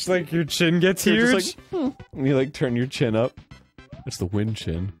much, like your chin gets you're huge? just like, and you like turn your chin up. It's the win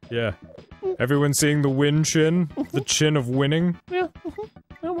chin. Yeah. Everyone seeing the win chin? The chin of winning? Yeah.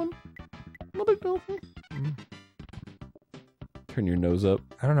 That one. No big deal. Turn your nose up.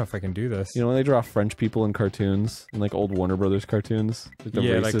 I don't know if I can do this. You know when they draw French people in cartoons, in like old Warner Brothers cartoons? Like the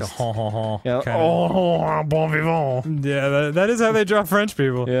yeah, racist... like the ha ha ha. Yeah, oh, bon vivant. Yeah, that is how they draw French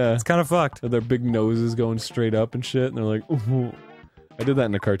people. Yeah. It's kind of fucked. Their big noses going straight up and shit, and they're like, ooh. I did that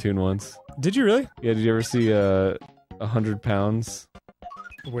in a cartoon once. Did you really? Yeah, did you ever see 100 Pounds?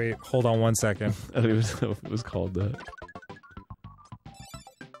 Wait, hold on 1 second. I don't even know if it was called that.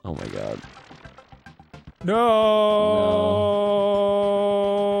 Oh my god. No!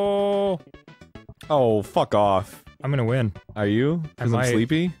 Oh, fuck off. I'm gonna win. Are you? Because I'm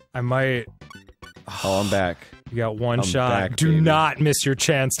sleepy? I might. Oh, I'm back. You got one shot. Back, Do baby. not miss your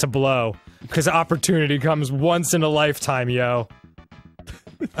chance to blow. Because opportunity comes once in a lifetime, yo.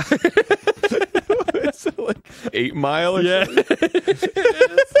 Is it like 8 Mile or yeah.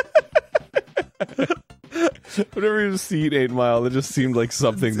 Whenever you see 8 Mile, it just seemed like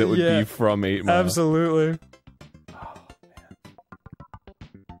something that would be from 8 Mile. Absolutely. Oh, man.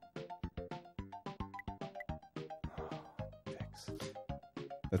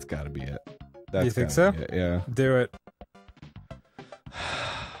 That's gotta be it. That's you think so? It, yeah. Do it.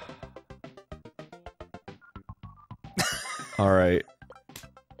 Alright.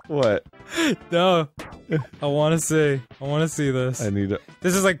 What? No. I wanna see. I wanna see this. I need to...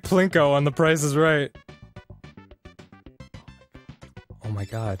 This is like Plinko on The Price is Right. Oh my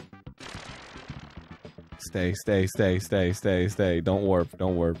god. Stay. Don't warp.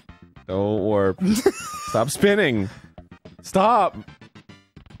 Don't warp. Stop spinning. Stop.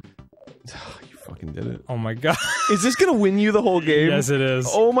 You fucking did it. Oh my god. Is this gonna win you the whole game? Yes, it is.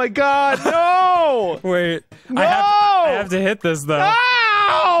 Oh my god, no! Wait. No! I have to hit this though.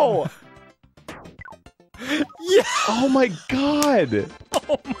 No! Yeah! Oh my god!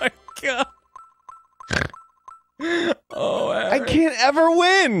 Oh my god! Oh, Aaron. I can't ever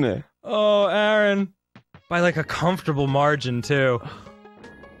win! Oh, Aaron. By like a comfortable margin, too.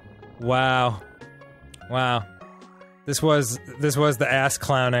 Wow. Wow. This was the ass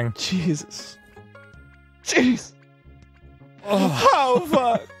clowning. Jesus. Jeez. Oh,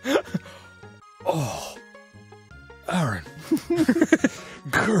 fuck. oh. Aaron.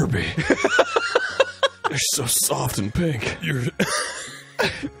 Kirby. You're so soft and pink. You're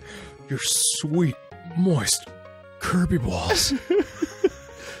sweet, moist Kirby balls.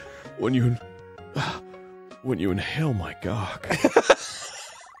 When you inhale my cock.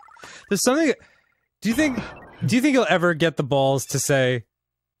 There's something. Do you think you'll ever get the balls to say,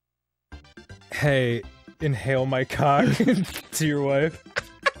 "Hey, inhale my cock" to your wife?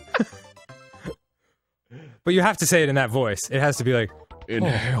 But you have to say it in that voice. It has to be like,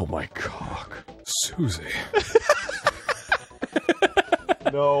 Inhale my cock. Susie.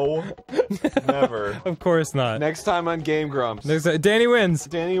 No. Never. Of course not. Next time on Game Grumps. Danny wins.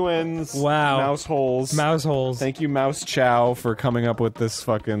 Danny wins. Wow. Mouse holes. Mouse holes. Thank you, Mouse Chow, for coming up with this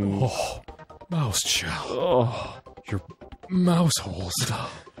fucking... Oh, mouse chow. Oh. Your mouse holes.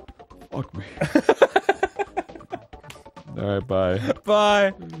 Fuck me. Alright, bye.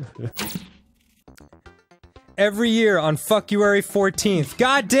 Bye. Every year on Fuckuary 14th.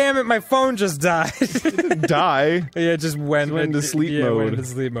 God damn it, my phone just died. It didn't die. Yeah, it just went into sleep mode. Went into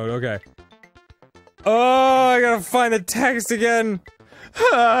sleep mode, okay. Oh, I gotta find the text again.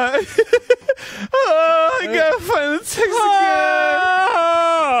 I gotta find the text again.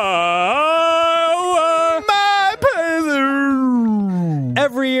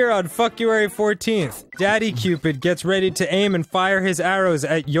 Every year on Fuckuary 14th, Daddy Cupid gets ready to aim and fire his arrows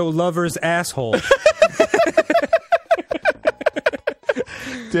at yo lover's asshole.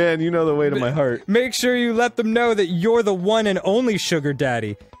 Dan, you know the way to my heart. Make sure you let them know that you're the one and only sugar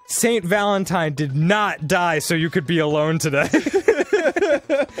daddy. Saint Valentine did not die so you could be alone today.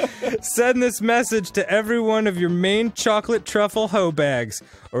 Send this message to every one of your main chocolate truffle hoe bags,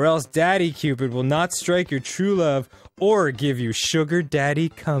 or else Daddy Cupid will not strike your true love or give you sugar daddy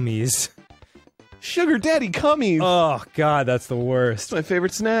cummies. Sugar daddy cummies. Oh god, that's the worst. It's my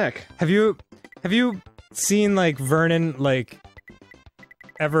favorite snack. Have you seen like Vernon like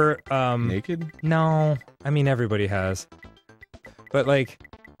ever Naked? No, I mean everybody has. But like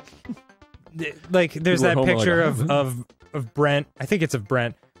there's that picture of Brent, I think it's of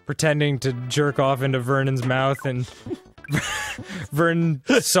Brent, pretending to jerk off into Vernon's mouth, and Vernon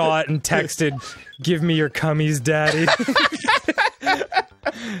saw it and texted, "Give me your cummies, daddy."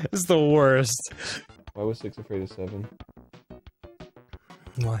 It's the worst. Why was 6 afraid of 7?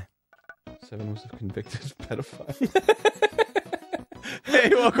 Why? 7 was a convicted pedophile. Hey,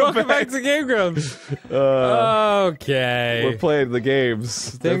 welcome back to Game Grumps. Okay. We're playing the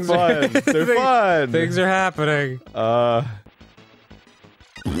games. Things They're fun. They're fun. Things are happening.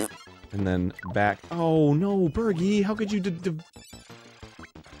 And then back. Oh no, Bergie! How could you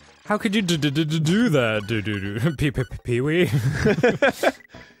How could you do that? Pee-wee?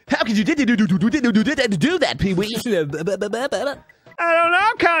 How could you do that, Pee-wee? I don't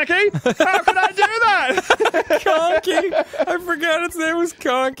know, Conky! How could I do that? Conky! I forgot its name was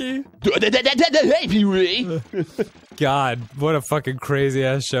Conky. Hey, Pee-wee! God, what a fucking crazy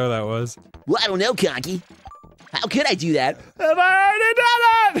ass show that was. Well, I don't know, Conky. How could I do that? Have I already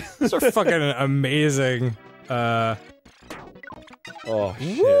done it? Those are fucking amazing. Oh,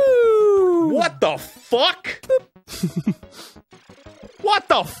 shit. Woo! What the fuck? What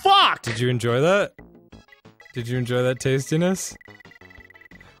the fuck? Did you enjoy that? Did you enjoy that tastiness?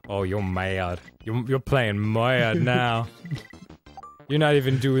 Oh, you're mad. You're playing mad now. You're not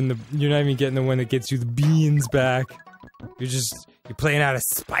even getting the one that gets you the beans back. You're playing out of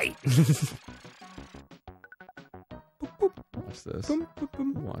spite. Watch this.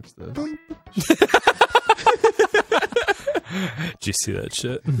 Watch this. Did you see that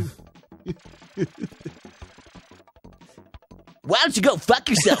shit? Why don't you go fuck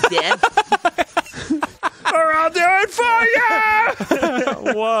yourself, Dad? Or I'll do it for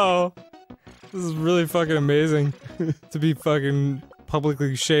you! Whoa. This is really fucking amazing. To be fucking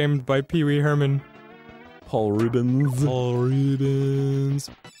publicly shamed by Pee-wee Herman. Paul Rubens. Paul Rubens.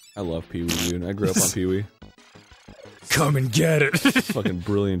 I love Pee-wee, dude. I grew up on Pee-wee. Come and get it. Fucking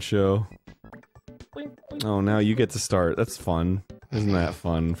brilliant show. Oh, now you get to start. That's fun. Isn't that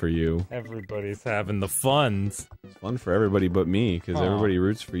fun for you? Everybody's having the funs. It's fun for everybody but me, because everybody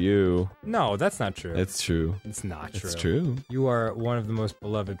roots for you. No, that's not true. It's true. It's not true. It's true. You are one of the most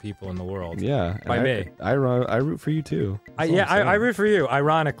beloved people in the world. Yeah. By me. I root for you too. I root for you,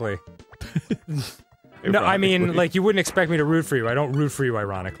 ironically. No, I mean, like, you wouldn't expect me to root for you. I don't root for you,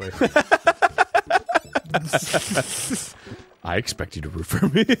 ironically. I expect you to root for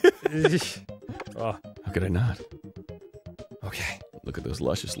me. Oh. How could I not? Okay. Look at those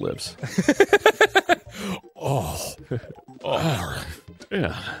luscious lips. Oh. Oh.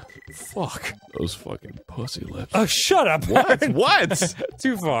 Yeah. Fuck. Those fucking pussy lips. Oh, shut up. What? What?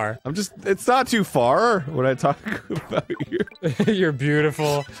 Too far. I'm just, it's not too far what I talk about here. You're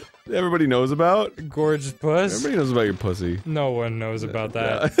beautiful. Everybody knows about. Gorgeous puss. Everybody knows about your pussy. No one knows about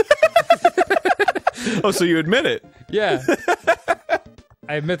that. Oh, so you admit it? Yeah.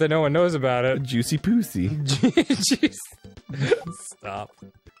 I admit that no one knows about it. Juicy pussy. Jeez. Stop.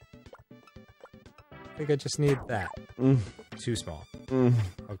 I think I just need that. Too small.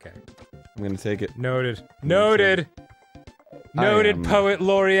 Okay. I'm gonna take it. Noted. Noted! Noted poet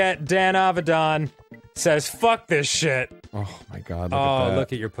laureate Dan Avedon says, fuck this shit. Oh my god, look at that.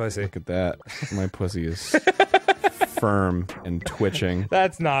 Look at your pussy. Look at that. My pussy is firm and twitching.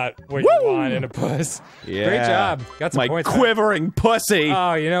 That's not what you want in a puss. Yeah. Great job. Got some points. My quivering pussy!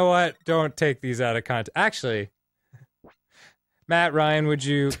 Oh, you know what? Don't take these out of context. Actually, Matt, Ryan, would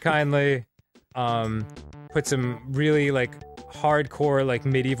you kindly, put some really, like, hardcore, like,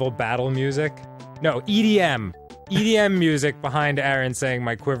 medieval battle music? No, EDM. EDM music behind Aaron saying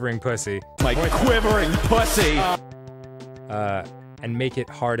my quivering pussy. My quivering pussy! And make it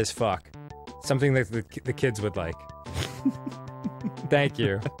hard as fuck. Something that the kids would like. Thank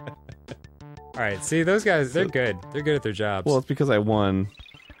you. Alright, see, those guys, they're good. They're good at their jobs. Well, it's because I won.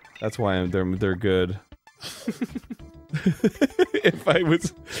 That's why they're good. If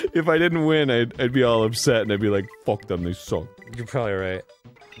I didn't win, I'd be all upset and I'd be like, fuck them, they suck. You're probably right.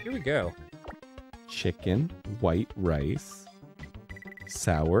 Here we go. Chicken, white rice,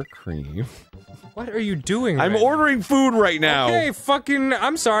 sour cream. What are you doing I'm right ordering food right now! Okay, fucking,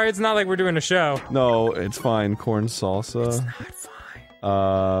 I'm sorry, it's not like we're doing a show. No, it's fine. Corn salsa. It's not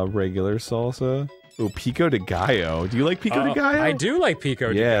fine. Regular salsa. Oh, pico de gallo. Do you like pico de gallo? I do like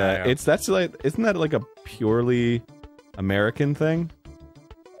pico de gallo. Yeah, that's like, isn't that like a purely American thing?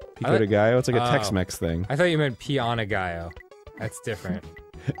 Pico de gallo? It's like a Tex-Mex thing. I thought you meant pee on a gallo. That's different.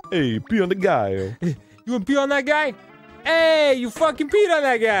 Hey, pee on the gallo. You wanna pee on that guy? Hey, you fucking peed on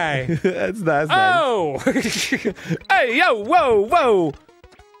that guy! That's nice. Oh! Hey, yo, whoa, whoa!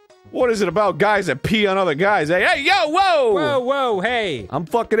 What is it about guys that pee on other guys? Hey, yo, whoa! Whoa, whoa, hey! I'm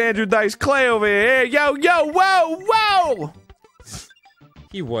fucking Andrew Dice Clay over here. Hey, yo, whoa, whoa!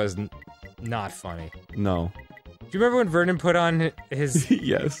 He was not funny. No. Do you remember when Vernon put on his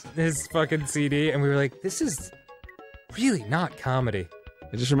yes, his fucking CD and we were like, this is really not comedy.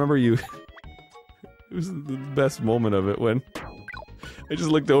 I just remember you. It was the best moment of it when I just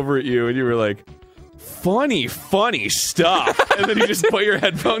looked over at you and you were like, funny stuff. And then you just put your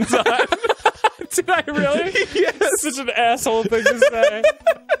headphones on. Did I really? Yes. Such an asshole thing to say.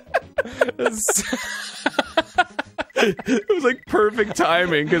 It was like perfect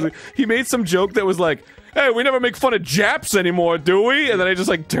timing because he made some joke that was like, hey, we never make fun of Japs anymore, do we? And then I just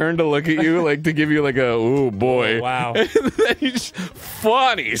like turned to look at you like to give you like a, ooh boy. Oh, wow. And then you just,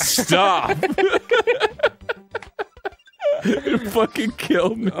 funny stuff. It fucking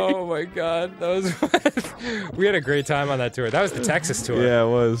killed me. Oh my god, that was we had a great time on that tour. That was the Texas tour. Yeah, it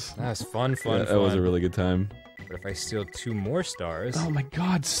was. That was fun. That was a really good time. But if I steal 2 more stars... Oh my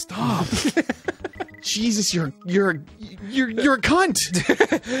god, stop. Jesus, you're a cunt.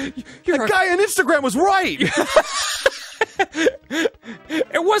 That guy on Instagram was right.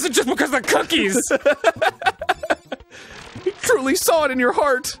 It wasn't just because of the cookies. You truly saw it in your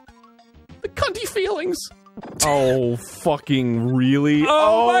heart. The cunty feelings. Oh, fucking really?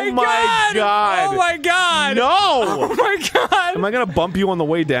 Oh my god! Oh my god! No! Oh my god! Am I gonna bump you on the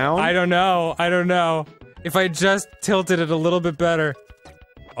way down? I don't know. I don't know. If I just tilted it a little bit better.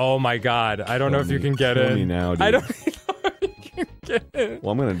 Oh my god. I don't know if you can get in. Me now, dude. I don't know if you can get in.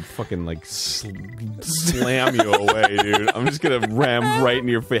 Well, I'm gonna fucking like slam you away, dude. I'm just gonna ram right in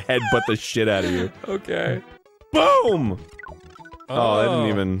your headbutt the shit out of you. Okay. Boom! Oh,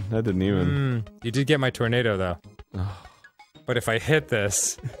 that didn't even. You did get my tornado, though. But if I hit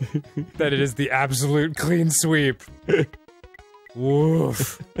this, then it is the absolute clean sweep.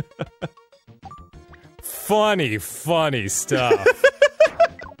 Woof. Funny stuff.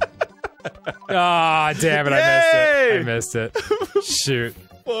 Ah, damn it, I missed it. Shoot.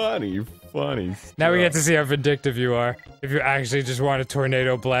 Funny stuff. Now we get to see how vindictive you are. If you actually just want to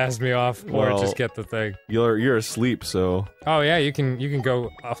tornado blast me off, or just get the thing. You're asleep, so. Oh yeah, you can go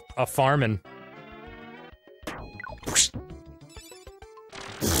a farming.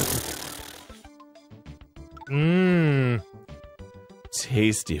 Mmm.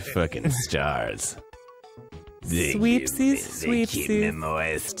 Tasty fucking stars. Sweepsies. They keep me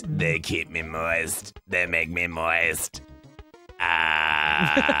moist. They keep me moist. They make me moist.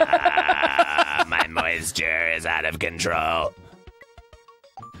 Ah, my moisture is out of control.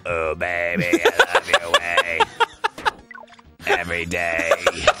 Oh, baby, I love your way. Every day.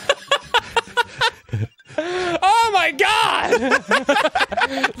 Oh my god!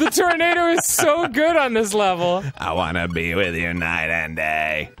 The tornado is so good on this level. I wanna be with you night and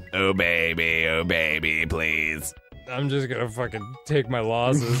day. Oh, baby, please. I'm just gonna fucking take my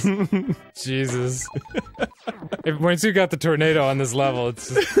losses. Jesus. Once you got the tornado on this level,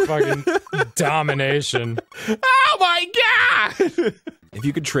 it's just fucking domination. Oh my god! If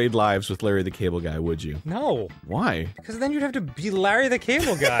you could trade lives with Larry the Cable Guy, would you? No. Why? Because then you'd have to be Larry the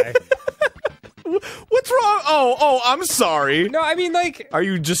Cable Guy. What's wrong? Oh, I'm sorry. No, I mean, like... Are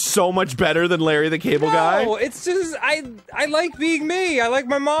you just so much better than Larry the Cable Guy? No, it's just, I like being me. I like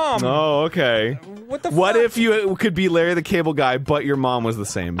my mom. Oh, okay. What the fuck? What if you could be Larry the Cable Guy, but your mom was the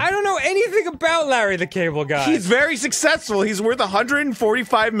same? I don't know anything about Larry the Cable Guy. He's very successful. He's worth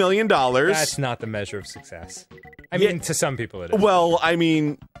 $145 million. That's not the measure of success. I mean, to some people it is. Well, I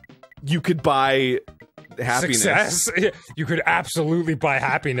mean, you could buy happiness. Success? You could absolutely buy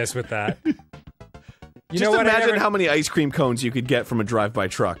happiness with that. You Just know what? imagine how many ice cream cones you could get from a drive-by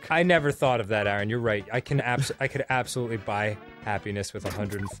truck. I never thought of that, Aaron. You're right. I could absolutely buy happiness with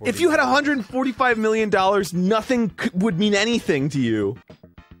 140. If you had $145 million, nothing would mean anything to you.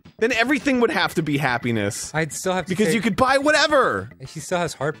 Then everything would have to be happiness. I'd still have to because you could buy whatever. He still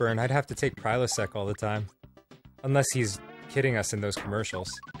has heartburn. I'd have to take Prilosec all the time, unless he's kidding us in those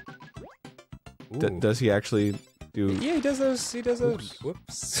commercials. Does he actually do? Yeah, he does those. He does those.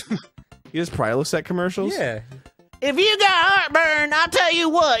 Whoops. He does Prilosec commercials? Yeah. If you got heartburn, I'll tell you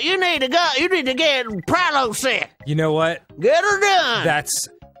what, you need to get Prilosec. You know what? Get her done. That's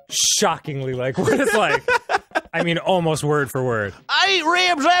shockingly like what it's like. I mean, almost word for word. I eat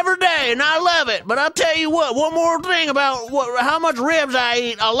ribs every day, and I love it. But I'll tell you what, one more thing about how much ribs I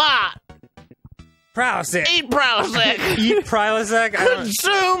eat, a lot. Prilosec. Eat Prilosec. Eat Prilosec?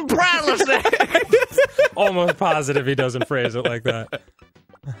 Consume Prilosec. Almost positive he doesn't phrase it like that.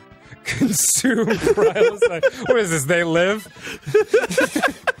 Consume Prilosec. What is this, They Live?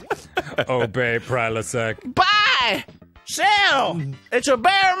 Obey Prilosec. Buy! Sell! It's a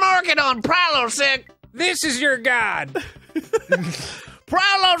bear market on Prilosec. This is your god.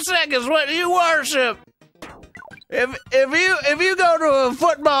 Prilosec is what you worship. If you go to a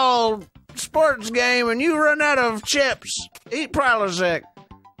football sports game and you run out of chips, eat Prilosec.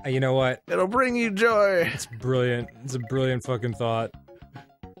 You know what? It'll bring you joy. It's brilliant. It's a brilliant fucking thought.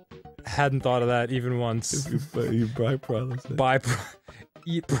 Hadn't thought of that even once. You buy Prilosec.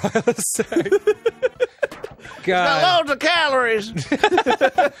 Eat Prilosec. God. Got loads of calories.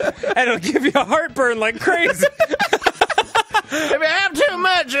 And it'll give you a heartburn like crazy. If you have too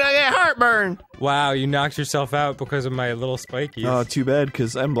much, I get heartburn. Wow, you knocked yourself out because of my little spikies. Oh, too bad,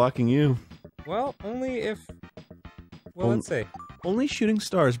 because I'm blocking you. Well, only if... Well, let's see. Only shooting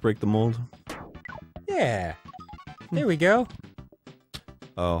stars break the mold. Yeah. There we go.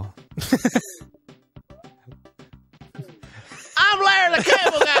 Oh. I'm Larry the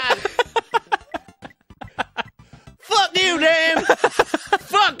Cable Guy. Fuck you, Dan.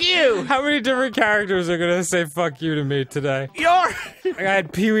 Fuck you. How many different characters are gonna say fuck you to me today? I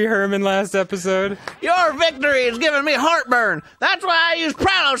had Pee Wee Herman last episode. Your victory is giving me heartburn. That's why I use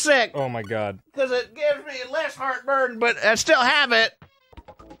Prilosec. Oh my god. Because it gives me less heartburn, but I still have it.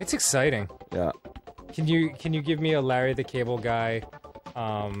 It's exciting. Yeah. Can you give me a Larry the Cable Guy,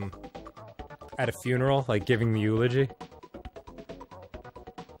 at a funeral, like giving the eulogy?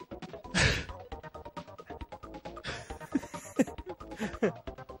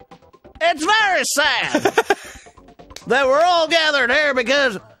 It's very sad that we're all gathered here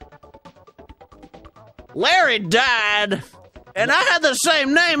because Larry died, and I had the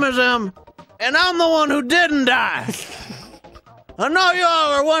same name as him, and I'm the one who didn't die. I know you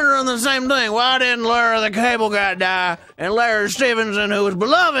all are wondering the same thing. Why didn't Larry the Cable Guy die, and Larry Stevenson, who was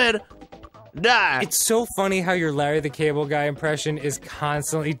beloved, die? It's so funny how your Larry the Cable Guy impression is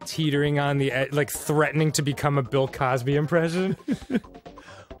constantly teetering on the edge, like threatening to become a Bill Cosby impression.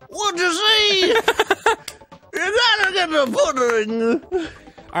 What you see? You gotta get the pudding.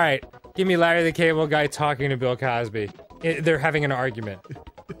 Alright, give me Larry the Cable Guy talking to Bill Cosby. They're having an argument.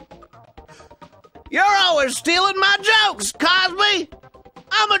 You're always stealing my jokes, Cosby!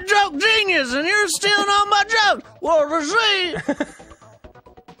 I'm a joke genius, and you're stealing all my jokes! Well, to see,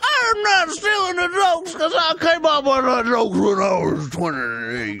 I'm not stealing the jokes, because I came up with the jokes when I was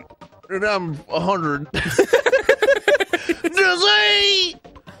 28. And I'm 100. To see,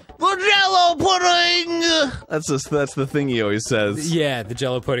 the Jello pudding! That's the thing he always says. Yeah, the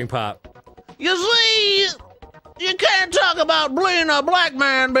Jello pudding pop. You see, you can't talk about being a black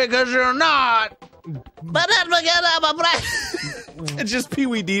man because you're not. But that's because I'm a black... It's just Pee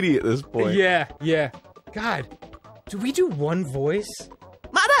Wee Dee Dee at this point. Yeah, yeah. God, do we do one voice?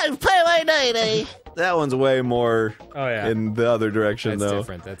 My name's Pee Wee Dee Dee. That one's way more in the other direction, That's though.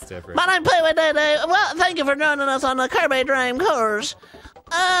 different, that's different. My name's Pee Wee Dee Dee. Well, thank you for joining us on the Kirby Dream course.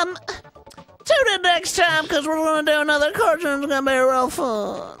 Tune in next time, because we're going to do another course and it's going to be real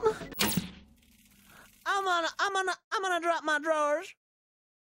fun. I'm gonna drop my drawers.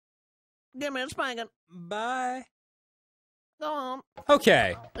 Give me a spanking. Bye. Go on.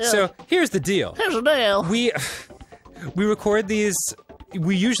 Okay, Yeah. so here's the deal. Here's the deal. We record these.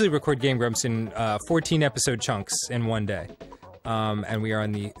 We usually record Game Grumps in 14-episode chunks in one day, and we are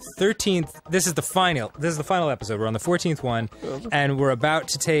on the 13th. This is the final episode. We're on the 14th one, and we're about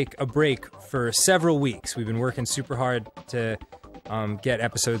to take a break for several weeks. We've been working super hard to get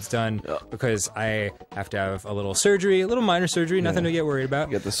episodes done because I have to have a little surgery, a little minor surgery, nothing to get worried about.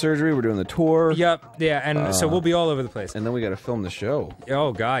 You got the surgery, we're doing the tour. Yep, yeah, and so we'll be all over the place. And then we gotta film the show.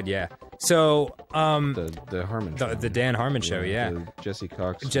 Oh God, yeah. So, The Harmon show. the Dan Harmon show, yeah. The Jesse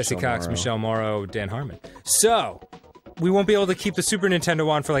Cox, Michelle Morrow, Dan Harmon. So, we won't be able to keep the Super Nintendo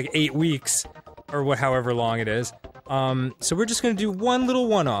on for like 8 weeks, or however long it is. So we're just gonna do one little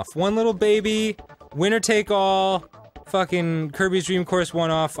one-off, one little baby, winner take all, fucking Kirby's Dream Course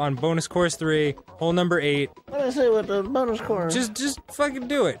one-off on bonus course 3, hole number 8. Let me see what the bonus course. Just fucking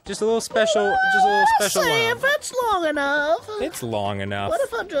do it. Just a little special, See one-off. if it's long enough. It's long enough. What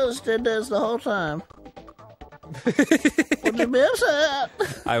if I just did this the whole time? Would you be upset?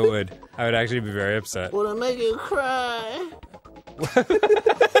 I would actually be very upset. Would it make you cry?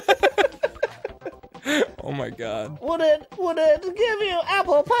 Oh my God. Would it give you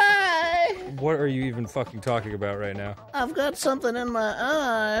apple pie? What are you even fucking talking about right now? I've got something in my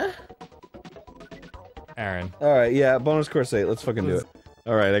eye. Aaron. Alright, yeah, bonus course 8, let's fucking do it.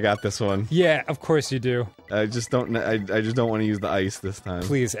 Alright, I got this one. Yeah, of course you do. I just don't want to use the ice this time.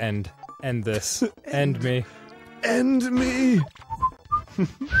 Please end this. End me. End me!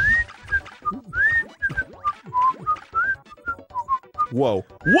 Whoa.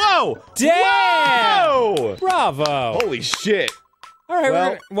 Whoa! Damn! Whoa! Bravo! Holy shit.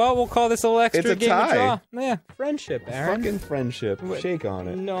 Alright, we'll call this a little extra it's a game of tie. draw. Yeah, friendship, Aaron. Fucking friendship. Shake on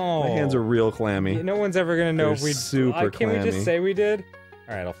it. No. My hands are real clammy. No one's ever gonna know They're if we super Can we clammy. just say we did?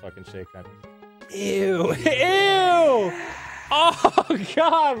 Alright, I'll fucking shake on it. Ew. Ew! Oh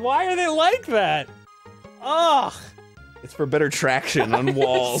God, why are they like that? Ugh! It's for better traction on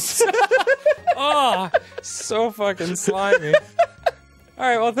walls. Oh, so fucking slimy.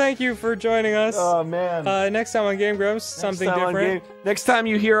 Alright, well thank you for joining us. Oh man. Next time on Game Grumps, something different. Next time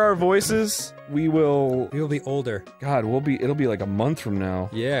you hear our voices, we'll be older. God, it'll be like a month from now.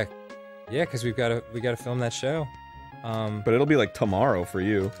 Yeah. Yeah, because we gotta film that show. But it'll be like tomorrow for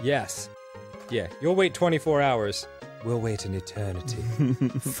you. Yes. Yeah, you'll wait 24 hours. We'll wait an eternity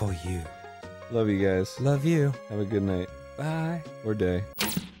for you. Love you guys. Love you. Have a good night. Bye. Or day.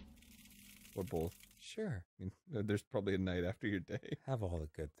 Or both. Sure. I mean, there's probably a night after your day. Have all the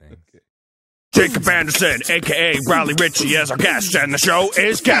good things. Okay. Jacob Anderson, aka Riley Ritchie, as our guest, and the show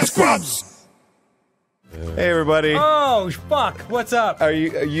is Gas Grumps. Hey everybody. Oh, fuck. What's up? Are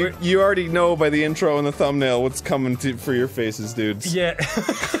you already know by the intro and the thumbnail what's coming for your faces, dudes. Yeah.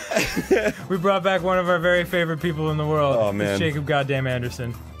 We brought back one of our very favorite people in the world. Oh, man. It's Jacob Goddamn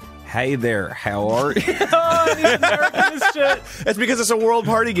Anderson. Hey there, how are you? Oh, he's American as shit. That's because it's a world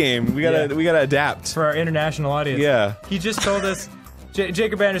party game. We gotta adapt. For our international audience. Yeah. He just told us,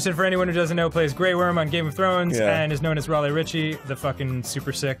 Jacob Anderson, for anyone who doesn't know, plays Grey Worm on Game of Thrones and is known as Raleigh Ritchie, the fucking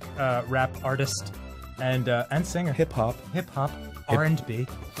super sick rap artist and singer. Hip hop. R&B.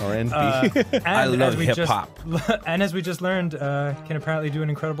 R&B. I love hip-hop. And as we just learned, can apparently do an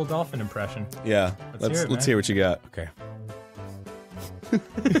incredible dolphin impression. Yeah. Let's hear what you got. Okay.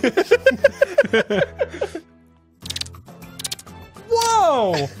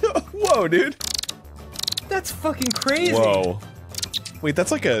 Whoa! Whoa, dude. That's fucking crazy. Whoa. Wait,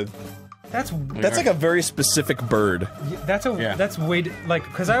 that's like a That's like a very specific bird. that's way like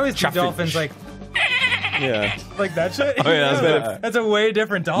because I always do dolphins like Yeah. like that shit. Oh, yeah, that's a way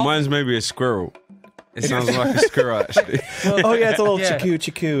different dolphin. Mine's maybe a squirrel. It sounds like a squirrel, actually. Oh yeah, it's a little Yeah.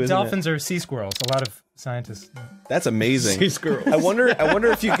 chiku, isn't Dolphins are sea squirrels. A lot of scientists. it? That's amazing. Sea squirrel. I wonder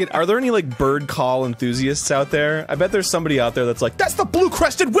if you could. Are there any like bird call enthusiasts out there? I bet there's somebody out there that's like, that's the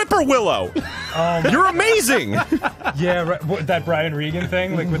blue-crested whippoorwillow. You're amazing. Yeah, right, that Brian Regan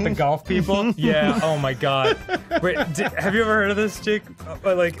thing, like with the golf people. Yeah. Oh my God. Wait, have you ever heard of this, Jake?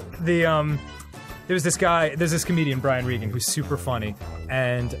 Like the there's this comedian Brian Regan who's super funny,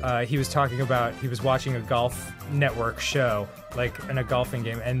 and he was watching a golf network show, like in a golfing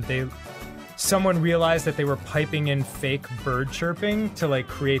game, and someone realized that they were piping in fake bird chirping to like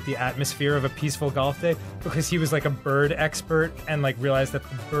create the atmosphere of a peaceful golf day because he was like a bird expert and like realized that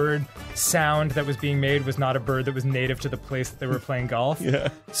the bird sound that was being made was not a bird that was native to the place that they were playing golf. Yeah.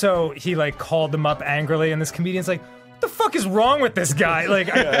 So he like called them up angrily, and this comedian's like, "What the fuck is wrong with this guy?" Like,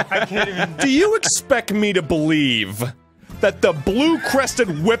 I can't even. Do you expect me to believe that the blue-crested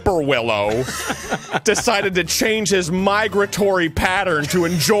whippoorwillow decided to change his migratory pattern to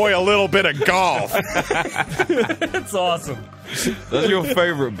enjoy a little bit of golf? It's awesome. That's your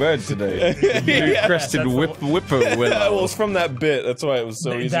favorite bird today. Blue-crested whippoorwillow. Well, it's from that bit. That's why it was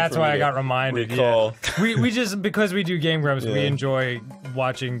so easy. That's for me why I to got reminded. recall. Yeah. We just, because we do Game Grumps, we Yeah. enjoy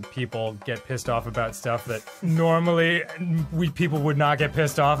watching people get pissed off about stuff that normally people would not get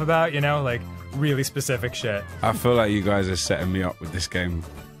pissed off about, you know, like really specific shit. I feel like you guys are setting me up with this game.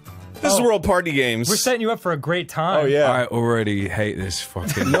 This is World Party Games. We're setting you up for a great time. Oh, yeah. I already hate this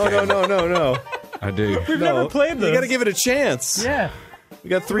fucking No, game. no. I do. We've never played this. You gotta give it a chance. Yeah. We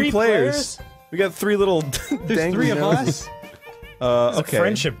got three players. We got three little There's dangly three of noses. us. It's Okay. a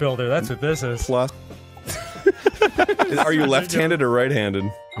friendship builder. That's what this is. Plus. Are you left-handed or right-handed?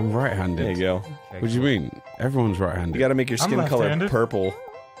 I'm right-handed. There you go. What do you mean? Everyone's right-handed. You gotta make your I'm skin color left-handed. purple.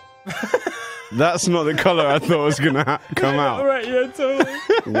 That's not the color I thought was gonna come out. Right, yeah, totally.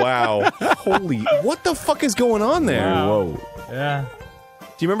 Wow. Holy. What the fuck is going on there? Wow. Whoa. Yeah.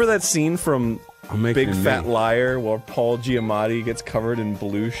 Do you remember that scene from I'm making Big a Fat knee. Liar where Paul Giamatti gets covered in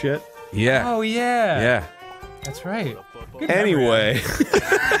blue shit? Yeah. Oh, yeah. Yeah. That's right. Anyway.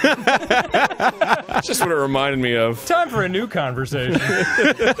 That's just what it reminded me of. Time for a new conversation.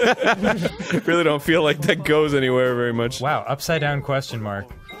 Really don't feel like that goes anywhere very much. Wow, upside down question mark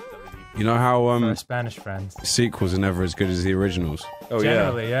You know how for our Spanish friends. sequels are never as good as the originals? Oh,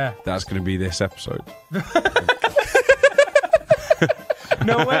 Generally, yeah. That's gonna be this episode.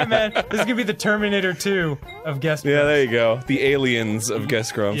 No way, man. This is gonna be the Terminator 2 of Guest Yeah, Grumps. there you go. The aliens of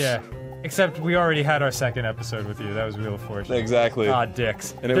Guest Grumps. Yeah. Except we already had our second episode with you. That was real fortunate. Exactly. Ah,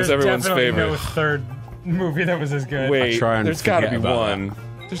 dicks. And it was There's everyone's definitely favorite. no third movie that was as good. Wait, try and there's gotta be forget about one.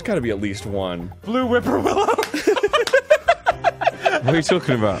 There's gotta be at least one. Blue Whippoorwillow. What are you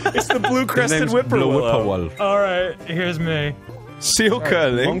talking about? It's the His blue-crested name's Blue whippoorwillow. Whippoorwill. All right, here's me. Seal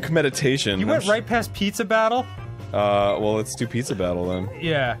curling. Monk meditation. You went right past Pizza Battle? Well, let's do Pizza Battle then.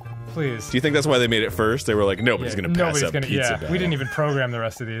 Yeah, please. Do you think that's why they made it first? They were like, nobody's gonna pass up Pizza yeah, Battle. we didn't even program the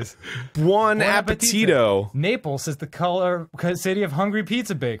rest of these. Buon Bon appetito. Naples is the city of hungry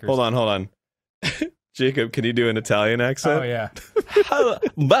pizza bakers. Hold on. Jacob, can you do an Italian accent? Oh, yeah.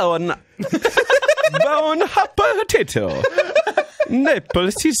 Buon appetito.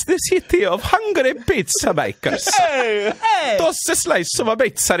 Naples is the city of hungry pizza bakers. Hey! Toss a slice of a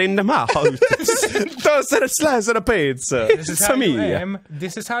pizza in the mouth. Toss a slice of a pizza. This is how you aim.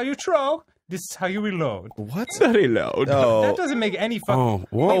 This is how you throw. This is how you reload. What's Very loud. Oh. That doesn't make any fucking. Oh,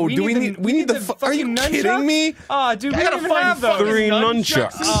 what? Oh, do we need the are you fucking kidding nunchucks? me? Oh, dude, we gotta don't even find have those. fucking 3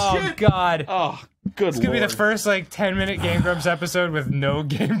 nunchucks. Oh God. Oh, good It's gonna be the first like 10-minute Game Grumps episode with no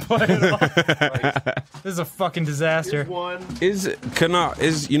gameplay at all. This is a fucking disaster. Is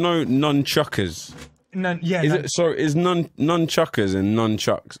nunchuckers? Is nunchuckers and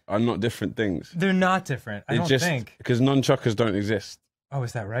nunchucks are not different things? They're not different. I don't think. Because nunchuckers don't exist. Oh,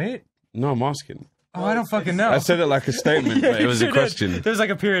 is that right? No, I'm asking. Oh, I don't fucking know. I said it like a statement, but it was a You sure did. question. There's like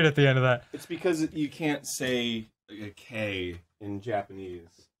a period at the end of that. It's because you can't say a K in Japanese.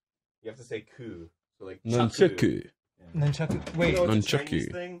 You have to say ku. So like Nunchaku. Nunchuck. Wait,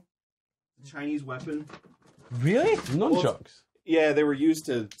 Nunchucky. Chinese weapon. really? Nunchucks. Yeah, they were used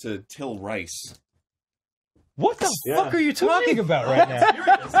to till rice. What the fuck are you talking about right now?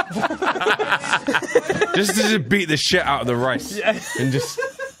 Just to beat the shit out of the rice and just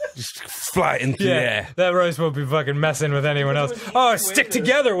fly it into the air. That rice won't be fucking messing with anyone else. Oh, stick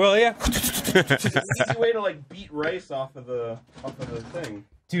together, will ya? It's an easy way to like beat rice off of the thing.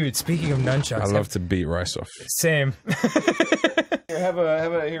 Dude, speaking of nunchucks, I love to beat rice off. same. Here, have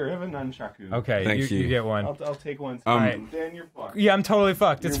a nunchaku. Okay, Thank you. you get one. I'll take one. Alright. Dan, you're fucked. Yeah, I'm totally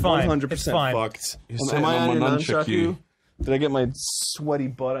fucked. It's fine. 100% It's fine. fucked. You're Am I sitting on your my nunchaku? Did I get my sweaty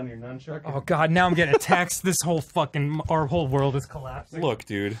butt on your nunchaku? Oh god, now I'm getting a text. This whole fucking our whole world is collapsing. Look,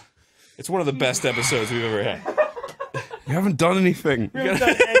 dude. It's one of the best episodes we've ever had. You haven't done anything. We haven't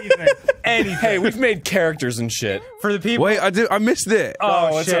done anything. Anything. Hey, we've made characters and shit. For the people. Wait, I missed it.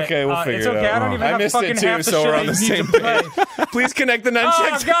 Oh, it's shit. okay. We'll figure it's it okay. out. I don't even I have missed fucking it too, half the so shit we're I on the need same to play. page. Please connect the Oh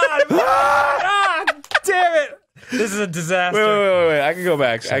nunchucks. god! Ah, damn it! This is a disaster. Wait. I can go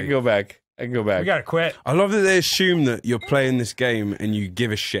back. I can go back. We gotta quit. I love that they assume that you're playing this game and you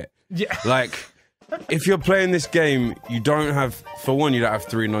give a shit. Yeah. Like, if you're playing this game, you don't have, for one, you don't have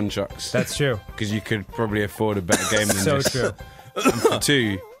 3 nunchucks. That's true. Because you could probably afford a better game than So this. true. And for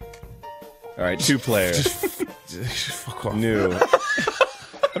 2, Alright, 2 players. just fuck off. New.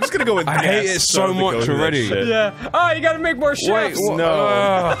 I'm just gonna go with I hate it so much already. Yeah. Oh, you gotta make more chefs. Wait,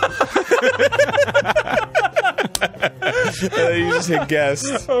 No. You just hit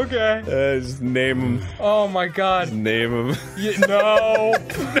guess. Okay. Just name them. Oh my god. Name them. No.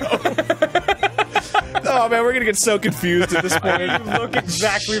 Oh man, we're gonna get so confused at this point. You look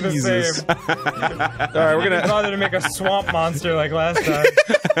exactly the Jesus. same. Alright, we're gonna Bother to make a swamp monster like last time.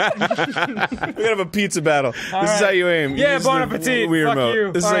 we're gonna have a pizza battle. This is right. how you aim. Yeah, Use bon the appetit. Wii Fuck remote.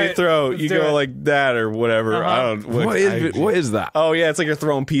 you. This is how you Alright, throw. let's You do go it. like that or whatever. I don't. What is that? Oh yeah, it's like you're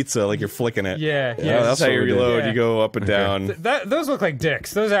throwing pizza, like you're flicking it. Yeah, Oh, yeah. that's how you So reload. yeah. You go up and down. Those look like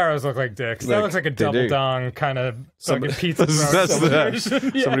dicks. Those arrows look like dicks. That Like, looks like a they double do. dong kind of fucking pizza. That's throwing the-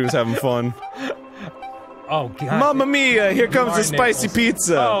 situation. Yeah. Somebody was having fun. Oh god. Mamma mia! Here comes the Martin spicy Nichols.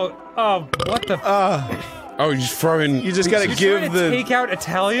 pizza. Oh, what the? Oh, you're just throwing. You just gotta You're give trying to the. take out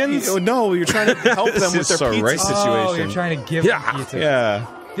Italians? Oh no, you're trying to help them This with is their so pizza racist. situation. Oh, you're trying to give them pizza. Yeah.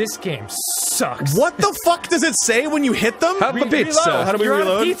 This game sucks. What the fuck does it say when you hit them? Have a pizza. Reload. How do we You're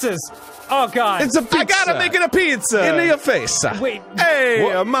reload? Out of pizzas. Oh god. It's a pizza. I gotta make it a pizza. Into your face. Wait. Hey,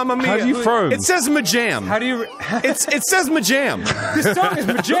 What? mamma mia! How do you throw 'em? It says majam. How do you? It says majam. This song is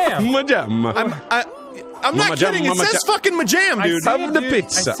majam. Madam. I'm not Mama kidding. jam, It mama says jam. fucking majam, I dude. see Have it, the dude.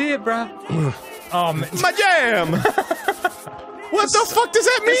 pizza. I see it, bro. Man. Majam. What the fuck does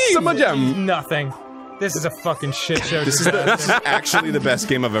that mean? Some jam. Nothing. This is a fucking shit show. This is actually the best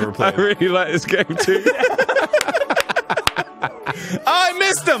game I've ever I played. really like this game too. Oh, I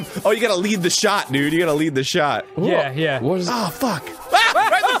missed him. Oh, you gotta lead the shot, dude. You gotta lead the shot. Yeah. What is Oh, fuck. Ah,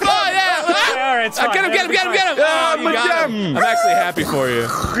 right in the claw, yeah. Yeah, all right, it's fine. Get him. Ah, Oh, you got him. I'm actually happy for you.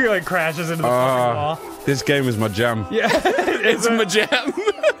 He like crashes into the fucking wall. This game is my jam. Yeah. It's majam.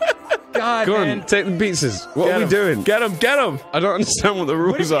 God, Go man. on, take the pizzas. What are we doing? Get him. I don't understand what the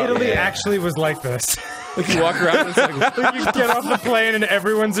What rules if are. Italy actually was like this? Like you walk around and it's like, Like you get off the plane and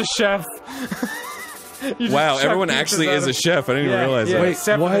everyone's a chef. You just wow, chuck everyone pizzas actually out is of- a chef. I didn't even realize yeah. that. Wait,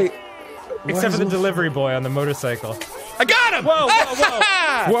 Except for why? Except for the delivery boy on the motorcycle. I got him. Whoa.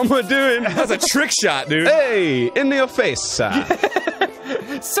 What am I doing? That's a trick shot, dude. Hey, in your face, sir.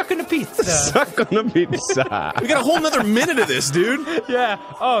 Sucking a pizza. Suck on the pizza. We got a whole nother minute of this, dude. Yeah.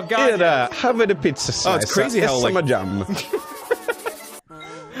 Oh god. Here, have the pizza slice. Oh, it's crazy how, it's like- my jam.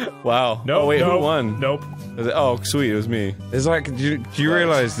 Wow. Nope, Oh wait, who nope, won? Nope. Oh, sweet. It was me. It's like, do you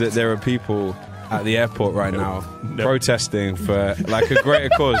realize that there are people at the airport right now protesting for like a greater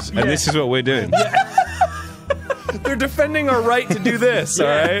cause, and this is what we're doing? They're defending our right to do this. All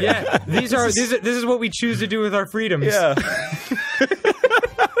right. Yeah. This is what we choose to do with our freedoms. Yeah.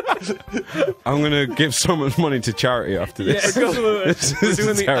 I'm gonna give so much money to charity after Yeah, this. absolutely. This We're is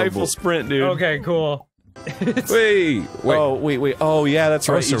doing the terrible. Eiffel Sprint, dude. Okay, cool. Wait. Oh wait. Oh yeah, that's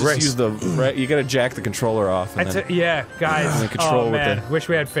right. it's You a just race. use the right. You gotta jack the controller off. And then, Yeah, guys. And then control oh with man, the- wish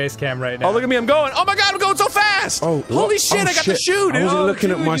we had face cam right now. oh look at me! I'm going. Oh my god! I'm going so fast! Oh, holy what? shit! Oh, I got the shit. shoe, I dude. wasn't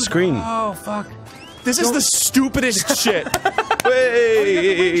looking at my screen. Oh fuck. This is the stupidest shit.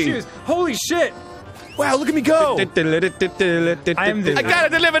 Hey. Shoes. Holy shit. Wow! Look at me go! I I gotta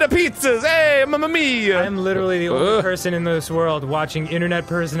deliver the pizzas. Hey, mamma mia! I'm literally the only person in this world watching internet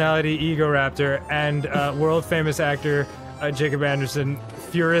personality Ego Raptor and world famous actor Jacob Anderson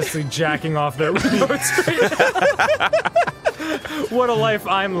furiously jacking off their remote screen. What a life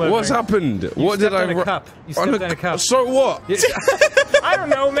I'm living. What's happened? What did stepped I? on a cup. You stepped on a cup. So what? I don't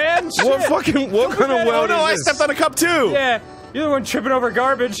know, man. What Shit. fucking? What kind of Oh, world Oh no! I is this? stepped on a cup too. Yeah, you're the one tripping over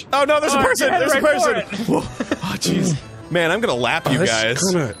garbage. Oh no! There's a person. get There's a right person. for it. Whoa. Oh jeez. Man, I'm gonna lap you guys.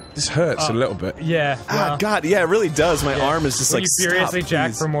 This hurts a little bit. Yeah. Ah, well, God, yeah, it really does. My arm is just when like you furiously stop,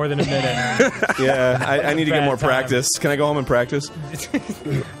 jack please. for more than a minute. Yeah, I need to get Bad more time. practice. Can I go home and practice?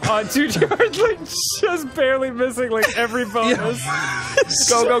 Dude, you're like just barely missing like every bonus.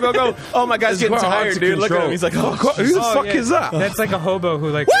 Go! Oh my guy's getting quite hard tired, to dude. Look at control. him. He's like, oh, Who the fuck yeah. is that? That's like a hobo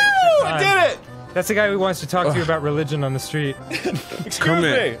who like. woo! I did it. That's the guy who wants to talk to you about religion on the street. Come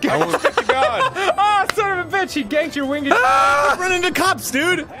here. I want God, Oh, son of a bitch! He ganked your wing. I'm running into cops,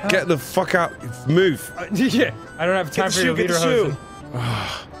 dude. get the fuck out. Move. Yeah, I don't have time the for shoe, your get the leader shoe.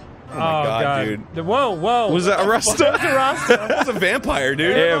 hosting. Oh my God, dude. Whoa! Was that a Rasta? That's a vampire,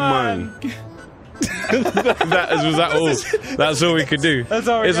 dude. Yeah, man. Was that all? That's all we could do. That's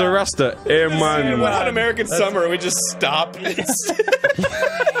all we It's got. a Rasta. Hey, man. What on American Summer? We just stop. It's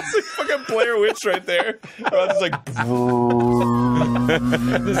like fucking Blair Witch right there. We're just like.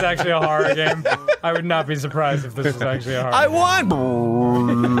 This is actually a horror game. I would not be surprised if this was actually a horror I game.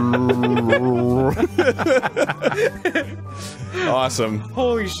 won. Awesome.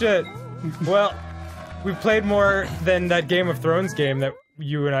 Holy shit. Well, we played more than that Game of Thrones game that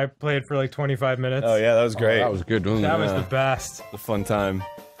you and I played for like 25 minutes. Oh yeah, that was great. That was good, wasn't That it? was the best. a fun time.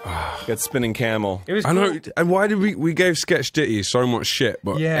 Got spinning camel. It was I cool. know. And why did we gave Sketch Ditty so much shit?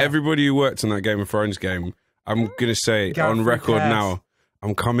 But Yeah. everybody who worked on that Game of Thrones game, I'm gonna say Got a on free record pass. now,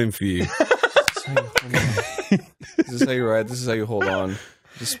 I'm coming for you. This is how you ride. This is how you hold on.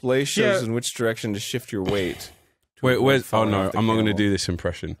 Display shows Yeah. in which direction to shift your weight. Wait, where's? Oh falling no, off the I'm not gonna camel. do this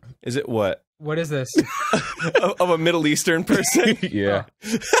impression. Is it what? What is this? Of a Middle Eastern person? Yeah, I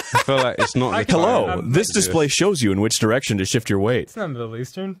feel like it's not the Hello. time. This display shows you in which direction to shift your weight. It's not Middle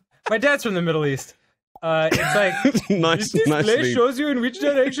Eastern. My dad's from the Middle East. It's like, Nice, this display nicely. shows you in which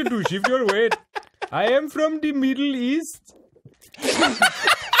direction to shift your weight. I am from the Middle East.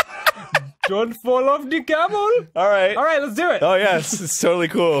 Don't fall off the camel. All right. All right, let's do it. Oh yes, it's totally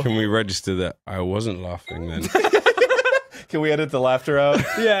cool. Can we register that I wasn't laughing then? Can we edit the laughter out?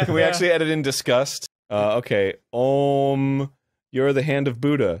 Yeah. Can we actually edit in disgust? Okay. You're the hand of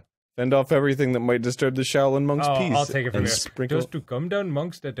Buddha. Fend off everything that might disturb the Shaolin monks' Oh, peace. I'll take it from and here. sprinkle- Just to come down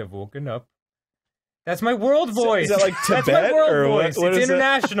monks that have woken up. That's my world voice. Is that like That's my Tibet, world or what- voice. what It's is it?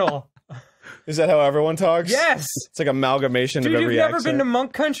 international. Is that how everyone talks? Yes. It's like amalgamation Dude, of you've every never accent. been to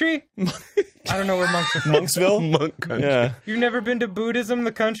monk country? I don't know where monks are from. Monksville? Monk country. Yeah. You've never been to Buddhism,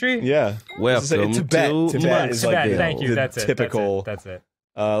 the country? Yeah. Welcome Tibet. to Tibet is like Tibet, the, thank you. the That's it. typical. That's it.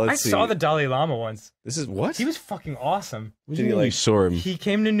 Let's I see. saw the Dalai Lama once. This is what? He was fucking awesome. Did you like saw him He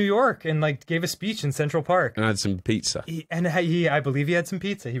came to New York and like gave a speech in Central Park. and had some pizza? I believe he had some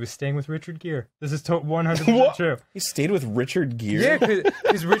pizza. He was staying with Richard Gere. This is 100% What? true. He stayed with Richard Gere. Yeah,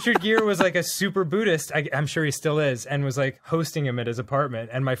 because Richard Gere was like a super Buddhist. I'm sure he still is, and was like hosting him at his apartment.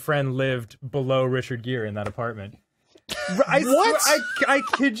 And my friend lived below Richard Gere in that apartment. What? I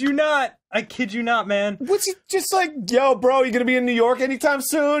kid you not. I kid you not, man. What's he just like? Yo, bro, you gonna be in New York anytime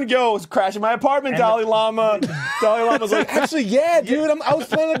soon? Yo, it's crashing my apartment, Dalai Lama. Dalai Lama's like, actually, yeah, dude. I was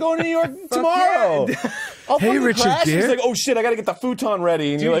planning on going to New York tomorrow. I'll Hey, fucking Richard crash. Gere. He's like, oh shit, I gotta get the futon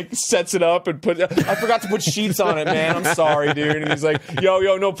ready, and he like sets it up and I forgot to put sheets on it, man. I'm sorry, dude. And he's like, yo,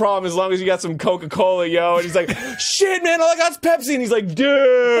 no problem, as long as you got some Coca-Cola, yo. And he's like, shit, man, all I got's Pepsi. And he's like,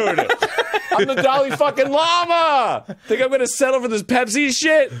 dude, I'm the Dalai fucking Lama. Think I'm gonna settle for this Pepsi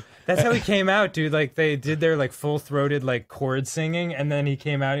shit? That's how he came out, dude. Like they did their like full-throated like chord singing, and then he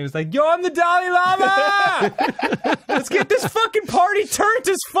came out and he was like, "Yo, I'm the Dalai Lama. Let's get this fucking party turned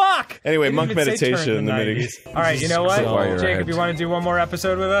as fuck." Anyway, They didn't monk even say meditation turned in the midi. 90s. All right, you know what, So you're Jacob? ahead. You want to do one more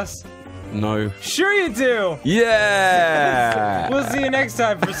episode with us? No. Sure, you do. Yeah. We'll see you next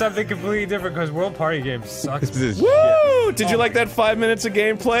time for something completely different. Because World Party Games sucks. Woo! Did you like that 5 minutes of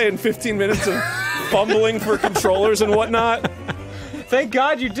gameplay and 15 minutes of fumbling for controllers and whatnot? Thank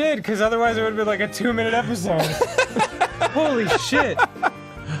God you did, because otherwise it would have been like a 2-minute episode. Holy shit!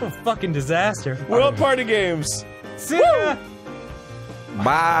 What a fucking disaster. World Party Games. See ya.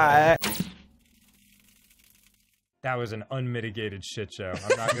 Bye. That was an unmitigated shit show.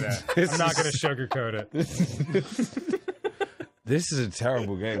 I'm not gonna sugarcoat it. This is a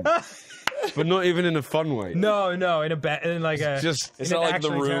terrible game, but not even in a fun way. No, in like a. Just It's in not an like the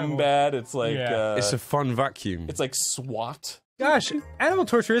actually room terrible- bad. It's like Yeah. it's a fun vacuum. it's like SWAT. Gosh, animal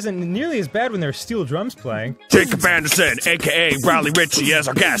torture isn't nearly as bad when there's steel drums playing. Jacob Anderson, aka Bradley Ritchie, as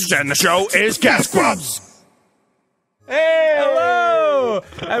our guest, and the show is Gas Grumps. Hey! Hello,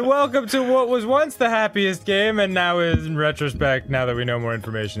 and welcome to what was once the happiest game, and now is, in retrospect, now that we know more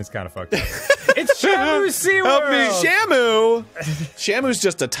information, it's kind of fucked up. It's Shamu SeaWorld. Help me, Shamu. Shamu's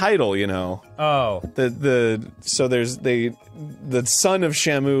just a title, you know. Oh, So there's the son of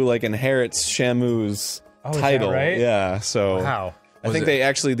Shamu like inherits Shamu's is that title. right? Yeah. So how? I think they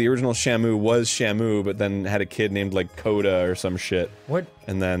actually the original Shamu was Shamu, but then had a kid named like Coda or some shit, What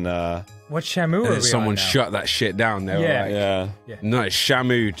and then Shamu are And we then someone on now? shut that shit down. They were Yeah. like, no, it's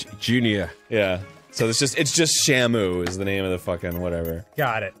Shamu Junior. yeah. So it's just Shamu is the name of the fucking whatever.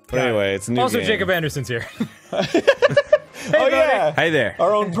 Got it. But anyway, it's a new Also, game. Jacob Anderson's here. Oh yeah, Hey there.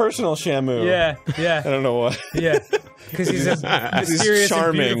 our own personal Shamu. yeah, I yeah, don't know what. yeah. Because he's a mysterious and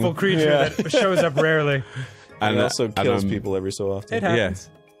charming. beautiful creature Yeah. that shows up rarely. And And also kills people every so often. It Yeah, happens.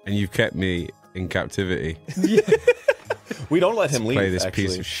 and you've kept me in captivity. We don't let him leave. Play this actually.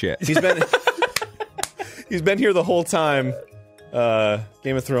 piece of shit. He's been here the whole time,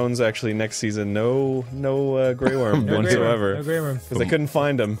 Game of Thrones actually next season, no Grey Worm whatsoever. No Grey Worm. Because they couldn't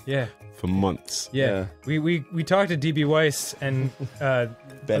find him. Yeah. For months. Yeah. We talked to DB Weiss and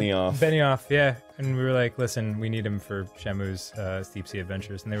Benioff, yeah. And we were like, listen, we need him for Shamu's Deep Sea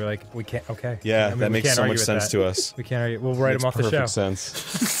Adventures. And they were like, we can't, okay. Yeah, I mean, that makes so much sense to us. We can't argue. We'll write him off the show. Perfect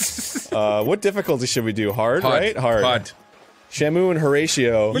sense. What difficulty should we do? Hard, right? Hard. Shamu and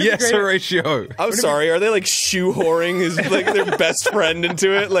Horatio. Yes, Horatio. I'm sorry, are they like shoehorning his like their best friend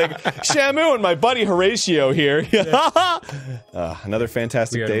into it? Like Shamu and my buddy Horatio here. Another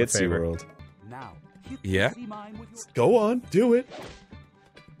fantastic day at SeaWorld. Yeah. Go on, do it.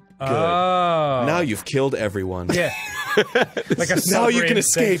 Good. Oh. Now you've killed everyone. Yeah. Like a now you can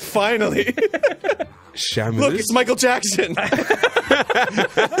escape, finally. Shamu. Look, it's Michael Jackson.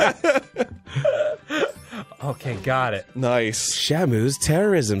 Okay, got it. Nice. Shamu's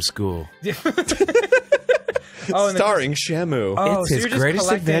terrorism school. Oh, starring Shamu. Oh, It's so his you're just greatest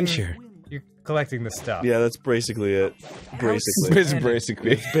collecting- adventure. You're collecting the stuff. Yeah, that's basically it. Basically.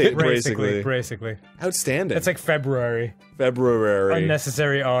 Basically. Outstanding. It's like February. February.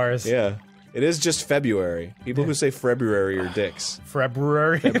 Unnecessary R's. Yeah. It is just February. People who say February are dicks.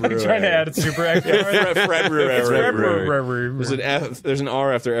 February. Trying to add a super extra. February. There's an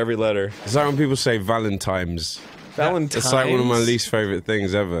R after every letter. It's like when people say Valentine's. Valentine's. It's like one of my least favorite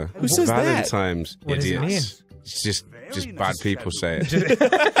things ever. Who says that? Valentine's. What does it Idiots. It's just bad people say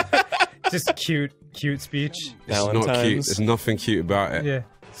it. Just cute speech. It's not cute. There's nothing cute about it. Yeah.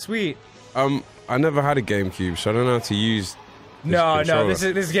 Sweet. I never had a GameCube, so I don't know how to use. No,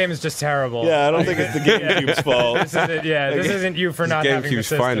 this game is just terrible. Yeah, I don't think it's the GameCube's fault. This isn't you for not having the GameCube's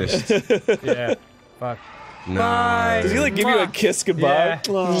system. finest. Yeah. Fuck. No. Bye. Does he like give you a kiss goodbye? Yeah.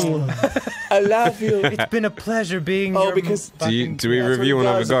 Oh, I love you. It's been a pleasure being your because Do we review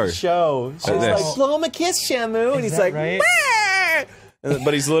another go? Show. So he's like, blow him a kiss, Shamu, and he's like, right?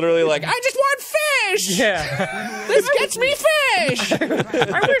 but he's literally like, I just want fish. Yeah. This gets me fish.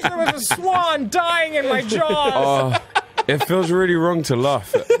 I wish there was a swan dying in my jaws. It feels really wrong to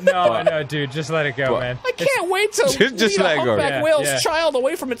laugh. No, dude, just let it go, man. I can't wait to just lead let a it go. humpback whale's child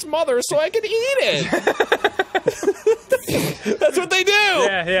away from its mother so I can eat it. That's what they do.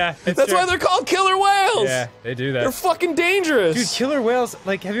 Yeah. That's why they're called killer whales. Yeah, they do that. They're fucking dangerous. Dude, killer whales,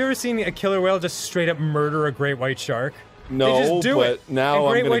 like, have you ever seen a killer whale just straight up murder a great white shark? No, they just do but it. now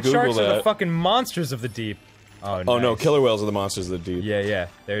and great I'm gonna white Google sharks that. are the fucking monsters of the deep. Oh, Oh no, nice. killer whales are the monsters of the deep. Yeah.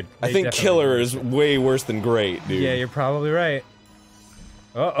 I think killer is way worse than great, dude. Yeah, you're probably right.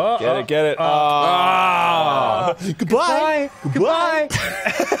 Get it. Goodbye.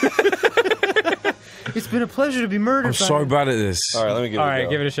 It's been a pleasure to be murdered. I'm so bad at this. All right, let me give it a go.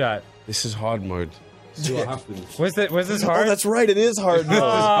 give it a shot. This is hard mode. See what happens. Was this hard? Oh, that's right. It is hard mode.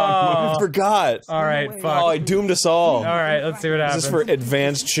 I forgot. All right, fuck. Oh, I doomed us all. All right, let's see what happens. This is for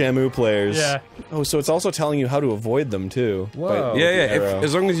advanced Shamu players. Yeah. Oh, so it's also telling you how to avoid them too. Whoa. Yeah.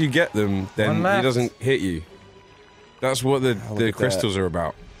 As long as you get them, then One he left. doesn't hit you. That's what the crystals are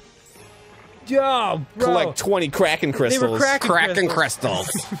about. Yo, bro. Collect 20 Kraken crystals. They were Kraken crystals.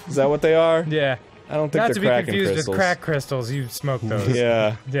 Is that what they are? Yeah. I don't think Not they're to be Kraken confused crystals. with crack crystals. You smoke those.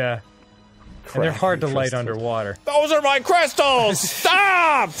 Yeah. Yeah. And they're hard to light underwater. Those are my crystals!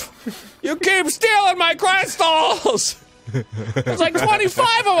 Stop! You keep stealing my crystals! There's like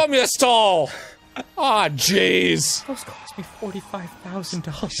 25 of them you stole! Aw, jeez. Those cost me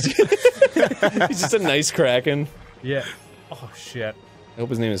 $45,000. He's just a nice Kraken. Yeah. Oh, shit. I hope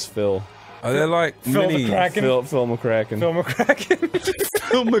his name is Phil. Are they like Phil mini? the Kraken. Phil McCracken. Phil McCracken.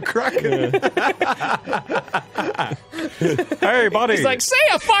 Phil McCracken. Hey, buddy. He's like, see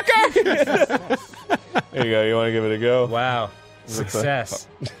ya, fucker! There you go, you want to give it a go? Wow. Success.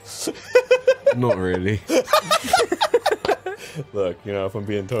 Not really. Look, you know, if I'm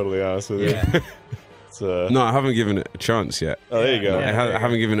being totally honest with you. Yeah. It's, No, I haven't given it a chance yet. Oh, there you go. I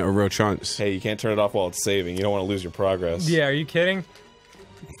haven't given it a real chance. Hey, you can't turn it off while it's saving. You don't want to lose your progress. Yeah, are you kidding?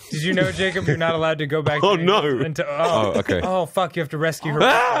 Did you know, Jacob, you're not allowed to go back Oh, to no. oh, okay. Oh, fuck, you have to rescue her.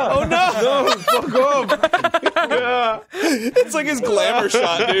 Oh no! No, fuck off! It's like his glamour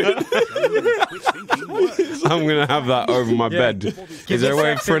shot, dude. I'm gonna have that over my bed. Is there a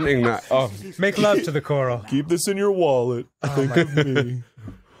way of printing that? Oh, Make love to the coral. Keep this in your wallet. Think of me.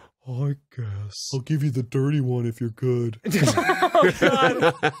 I guess. I'll give you the dirty one if you're good.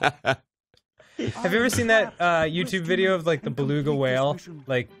 Have you ever seen that YouTube video of, like, the beluga whale,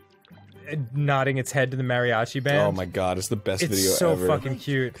 like, nodding its head to the mariachi band? Oh my god, it's the best It's video so ever. fucking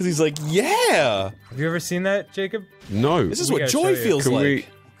cute. Because he's like, yeah! Have you ever seen that, Jacob? no. This is We what gotta joy show you. feels Can like. we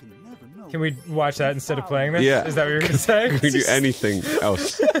Can we watch that instead of playing this? Yeah. Is that what you're gonna say? can we do anything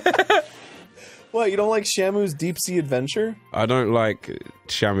else? What, you don't like Shamu's Deep Sea Adventure? I don't like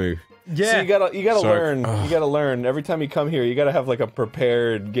Shamu. Yeah. So you gotta Sorry. learn. You gotta learn. Every time you come here, you gotta have like a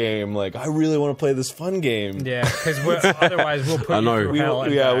prepared game. Like, I really want to play this fun game. Yeah, because otherwise we'll put I you know. through hell.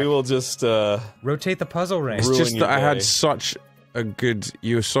 And We back. will just rotate the puzzle ring. It's ruin just your that I had day. such a good.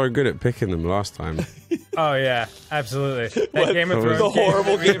 You were so good at picking them last time. Oh yeah, absolutely. That What? Game of The Thrones. the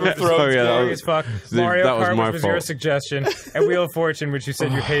horrible Game of Thrones. Oh, yeah, that Boring was- as fuck. Dude, Mario that was Kart, my which was your fault. suggestion, and Wheel of Fortune, which you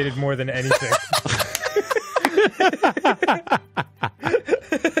said you hated more than anything.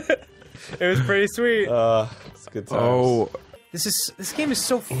 It was pretty sweet. It's good times. Oh This game is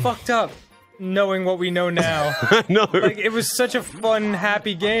so fucked up. Knowing what we know now, no! like it was such a fun,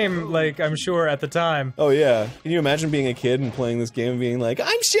 happy game. Like I'm sure at the time. Oh yeah. Can you imagine being a kid and playing this game and being like,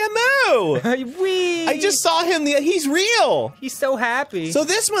 I'm Shamu! Wee! I just saw him. He's real. He's so happy. So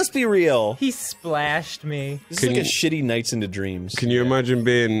this must be real. He splashed me. This Can is like you- a shitty Nights into Dreams. Can you imagine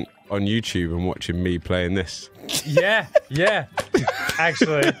being on YouTube and watching me playing this? Yeah, yeah.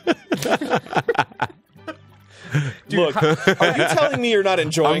 Actually. Dude, Look, are you telling me you're not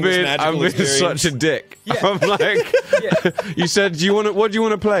enjoying this I'm magical being experience? such a dick. I'm like, you said, what do you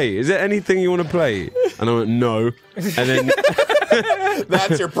want to play? Is there anything you want to play? And I went, no. And then,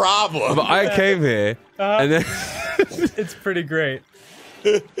 That's your problem. but I came here, and then, it's pretty great.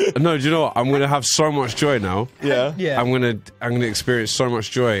 no, do you know what? I'm gonna have so much joy now. Yeah. Yeah. I'm gonna experience so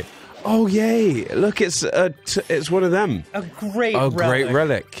much joy. Oh yay! Look, it's one of them. A great A relic. great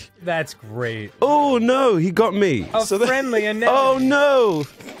relic. That's great. Oh no, he got me. A friendly and Oh no!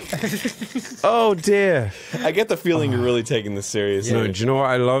 Oh dear. I get the feeling you're really taking this seriously. No, do you know what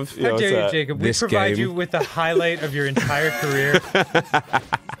I love? Yeah, How what's dare you, that? Jacob? We This provide game. you with the highlight of your entire career.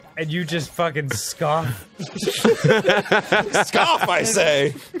 And you just fucking scoff. Scoff, I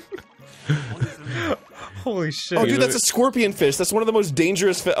say. Holy shit. Oh, dude, that's a scorpion fish. That's one of the most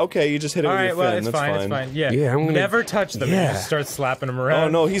dangerous fish. Okay, you just hit it with Alright, your well, fin. it's That's fine, it's fine. Yeah, Yeah, I'm gonna- never touch them. Yeah. You just start slapping them around. Oh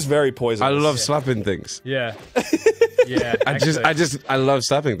no, he's very poisonous. I love slapping things. Yeah. Yeah. I love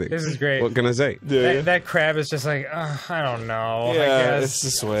slapping things. This is great. What can I say? Do you? That crab is just like, I don't know. I Yeah, guess. it's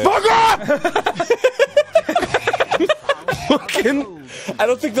this way. Fuck off! Fucking I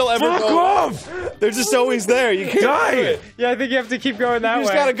don't think they'll ever fuck go. off! They're just always there. You can't Die! do it. Yeah, I think you have to keep going that You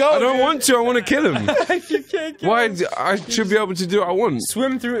just way. gotta go. I don't dude. want to. I want to kill him. You can't kill Why? him. I should be able to do what I want.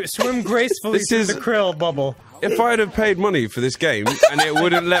 Swim gracefully This through is- the krill bubble. If I had have paid money for this game and it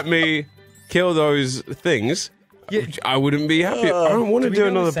wouldn't let me kill those things, Yeah. I wouldn't be happy. I don't want to we do know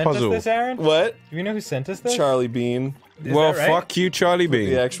who another sent puzzle. Us this, Aaron? What? Do we know who sent us this? Charlie Bean. Is Well, that right? fuck you, Charlie The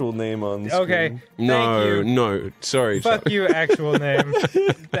Bean. actual name on the Okay. screen. No, Thank you. no. Sorry. Fuck Charlie. you, actual name.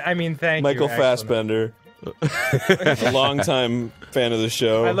 I mean, thank Michael you. actual Fassbender. A longtime fan of the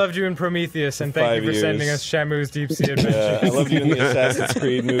show. name. I loved you in Prometheus, and thank 5 you for sending years. us Shamu's Deep Sea Adventure. Yeah, I loved you in the Assassin's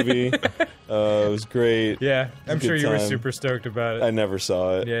Creed movie. It was great. Yeah, I'm Good sure you were time. super stoked about it. I never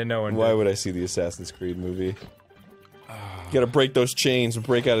saw it. Yeah, no one Why did. would I see the Assassin's Creed movie? You gotta break those chains and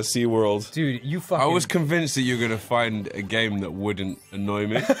break out of SeaWorld. Dude, you fucking. I was convinced that you were going to find a game that wouldn't annoy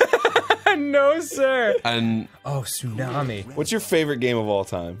me. No, sir. And Oh, Tsunami. What's your favorite game of all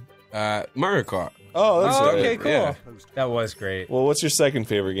time? Mario Kart. Oh, that's Oh, right. okay, cool. Yeah. That was great. Well, what's your second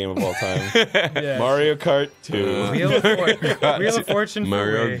favorite game of all time? Yeah. Mario Kart 2. Wheel of Fortune. for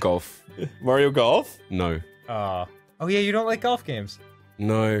Mario Wii. Golf. Mario Golf? No. Oh yeah, you don't like golf games.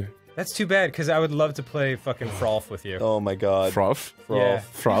 No. That's too bad, because I would love to play fucking Frolf with you. Oh my god. Frolf. Yeah.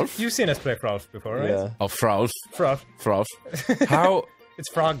 Frolf. You've seen us play Frolf before, right? Yeah. Oh, Frolf. Frolf. Frolf. How? It's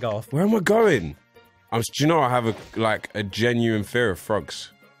frog golf. Where am I going? Do you know I have a genuine fear of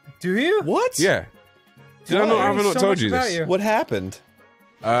frogs? Do you? What? Yeah. Did I not? Have I not told you this? What happened?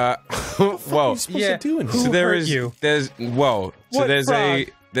 Well, Supposed Yeah. to do in Who so here? there hurt is. you? There's well. So What there's frog?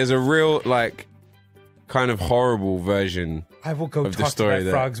 there's a real kind of horrible version. I will go Of the talk to story that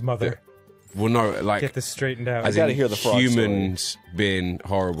that- frog's mother. Well, no, like Get this straightened out. as gotta in hear the frog humans being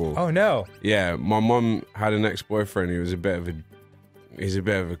horrible. Oh no, Yeah, my mum had an ex-boyfriend who was a bit of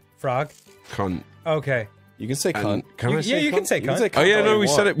a frog. cunt. Okay. You can say cunt. And, can I say Yeah, you cunt? can say You can cunt. say cunt Oh yeah, all no, you we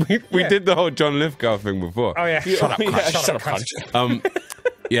said want. it. We Yeah. did the whole John Lithgow thing before. Oh yeah. Shut up, Yeah, cunt. shut up, cunt.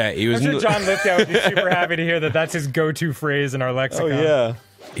 Yeah, he was. I'm sure not- John Lithgow would be super happy to hear that that's his go-to phrase in our Oh lexicon. yeah.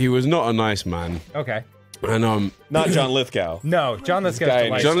 He was not a nice man, Okay. and Not John Lithgow. No, John Lithgow's guy-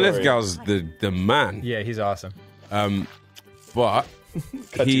 delightful. John story. Lithgow's the man. Yeah, he's awesome. But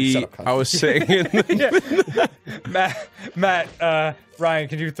Cut you, he, shut up, cunt. I was sitting in. The, Matt, Ryan,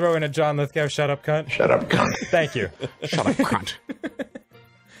 could you throw in a John Lithgow shut up cunt? Shut up cunt. Thank you. Shut up, cunt.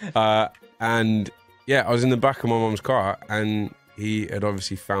 And yeah, I was in the back of my mum's car, and he had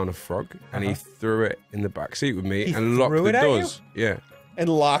obviously found a frog, and he threw it in the back seat with me He and locked threw the it at you? doors. Yeah, And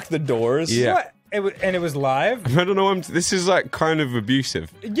lock the doors. yeah. What? And it was live? I don't know. This is like kind of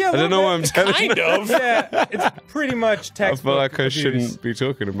abusive. Yeah, I don't know why I'm telling Kind of. Yeah, it's pretty much I textbook feel like I abuse. shouldn't be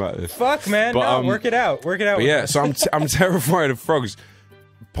talking about this. Fuck, man. But, No, work it out. Work it out. But with yeah, us. so I'm terrified of frogs,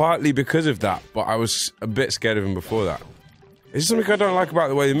 partly because of that. But I was a bit scared of them before that. It's something I don't like about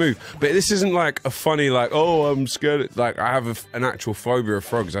the way they move. But this isn't like a funny like, oh, I'm scared. Like I have an actual phobia of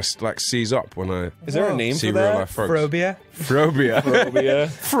frogs. I like seize up when I Is there a name see for real that? life frogs. Frobia. Frobia. Frobia.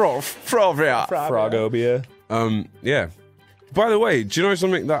 Frobia. Frogobia. Yeah. By the way, do you know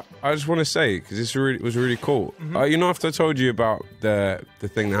something that I just want to say because this was really cool? You know, after I told you about the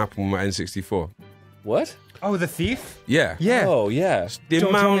thing that happened with my N64. What? Oh, the thief? Yeah. Yeah. Oh, yeah. The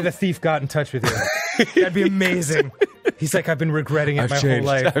Don't tell me amount the thief got in touch with you. That'd be amazing. He's like, I've been regretting it I've my changed.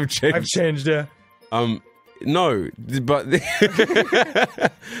 whole life. I've changed. Yeah. No, but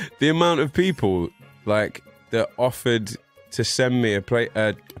the amount of people like that offered to send me a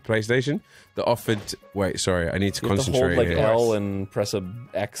PlayStation that offered. Wait, sorry, I need to You have to concentrate. hold like here. L and press a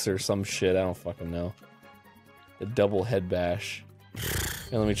X or some shit. I don't fucking know. A double head bash.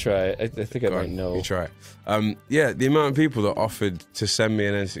 Yeah, let me try. I think I Go might on, know. You try. Yeah, the amount of people that offered to send me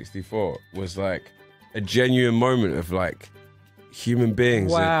an N64 was like a genuine moment of like human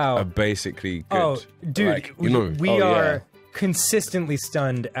beings Wow. are basically good. Oh, dude, Like, you know. we Oh, yeah. are consistently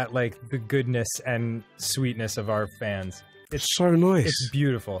stunned at like the goodness and sweetness of our fans. It's so nice. It's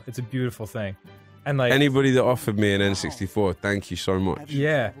beautiful. It's a beautiful thing. And like Anybody that offered me an N64, thank you so much.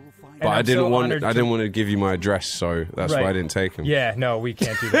 yeah. But And I I'm didn't so want. honored I didn't want to give you my address, so that's Right. why I didn't take them. Yeah, no, we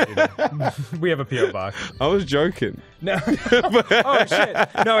can't do that either. We have a PO box. I was joking. No. Oh shit.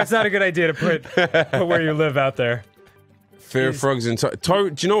 No, it's not a good idea to put where you live out there. Fear of frogs and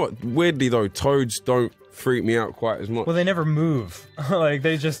toad. Do you know what? Weirdly though, toads don't freak me out quite as much. Well, they never move. Like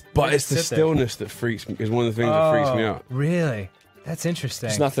they just. but they it's just the sit there. stillness that freaks me. Is one of the things that freaks me Oh, out. Really? That's interesting.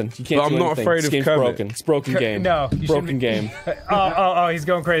 It's nothing. You can't But do I'm not anything. afraid This of game's Kermit. broken. It's broken game. No, you broken shouldn't- game. Oh, he's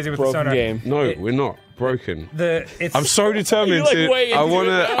going crazy with the Broken sonar. game. No, we're not broken. It's I'm so determined You're, like, to. way I into wanna.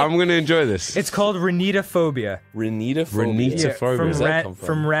 it now. I'm gonna enjoy this. It's called Renitophobia. Renitophobia. Renitophobia. From Where's that come from?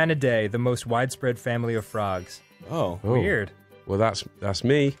 from Ranidae, the most widespread family of frogs. Oh. Oh, Weird. Well, that's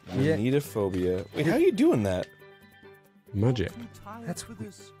me. Yeah. Renitophobia. Wait, how are you doing that? Magic. That's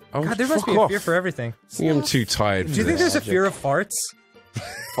Oh, God. There must fuck be a off. fear for everything. I think I'm too tired. Do you think there's a fear of farts?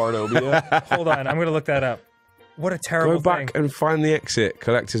 Fartobia. Hold on, I'm gonna look that up. What a terrible Go back thing. and find the exit.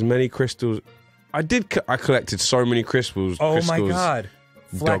 Collect as many crystals. I did. I collected so many crystals. Oh my god.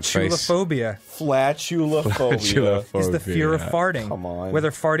 Dog face. Flatulophobia Flatulophobia. is the fear of farting. Come on. Whether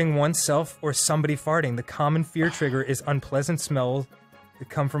farting oneself or somebody farting, the common fear trigger is unpleasant smells that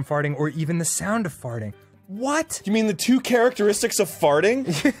come from farting or even the sound of farting. What? You mean the two characteristics of farting?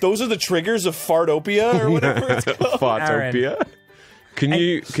 Those are the triggers of fartopia or whatever it's called? Fartopia. Can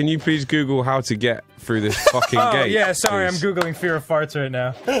you please Google how to get through this fucking Oh, gate? yeah, sorry, please? I'm Googling fear of farts right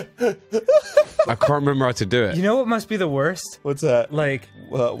now. I can't remember how to do it. You know what must be the worst? What's that? Like,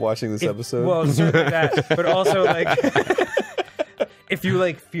 Watching this episode? well, certainly that, but also, like, if you,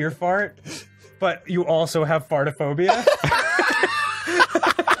 like, fear fart, but you also have fartophobia.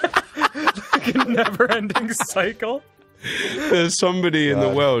 Like a never-ending cycle. There's somebody in the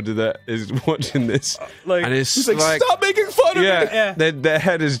world that is watching this, Like, and it's He's like, like, stop making fun of me! Yeah. their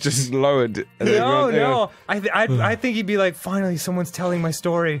head is just lowered. And they're No, going, no. I think he'd be like, finally, someone's telling my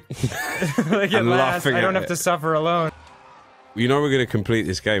story. Like, at And last, laughing I don't at have to it. suffer alone. You know we're gonna complete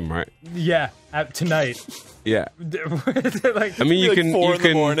this game, right? Yeah, tonight. Yeah. Like, I mean, you Like can 4 you in the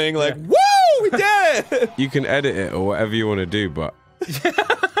can morning, like, woo, we did it! you can edit it or whatever you want to do, but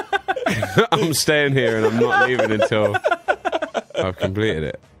I'm staying here and I'm not leaving until I've completed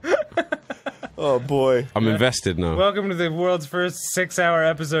it. Oh boy. I'm invested now. welcome to the world's first 6-hour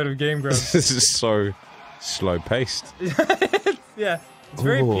episode of Game Grumps. This is so slow paced. Yeah, it's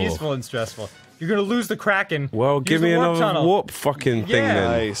very Ooh. peaceful and stressful. You're gonna lose the Kraken. Well, Use give the me warp another tunnel. warp fucking thing Yeah.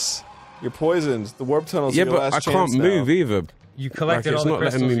 then. Nice. You're poisoned. The warp tunnel's Yeah, your but last I chance can't move now. either. You Like, collected it's all the not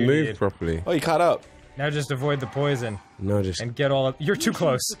letting crystals me you move need. properly. Oh, you caught up. Now just avoid the poison No, just and get all of. You're too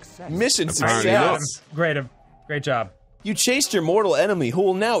close. Mission Apparently success. not. Great job. You chased your mortal enemy, who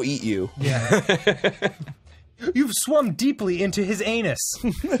will now eat you. Yeah. You've swum deeply into his anus.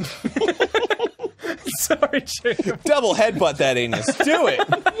 Sorry, Jacob. Double headbutt that anus. Do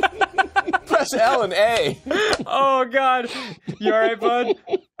it. Press L and A. Oh God. You alright, bud?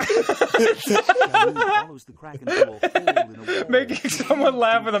 Making someone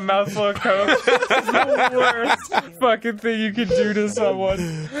laugh with a mouthful of coke is the worst fucking thing you can do to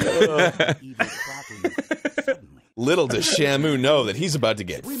someone. Little does Shamu know that he's about to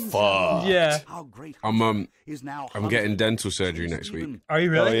get fucked. Yeah. I'm getting dental surgery next week. Are you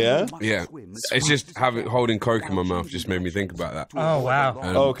really? Oh, yeah? Yeah. It's just holding Coke in my mouth just made me think about that. Oh, wow.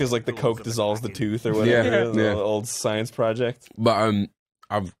 Oh, because like the Coke dissolves the tooth or whatever. Yeah, The yeah. old science project. But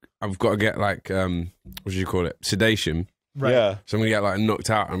I've got to get like what do you call it? Sedation. Right. Yeah. So I'm gonna get like knocked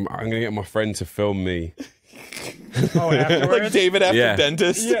out. I'm gonna get my friend to film me. Oh, afterwards? Like David after Yeah.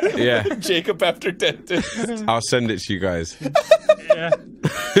 dentist. Yeah. Jacob after dentist. I'll send it to you guys. Yeah.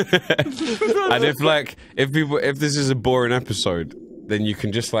 And if this is a boring episode, then you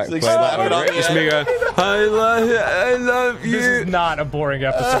can just like play slap that it on over it. the It's end. me going, I love you. This is not a boring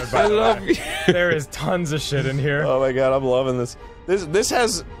episode, by I the love way. you. There is tons of shit in here. Oh my god, I'm loving this. This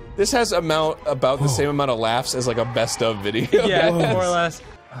has about the same amount of laughs as like a best of video. Yeah, more or less.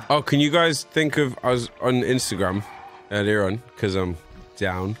 Oh, can you guys think of? I was on Instagram earlier on because I'm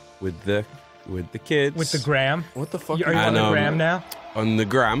down with the kids. With the gram. What the fuck? Are you on the gram now? On the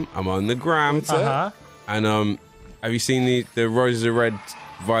gram. I'm on the gram. Uh-huh. And have you seen the roses are red,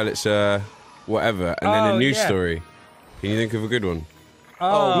 violets are whatever, and then Oh, a news yeah. story? Can you think of a good one?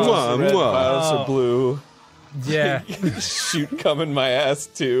 Oh, Red, Mwah. violets are blue. yeah. Shoot, come in my ass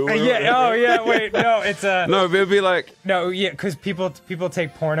too. Yeah, oh yeah, wait, no, it's No, but it'd be like no, yeah, because people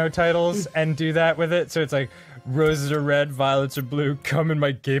take porno titles and do that with it, so it's like, roses are red, violets are blue, come in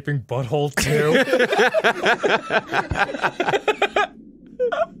my gaping butthole too.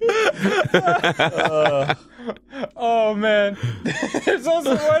 Oh man. There's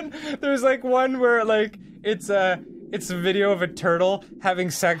also one where like it's a video of a turtle having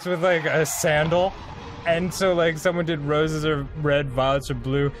sex with like a sandal. And so, like, someone did roses are red, violets are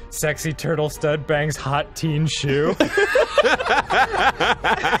blue, sexy turtle stud bangs hot teen shoe.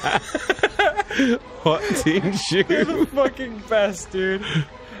 hot teen They're shoe. the fucking best, dude.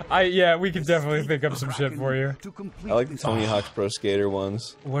 Yeah, we could definitely think up some shit for you. I like the Tony Hawk's Pro Skater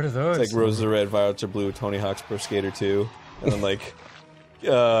ones. What are those? It's like roses are red, violets are blue, Tony Hawk's Pro Skater 2. And then like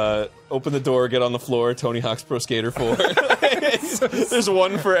open the door, get on the floor, Tony Hawk's Pro Skater 4. There's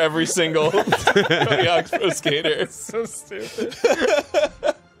one for every single Tony Hawk's Pro Skater. so stupid.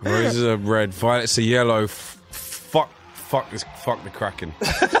 Roses are red, violets are yellow. Fuck the Kraken.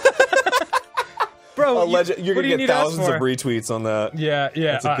 Bro, You're what gonna do you get need us thousands of for? retweets on that. Yeah,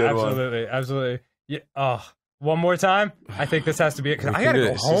 That's a good one. absolutely, absolutely. Yeah. Oh, one more time. I think this has to be it because I gotta go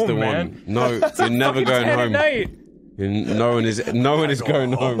This is the home, man. one. No, you're never going 10 at home. night. No one is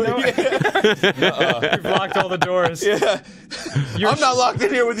going home. You've locked all the doors. Yeah. I'm not locked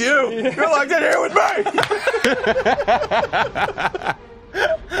in here with you. You're locked in here with me.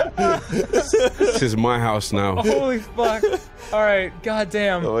 This is my house now. Holy fuck! All right,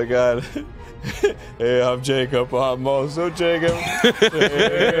 goddamn. Oh my god. Hey, I'm Jacob. I'm also Jacob.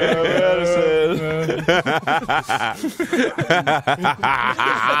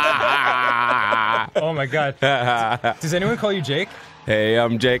 Oh my god. Does anyone call you Jake? Hey,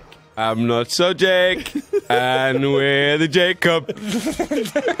 I'm Jake. I'm not so Jake. And we're the Jacob.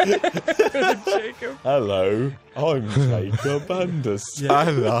 Jacob. Hello, I'm Jacob Anderson.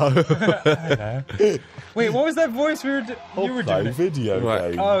 Hello. Wait, what was that voice you were Play doing? video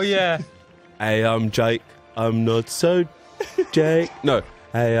Right. games. Oh yeah. Hey, I'm Jake. I'm not so Jake. No.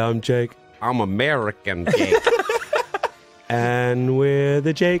 Hey, I'm Jake. I'm American Jake. And we're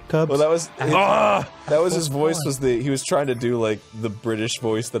the Jacobs. Well, that was his voice. He was trying to do like the British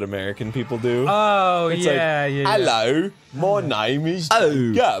voice that American people do. Oh It's yeah, like, yeah. hello, my name is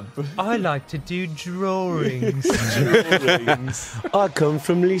Oh. Jacob. I like to do drawings. I come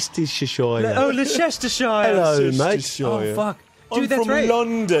from Leicestershire. Oh, Leicestershire. Hello, mate. Oh fuck. Dude, I'm that's from right.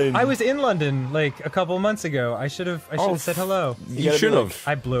 London. I was in London like a couple months ago. I should have said hello. You gotta should be have.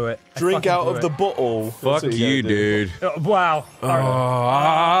 I blew it. I Drink fucking out blew of the it. bottle. That's Fuck what you, gotta do. dude. Wow. All right.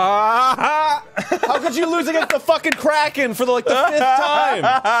 How could you lose against the fucking Kraken for the 5th time?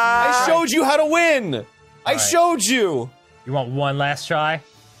 I showed you how to win. I showed you. You want one last try?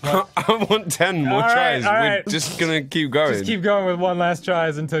 I want 10 more All right, tries. all We're right. just gonna keep going. Just keep going with one last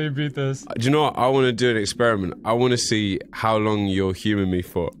tries until you beat this. Do you know what? I want to do an experiment. I want to see how long you'll humor me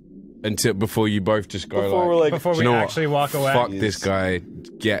for. Before you both just go Before we're like, Before "Do we you know what? actually walk away. Fuck this guy.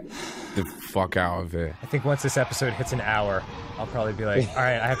 Get the fuck out of here. I think once this episode hits an hour, I'll probably be like, all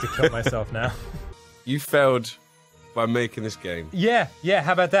right, I have to kill myself now. You failed by making this game. Yeah,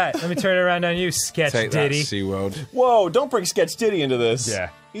 how about that? Let me turn it around on you, Sketch Take Diddy. that, SeaWorld. whoa, don't bring Sketch Diddy into this. Yeah.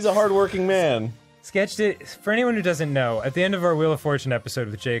 He's a hardworking man. Sketch Diddy, for anyone who doesn't know, at the end of our Wheel of Fortune episode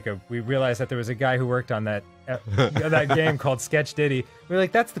with Jacob, we realized that there was a guy who worked on that that game called Sketch Diddy. We were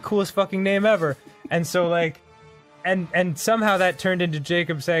like, that's the coolest fucking name ever. And so, like, And somehow that turned into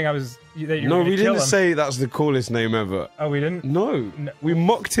Jacob saying that you were No, gonna we kill didn't him. say that's the coolest name ever. Oh, we didn't? No, we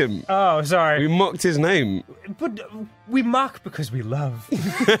mocked him. Oh, sorry. We mocked his name. But we mock because we love.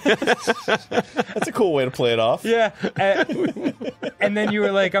 That's a cool way to play it off. Yeah. And then you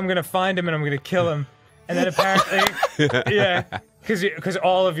were like, I'm gonna find him and I'm gonna kill him. And then apparently, yeah, because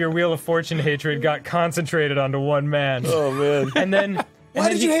all of your Wheel of Fortune hatred got concentrated onto one man. Oh man. And then. Why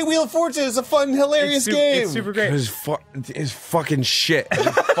did you hate Wheel of Fortune? It's a fun, hilarious game. It's super great. It's fucking shit. It's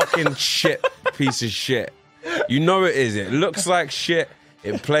a fucking shit piece of shit. You know it is. It looks like shit.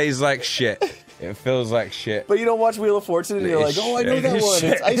 It plays like shit. It feels like shit. But you don't watch Wheel of Fortune and you're like, oh, I know that one.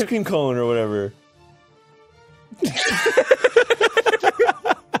 shit. It's ice cream cone or whatever.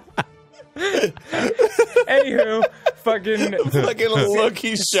 Anywho, fucking look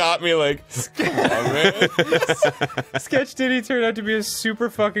he shot me like, come on, man. Sketch Diddy turned out to be a super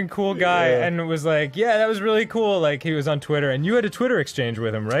fucking cool guy and was like, yeah, that was really cool. Like, he was on Twitter and you had a Twitter exchange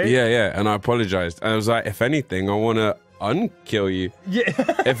with him, right? Yeah, and I apologized. And I was like, if anything, I want to unkill you. Yeah.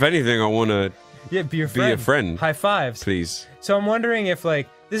 If anything, I want to Be your be a friend. High fives. Please. So I'm wondering if, like,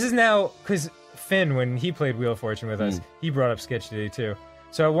 this is now, because Finn, when he played Wheel of Fortune with us, he brought up Sketch Diddy too.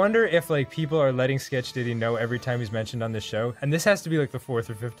 So I wonder if, like, people are letting Sketch Diddy know every time he's mentioned on this show, and this has to be, like, the 4th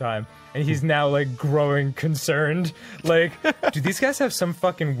or 5th time, and he's now, like, growing concerned. Like, do these guys have some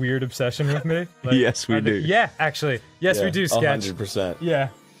fucking weird obsession with me? Like, Yes, we do. Yeah, actually. Yes, we do, Sketch. 100%. Yeah.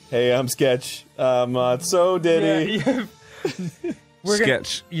 Hey, I'm Sketch. So Diddy. Yeah.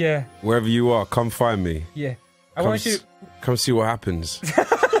 Sketch. Yeah. Wherever you are, come find me. Yeah. I want you. Come see what happens.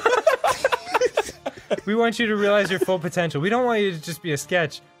 We want you to realize your full potential. We don't want you to just be a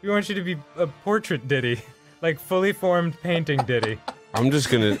sketch. We want you to be a portrait Diddy, like fully formed painting Diddy. I'm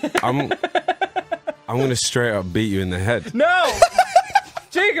gonna straight up beat you in the head. No,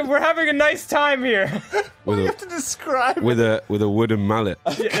 Jacob, we're having a nice time here. With You have to describe with a wooden mallet.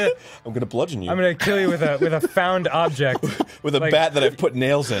 Yeah, I'm gonna bludgeon you. I'm gonna kill you with a found object. with a like- bat that I've put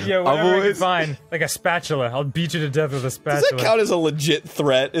nails in. Yeah, whatever I can always- find, like a spatula. I'll beat you to death with a Does spatula. that count as a legit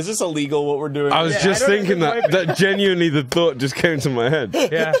threat? Is this illegal what we're doing? I was Yeah, just I don't thinking know. that genuinely the thought just came to my head.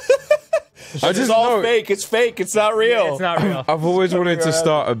 Yeah, I It's just all know fake. It's fake. It's not real. it's not real. I've always wanted to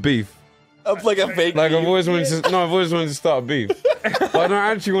start a beef. Like a fake. Like I've beef. always wanted to. No, I've always wanted to start a beef. But I don't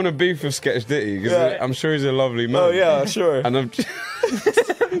actually want to beef with Sketch Diddy because Yeah. I'm sure he's a lovely man. Oh yeah, sure. And I've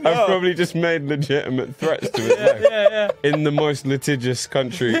probably just made legitimate threats to his life Yeah. in the most litigious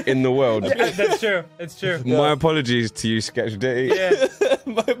country in the world. That's true. It's true. My apologies to you, Sketch Diddy. Yeah.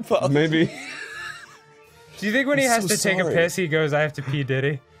 My apologies. Maybe. Do you think when he has so to take a sorry. piss, he goes, "I have to pee,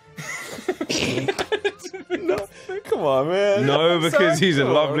 Diddy"? Come on, man. No, because he's a Come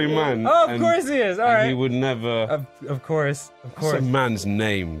on, lovely man. man. Oh, of and- course he is. All and right. he would never. Of course. What's a man's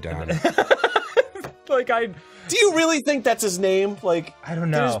name, Dan? Like Do you really think that's his name? Like, I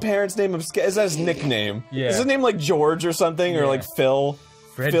don't did know. his parents name him? Is that his nickname? Yeah. Is his name like George or something, or Yeah. like Phil?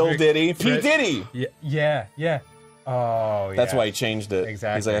 Frederick- Phil Diddy. P Fred- Diddy. Yeah. Oh, yeah. That's why he changed it.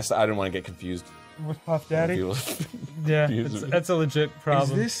 Exactly. He's like, I didn't want to get confused. With Puff Daddy. People- Yeah, confused me. that's a legit Is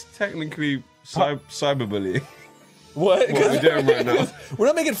problem. this technically cyberbullying? What? What are we doing right now? We're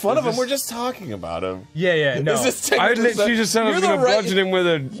not making fun of him. this- We're just talking about him. Yeah. No. Is this I technically- literally just said I was You're going the to right- bludgeon him with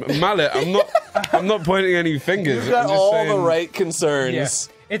a mallet. I'm not pointing any fingers. You've got I'm just all saying, the right concerns.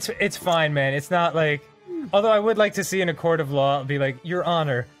 Yeah. It's fine, man. It's not like. Although I would like to see in a court of law be like, Your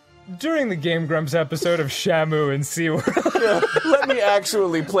Honor, during the Game Grumps episode of Shamu and SeaWorld. Yeah, let me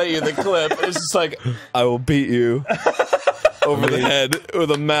actually play you the clip. It's just like, I will beat you over the head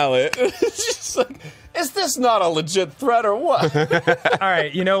with a mallet. It's just like, is this not a legit threat or what? All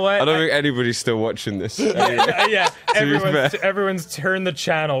right, you know what? I don't think anybody's still watching this. Yeah, fair. everyone's turned the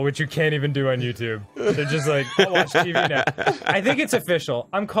channel, which you can't even do on YouTube. They're just like, I'll watch TV now. I think it's official.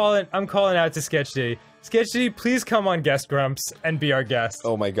 I'm calling out to Sketch Diddy. Sketch Diddy, please come on Guest Grumps and be our guest.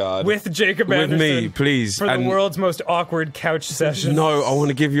 Oh my god. With Jacob With Anderson. me, please. For the And- world's most awkward couch session. No, I want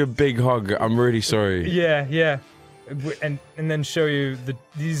to give you a big hug. I'm really sorry. Yeah. And then show you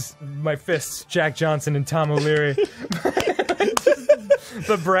my fists, Jack Johnson and Tom O'Leary. The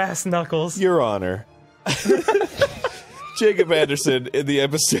brass knuckles. Your Honor. Jacob Anderson in the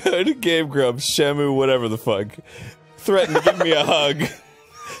episode Game Grumps, Shamu, whatever the fuck, threatened to give me a hug,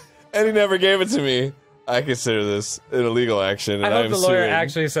 and he never gave it to me. I consider this an illegal action, I and hope I'm the lawyer suing.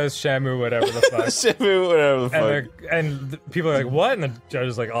 actually says Shamu, whatever the fuck. Shamu, whatever the fuck. and people are like, what? And the judge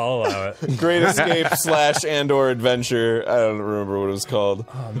is like, I'll allow it. Great Escape / and/or Adventure. I don't remember what it was called.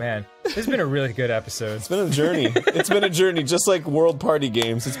 Oh, man. This has been a really good episode. It's been a journey. It's been a journey, just like World Party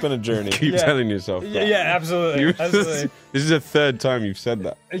Games. It's been a journey. Keep telling yourself that. Yeah, absolutely. Absolutely. This is the third time you've said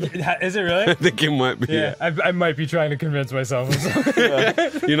that. Is it really? I think it might be. Yeah, I might be trying to convince myself of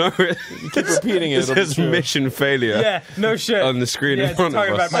something. You know, You keep repeating it. it says mission failure. Yeah, no shit. On the screen Yeah, in front talking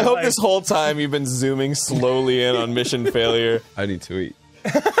of about us. my I hope life. this whole time you've been zooming slowly in on mission failure. I need to eat.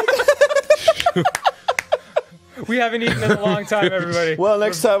 We haven't eaten in a long time, everybody. Well,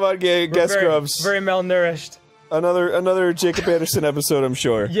 next time on Guest Grumps, Very malnourished. another Jacob Anderson episode, I'm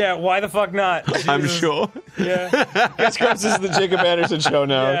sure. Yeah, why the fuck not? I'm Jesus. sure. Yeah, Guest Grumps is the Jacob Anderson show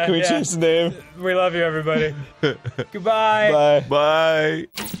now. Yeah, Can we yeah. change the name? we love you, everybody. Goodbye. Bye.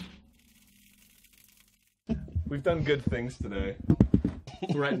 Bye. We've done good things today.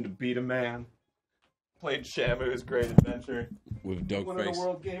 Threatened to beat a man. Played Shamu's Great Adventure. With dog Won at face. a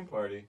World Game Party.